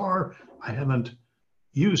things are. I haven't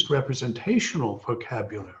used representational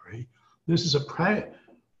vocabulary. This is a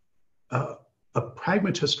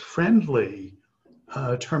pragmatist-friendly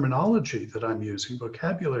terminology that I'm using,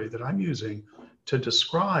 vocabulary that I'm using to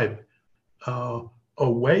describe a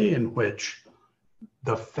way in which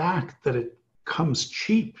the fact that it comes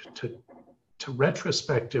cheap to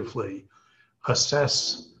retrospectively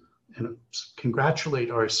assess and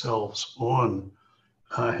congratulate ourselves on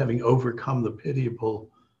having overcome the pitiable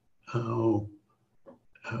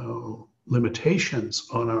limitations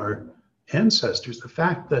on our ancestors, the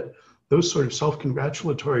fact that those sort of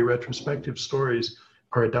self-congratulatory retrospective stories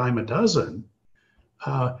are a dime a dozen,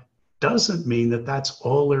 doesn't mean that that's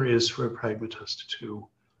all there is for a pragmatist to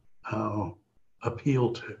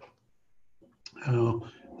appeal to.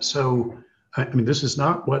 So, I mean, this is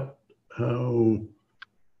not what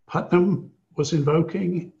Putnam was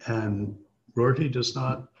invoking, and Rorty does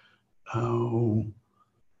not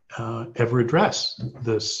ever address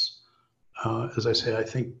this, as I say, I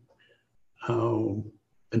think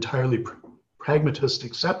entirely pragmatist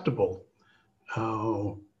acceptable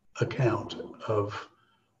account of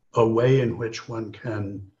a way in which one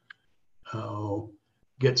can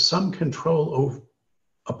get some control over,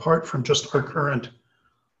 apart from just our current,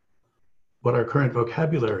 what our current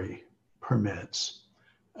vocabulary permits,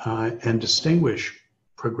 and distinguish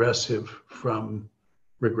progressive from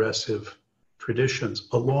regressive traditions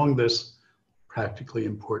along this practically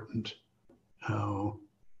important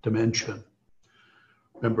dimension.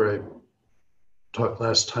 Remember, I talked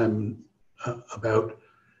last time about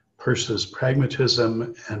Peirce's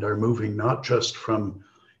pragmatism and our moving not just from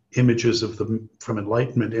images of from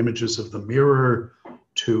Enlightenment images of the mirror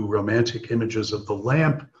to romantic images of the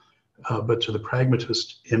lamp, but to the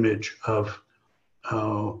pragmatist image of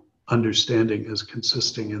understanding as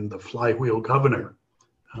consisting in the flywheel governor,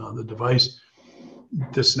 the device,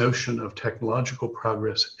 this notion of technological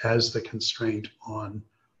progress as the constraint on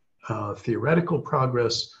theoretical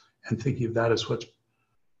progress, and thinking of that as what's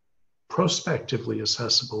prospectively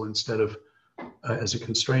accessible instead of as a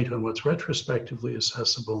constraint on what's retrospectively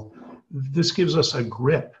accessible. This gives us a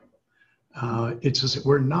grip. It's as if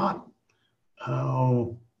we're not,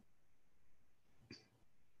 well,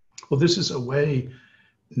 this is a way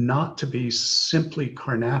not to be simply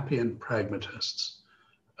Carnapian pragmatists,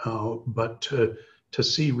 but to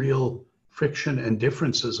see real friction and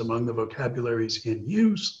differences among the vocabularies in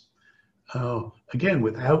use, again,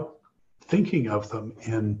 without thinking of them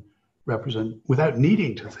in without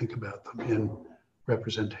needing to think about them in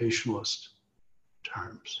representationalist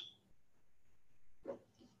terms.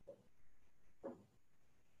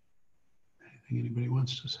 Anything anybody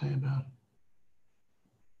wants to say about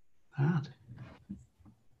that?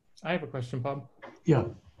 I have a question, Bob. Yeah,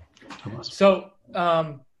 Thomas. So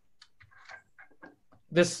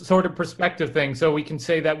this sort of perspective thing, so we can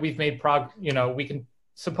say that we've made we can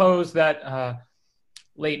suppose that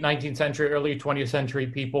late 19th century, early 20th century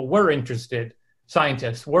people were interested,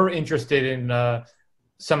 scientists were interested in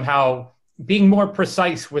somehow being more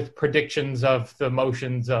precise with predictions of the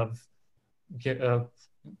motions of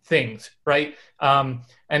things, right?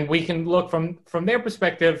 And we can look from their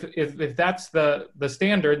perspective, if that's the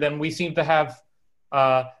standard, then we seem to have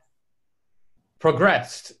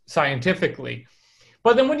progressed scientifically.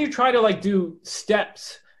 But then when you try to do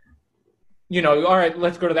steps, all right,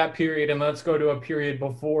 let's go to that period and let's go to a period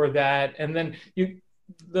before that. And then if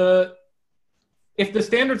the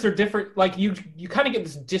standards are different, you kind of get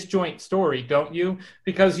this disjoint story, don't you?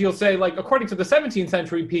 Because you'll say, according to the 17th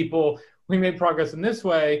century people, we made progress in this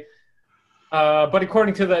way. But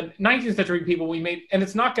according to the 19th century people, we made, and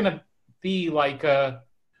it's not going to be like the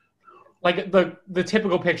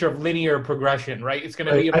typical picture of linear progression, right? It's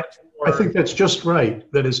going to be a much more... I think that's just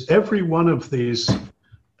right. That is, every one of these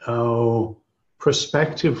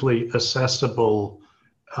prospectively accessible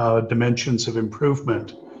dimensions of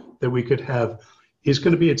improvement that we could have is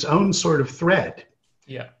going to be its own sort of thread.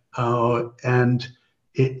 Yeah. And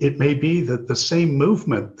it may be that the same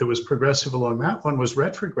movement that was progressive along that one was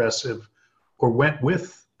retrogressive, or went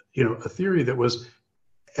with a theory that was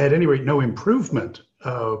at any rate no improvement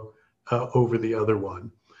over the other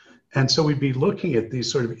one. And so we'd be looking at these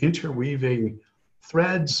sort of interweaving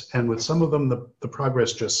threads, and with some of them the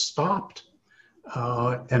progress just stopped,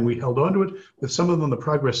 and we held on to it. With some of them the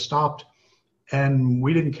progress stopped and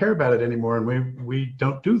we didn't care about it anymore, and we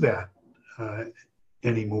don't do that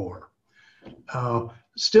anymore.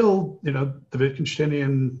 Still, the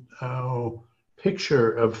Wittgensteinian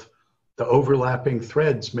picture of the overlapping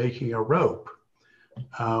threads making a rope,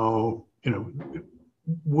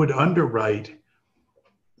 would underwrite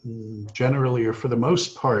generally, or for the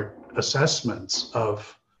most part, assessments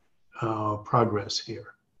of progress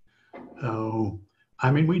here.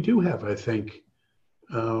 We do have, I think,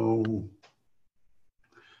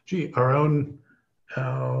 our own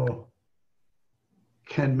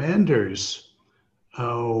Ken Manders,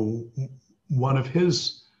 one of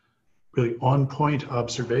his really on-point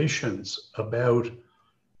observations about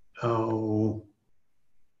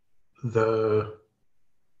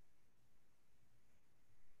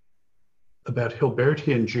about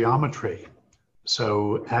Hilbertian geometry,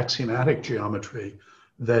 so axiomatic geometry,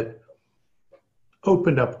 that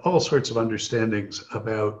opened up all sorts of understandings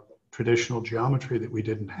about traditional geometry that we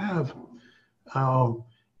didn't have.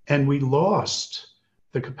 And we lost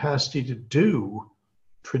the capacity to do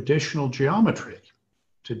traditional geometry,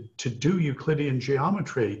 to do Euclidean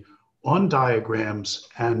geometry on diagrams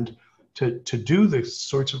and to do the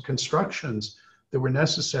sorts of constructions that were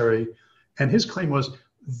necessary. And his claim was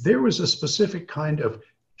there was a specific kind of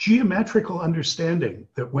geometrical understanding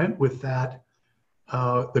that went with that,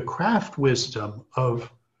 the craft wisdom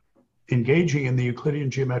of engaging in the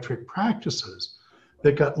Euclidean geometric practices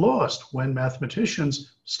that got lost when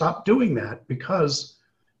mathematicians stopped doing that, because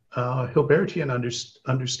Hilbertian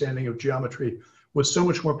understanding of geometry was so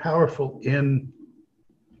much more powerful in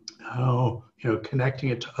connecting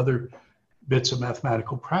it to other bits of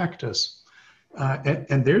mathematical practice.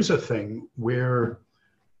 And there's a thing where,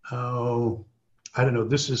 I don't know,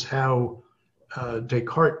 this is how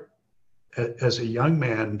Descartes, as a young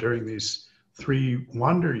man during these 3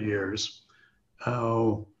 wander years,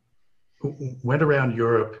 went around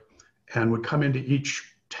Europe and would come into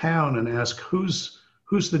each town and ask, who's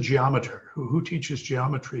the geometer? Who teaches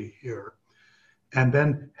geometry here? And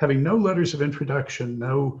then, having no letters of introduction,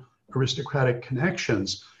 no aristocratic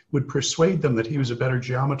connections, would persuade them that he was a better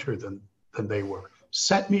geometer than they were.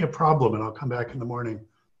 Set me a problem and I'll come back in the morning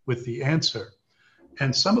with the answer.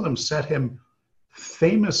 And some of them set him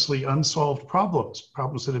famously unsolved problems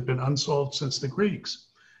that had been unsolved since the Greeks.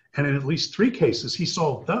 And in at least 3 cases, he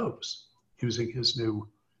solved those using his new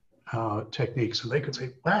techniques. And they could say,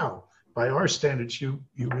 wow, by our standards, you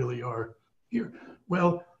really are here.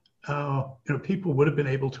 Well, people would have been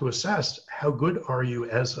able to assess how good are you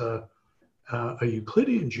as a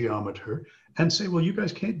Euclidean geometer and say, well, you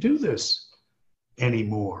guys can't do this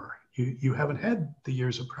anymore. You haven't had the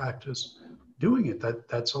years of practice doing it.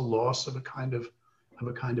 That's a loss of a kind of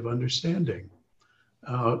understanding.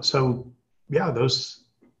 So yeah, those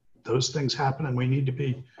things happen, and we need to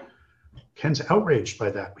be. Ken's outraged by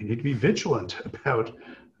that. We need to be vigilant about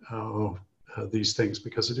these things,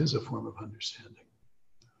 because it is a form of understanding.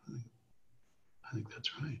 I think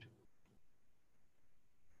that's right.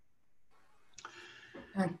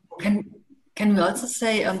 Can we also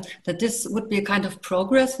say that this would be a kind of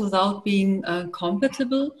progress without being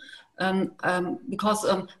compatible? Because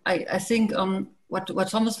I think what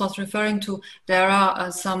Thomas was referring to, there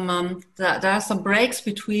are some breaks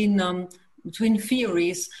between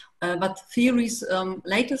theories, but theories,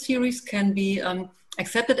 later theories can be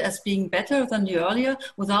accepted as being better than the earlier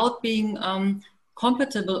without being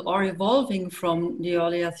compatible or evolving from the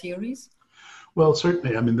earlier theories? Well,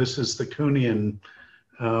 certainly. I mean, this is the Kuhnian.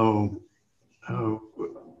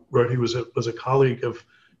 Rorty was a colleague of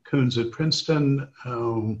Kuhn's at Princeton.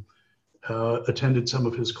 Attended some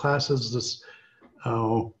of his classes.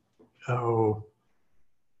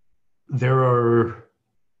 There are.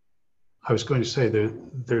 I was going to say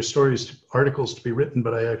there are stories, articles to be written,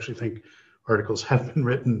 but I actually think articles have been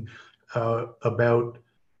written about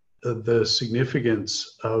the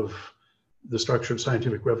significance of the structure of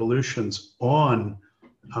scientific revolutions on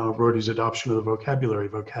Rorty's adoption of the vocabulary,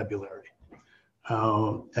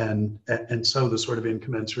 and so the sort of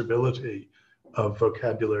incommensurability of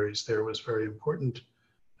vocabularies there was very important.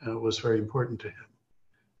 To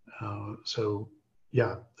him. So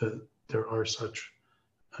yeah, there are such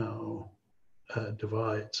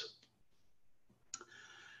divides.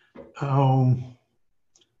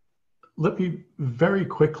 Let me very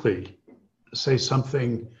quickly say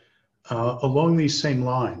something along these same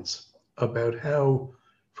lines about how,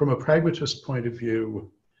 from a pragmatist point of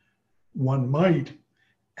view, one might,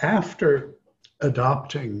 after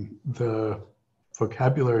adopting the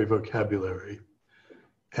vocabulary,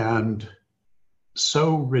 and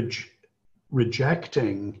so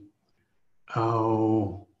rejecting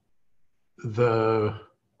the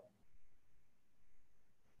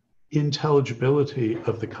intelligibility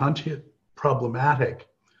of the Kantian problematic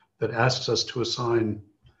that asks us to assign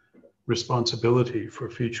responsibility for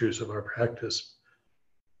features of our practice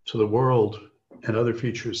to the world and other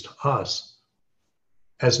features to us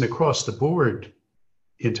as an across-the-board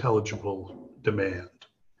intelligible demand.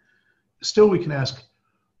 Still, we can ask,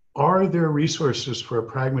 are there resources for a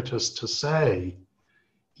pragmatist to say,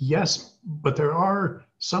 yes, but there are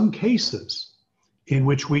some cases in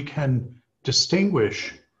which we can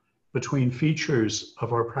distinguish between features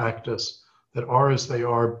of our practice that are as they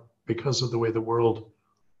are because of the way the world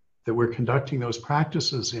that we're conducting those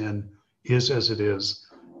practices in is as it is,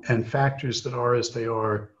 and factors that are as they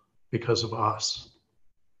are because of us.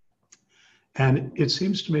 And it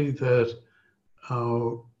seems to me that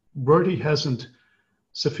Rorty hasn't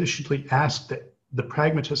sufficiently asked the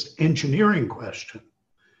pragmatist engineering question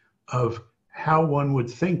of how one would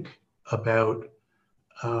think about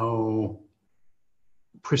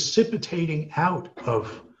precipitating out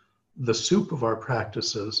of the soup of our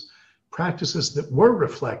practices, practices that were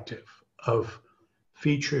reflective of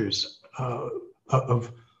features,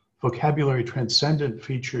 of vocabulary transcendent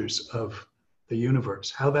features of the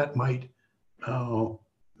universe, how that might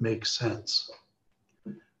make sense.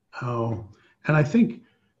 And I think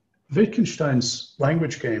Wittgenstein's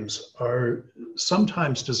language games are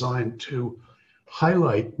sometimes designed to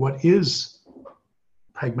highlight what is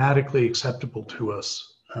pragmatically acceptable to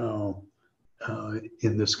us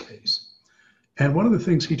in this case. And one of the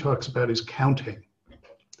things he talks about is counting.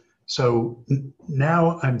 So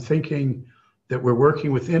now I'm thinking that we're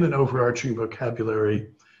working within an overarching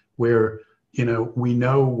vocabulary where, we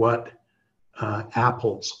know what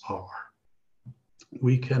apples are.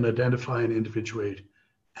 We can identify and individuate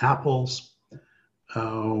apples,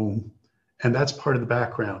 and that's part of the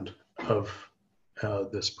background of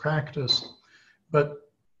this practice. But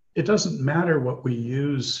it doesn't matter what we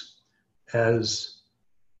use as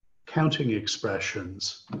counting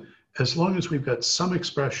expressions, as long as we've got some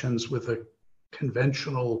expressions with a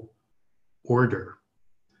conventional order.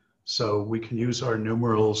 So we can use our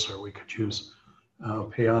numerals, or we could use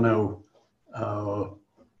piano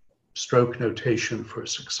stroke notation for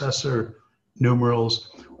successor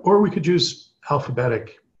numerals, or we could use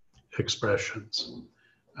alphabetic expressions.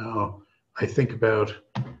 I think about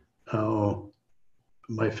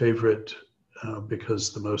my favorite,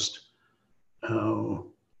 because the most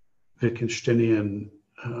Wittgensteinian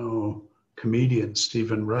comedian,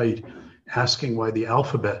 Stephen Wright, asking why the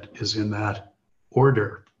alphabet is in that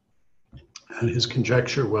order. And his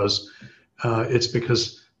conjecture was it's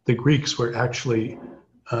because the Greeks were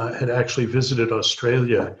had actually visited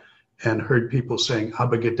Australia and heard people saying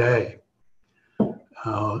 "abagaday."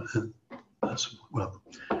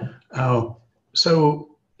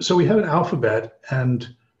 So we have an alphabet,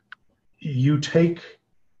 and you take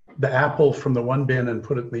the apple from the one bin and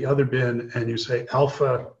put it in the other bin, and you say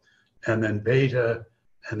alpha, and then beta,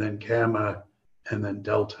 and then gamma, and then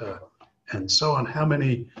delta, and so on. How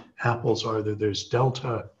many apples are there? There's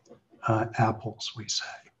delta apples, we say.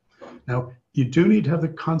 Now, you do need to have the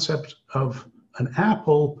concept of an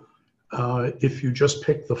apple. If you just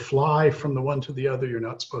pick the fly from the one to the other, you're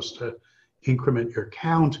not supposed to increment your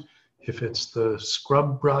count. If it's the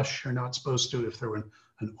scrub brush, you're not supposed to. If there were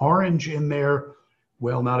an orange in there,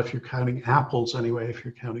 well, not if you're counting apples anyway. If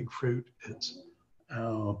you're counting fruit, it's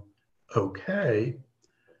okay.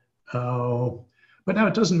 But now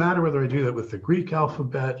it doesn't matter whether I do that with the Greek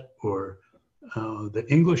alphabet or the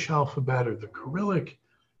English alphabet or the Cyrillic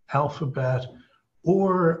alphabet,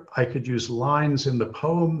 or I could use lines in the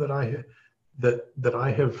poem that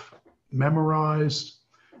I have memorized.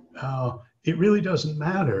 It really doesn't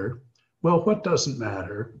matter. Well, what doesn't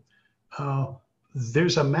matter?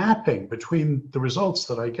 There's a mapping between the results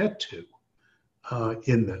that I get to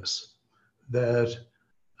in this, that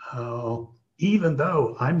even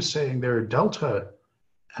though I'm saying there are delta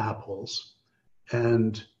apples,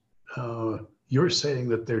 and you're saying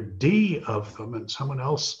that there are D of them, and someone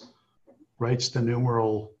else writes the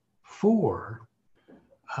numeral 4,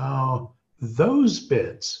 those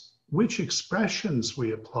bits, which expressions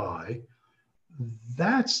we apply,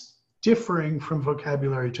 that's differing from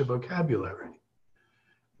vocabulary to vocabulary.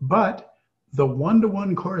 But the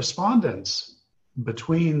one-to-one correspondence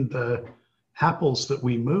between the apples that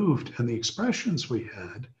we moved and the expressions we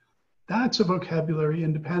had, that's a vocabulary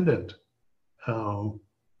independent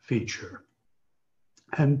feature.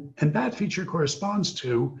 And that feature corresponds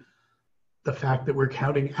to the fact that we're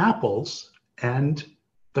counting apples and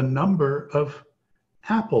the number of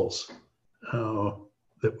apples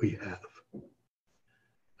that we have.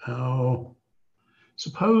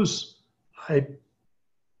 Suppose I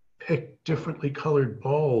pick differently colored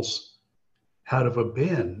balls out of a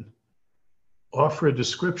bin, offer a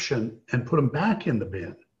description, and put them back in the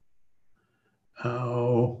bin.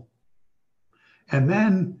 And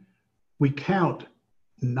then we count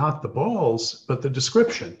not the balls, but the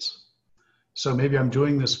descriptions. So maybe I'm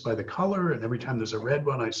doing this by the color, and every time there's a red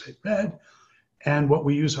one, I say red. And what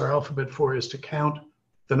we use our alphabet for is to count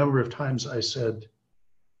the number of times I said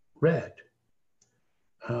red.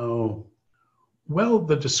 Well,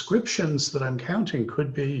 the descriptions that I'm counting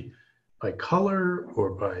could be by color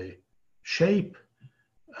or by shape.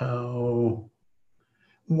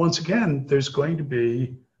 Once again, there's going to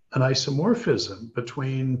be an isomorphism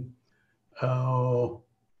between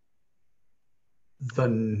the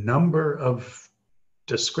number of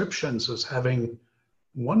descriptions as having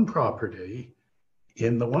one property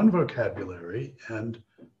in the one vocabulary and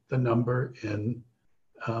the number in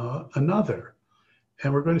another.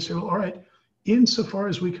 And we're going to say, well, all right, insofar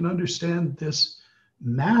as we can understand this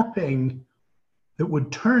mapping that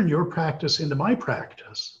would turn your practice into my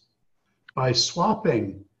practice by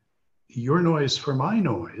swapping your noise for my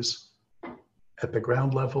noise at the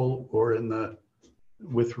ground level, or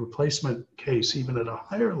with replacement case, even at a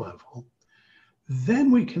higher level,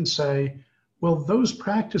 then we can say, well, those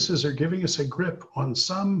practices are giving us a grip on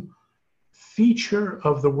some feature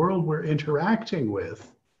of the world we're interacting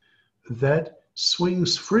with that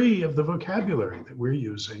swings free of the vocabulary that we're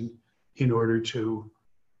using in order to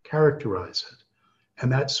characterize it.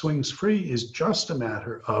 And that swings free is just a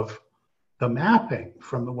matter of the mapping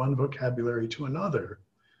from the one vocabulary to another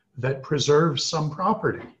that preserves some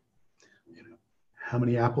property. How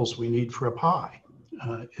many apples we need for a pie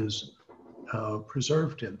is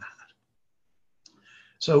preserved in that.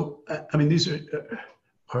 So, I mean, these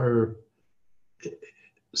are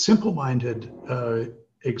simple-minded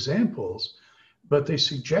examples, but they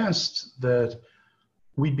suggest that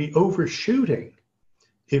we'd be overshooting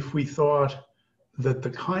if we thought that the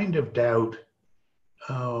kind of doubt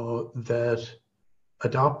that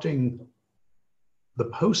adopting the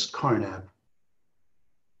post-Carnap,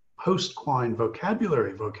 post-Quine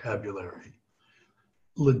vocabulary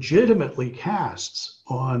legitimately casts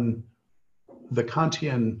on the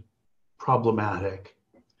Kantian problematic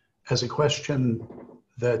as a question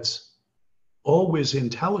that's always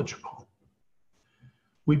intelligible.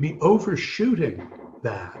 We'd be overshooting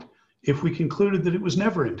that if we concluded that it was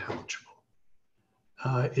never intelligible.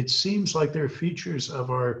 It seems like there are features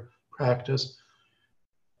of our practice,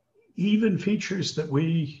 even features that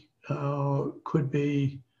we could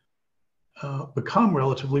become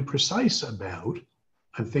relatively precise about.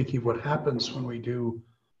 I'm thinking of what happens when we do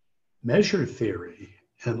measure theory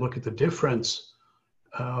and look at the difference.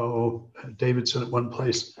 Davidson at one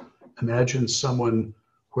place imagines someone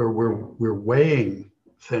where we're weighing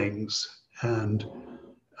things, and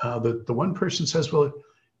the one person says, well,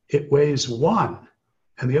 it weighs 1,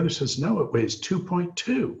 and the other says, no, it weighs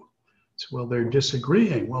 2.2. So, well, they're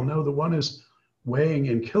disagreeing. Well, no, the one is weighing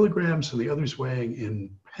in kilograms and the other's weighing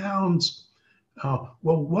in pounds.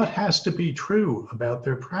 Well, what has to be true about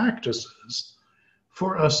their practices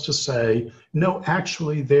for us to say, no,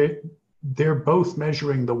 actually, they're both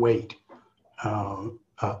measuring the weight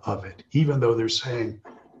of it, even though they're saying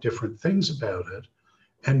different things about it.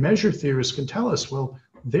 And measure theorists can tell us, well,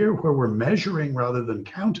 there where we're measuring rather than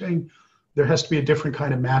counting, there has to be a different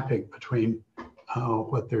kind of mapping between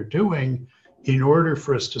what they're doing in order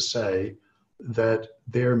for us to say that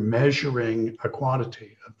they're measuring a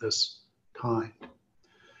quantity of this kind.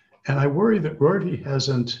 And I worry that Rorty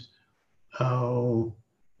hasn't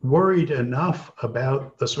worried enough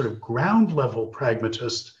about the sort of ground level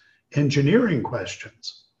pragmatist engineering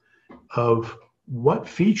questions of what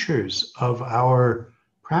features of our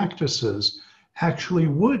practices actually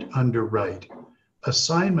would underwrite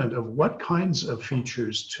assignment of what kinds of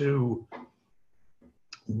features to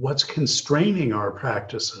what's constraining our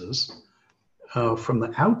practices from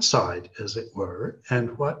the outside, as it were,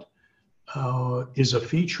 and what is a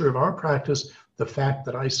feature of our practice. The fact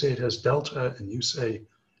that I say it has delta and you say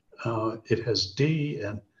it has D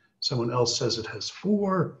and someone else says it has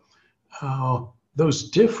 4, those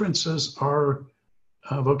differences are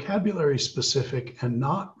vocabulary specific and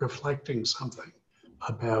not reflecting something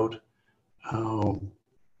about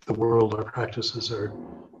the world our practices are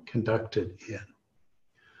conducted in.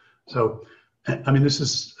 So, I mean, this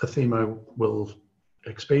is a theme I will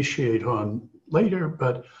expatiate on later,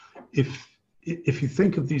 but if you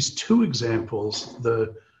think of these two examples,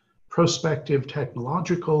 the prospective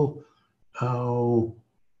technological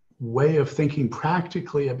way of thinking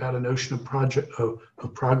practically about a notion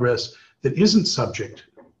of progress that isn't subject,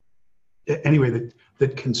 anyway,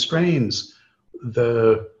 that constrains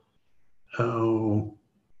the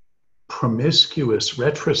promiscuous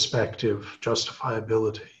retrospective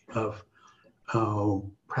justifiability of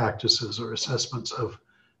practices or assessments of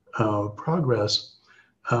progress,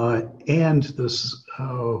 and this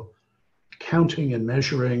counting and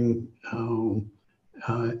measuring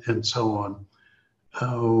and so on.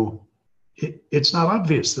 It's not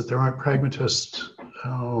obvious that there aren't pragmatist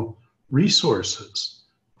resources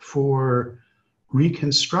for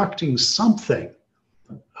reconstructing something.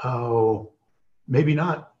 Maybe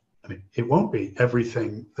not, I mean, it won't be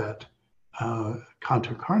everything that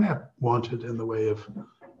Cantor Carnap wanted in the way of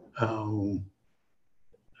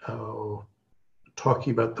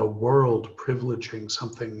talking about the world privileging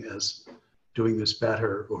something as doing this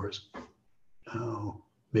better or as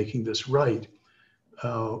making this right,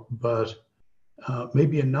 but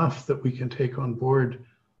maybe enough that we can take on board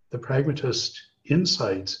the pragmatist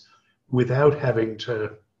insights without having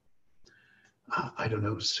to I don't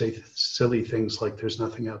know, say silly things like there's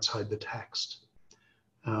nothing outside the text.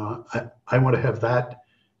 I want to have that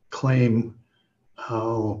claim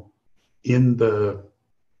in the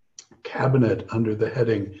cabinet under the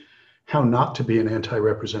heading, how not to be an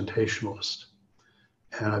anti-representationalist.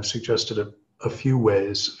 And I've suggested a few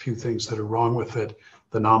ways, a few things that are wrong with it.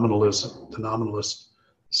 The nominalist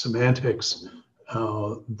semantics,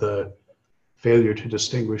 the failure to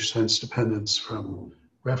distinguish sense dependence from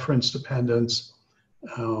reference dependence,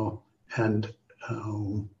 and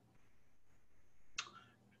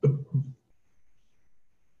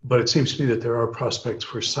but it seems to me that there are prospects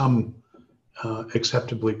for some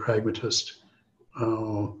acceptably pragmatist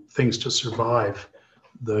things to survive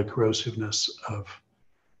the corrosiveness of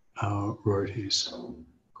Rorty's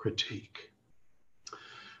critique.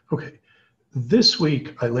 Okay, this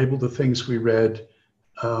week I labeled the things we read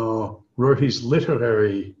Rorty's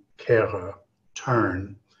literary Kehre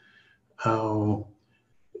turn.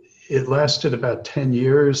 It lasted about 10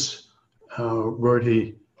 years.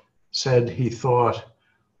 Rorty said he thought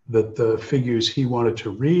that the figures he wanted to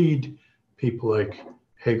read, people like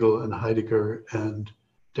Hegel and Heidegger and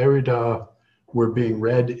Derrida, were being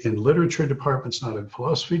read in literature departments, not in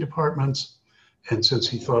philosophy departments. And since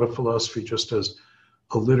he thought of philosophy just as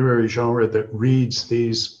a literary genre that reads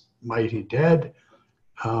these mighty dead,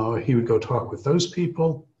 he would go talk with those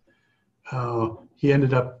people. He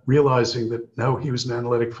ended up realizing that no, he was an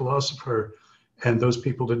analytic philosopher, and those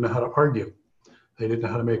people didn't know how to argue. They didn't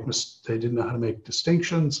know how to make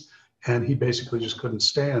distinctions, and he basically just couldn't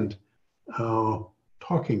stand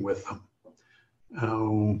talking with them.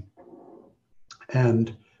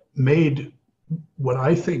 And made what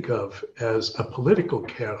I think of as a political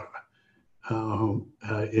Kehre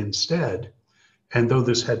instead. And though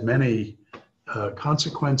this had many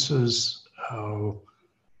consequences,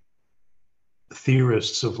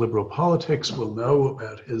 theorists of liberal politics will know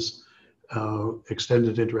about his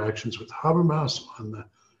extended interactions with Habermas on the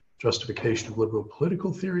justification of liberal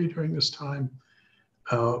political theory during this time.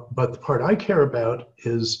 But the part I care about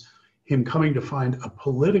is him coming to find a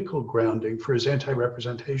political grounding for his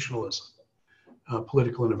anti-representationalism,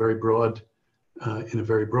 political in a very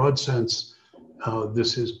broad sense.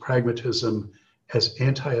 This is pragmatism as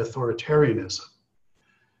anti-authoritarianism.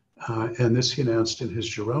 And this he announced in his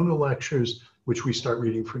Girona lectures, which we start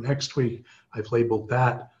reading for next week. I've labeled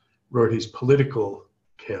that Rorty's political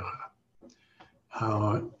Kehre.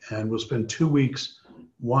 And we'll spend 2 weeks,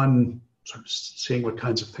 one sort of seeing what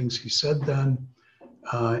kinds of things he said then,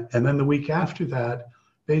 and then the week after that,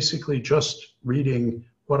 basically just reading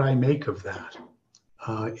what I make of that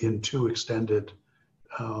in 2 extended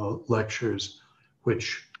lectures,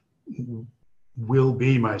 which will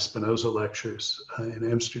be my Spinoza lectures in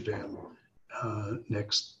Amsterdam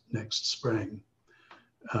next spring,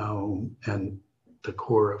 and the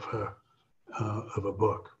core of a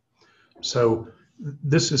book. So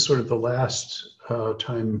this is sort of the last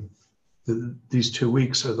time. These 2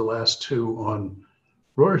 weeks are the last 2 on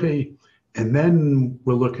Rorty, and then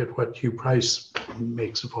we'll look at what Hugh Price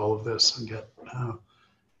makes of all of this and get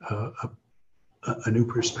a new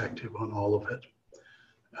perspective on all of it.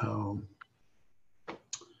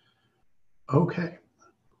 Okay,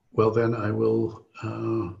 well then I will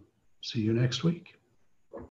see you next week.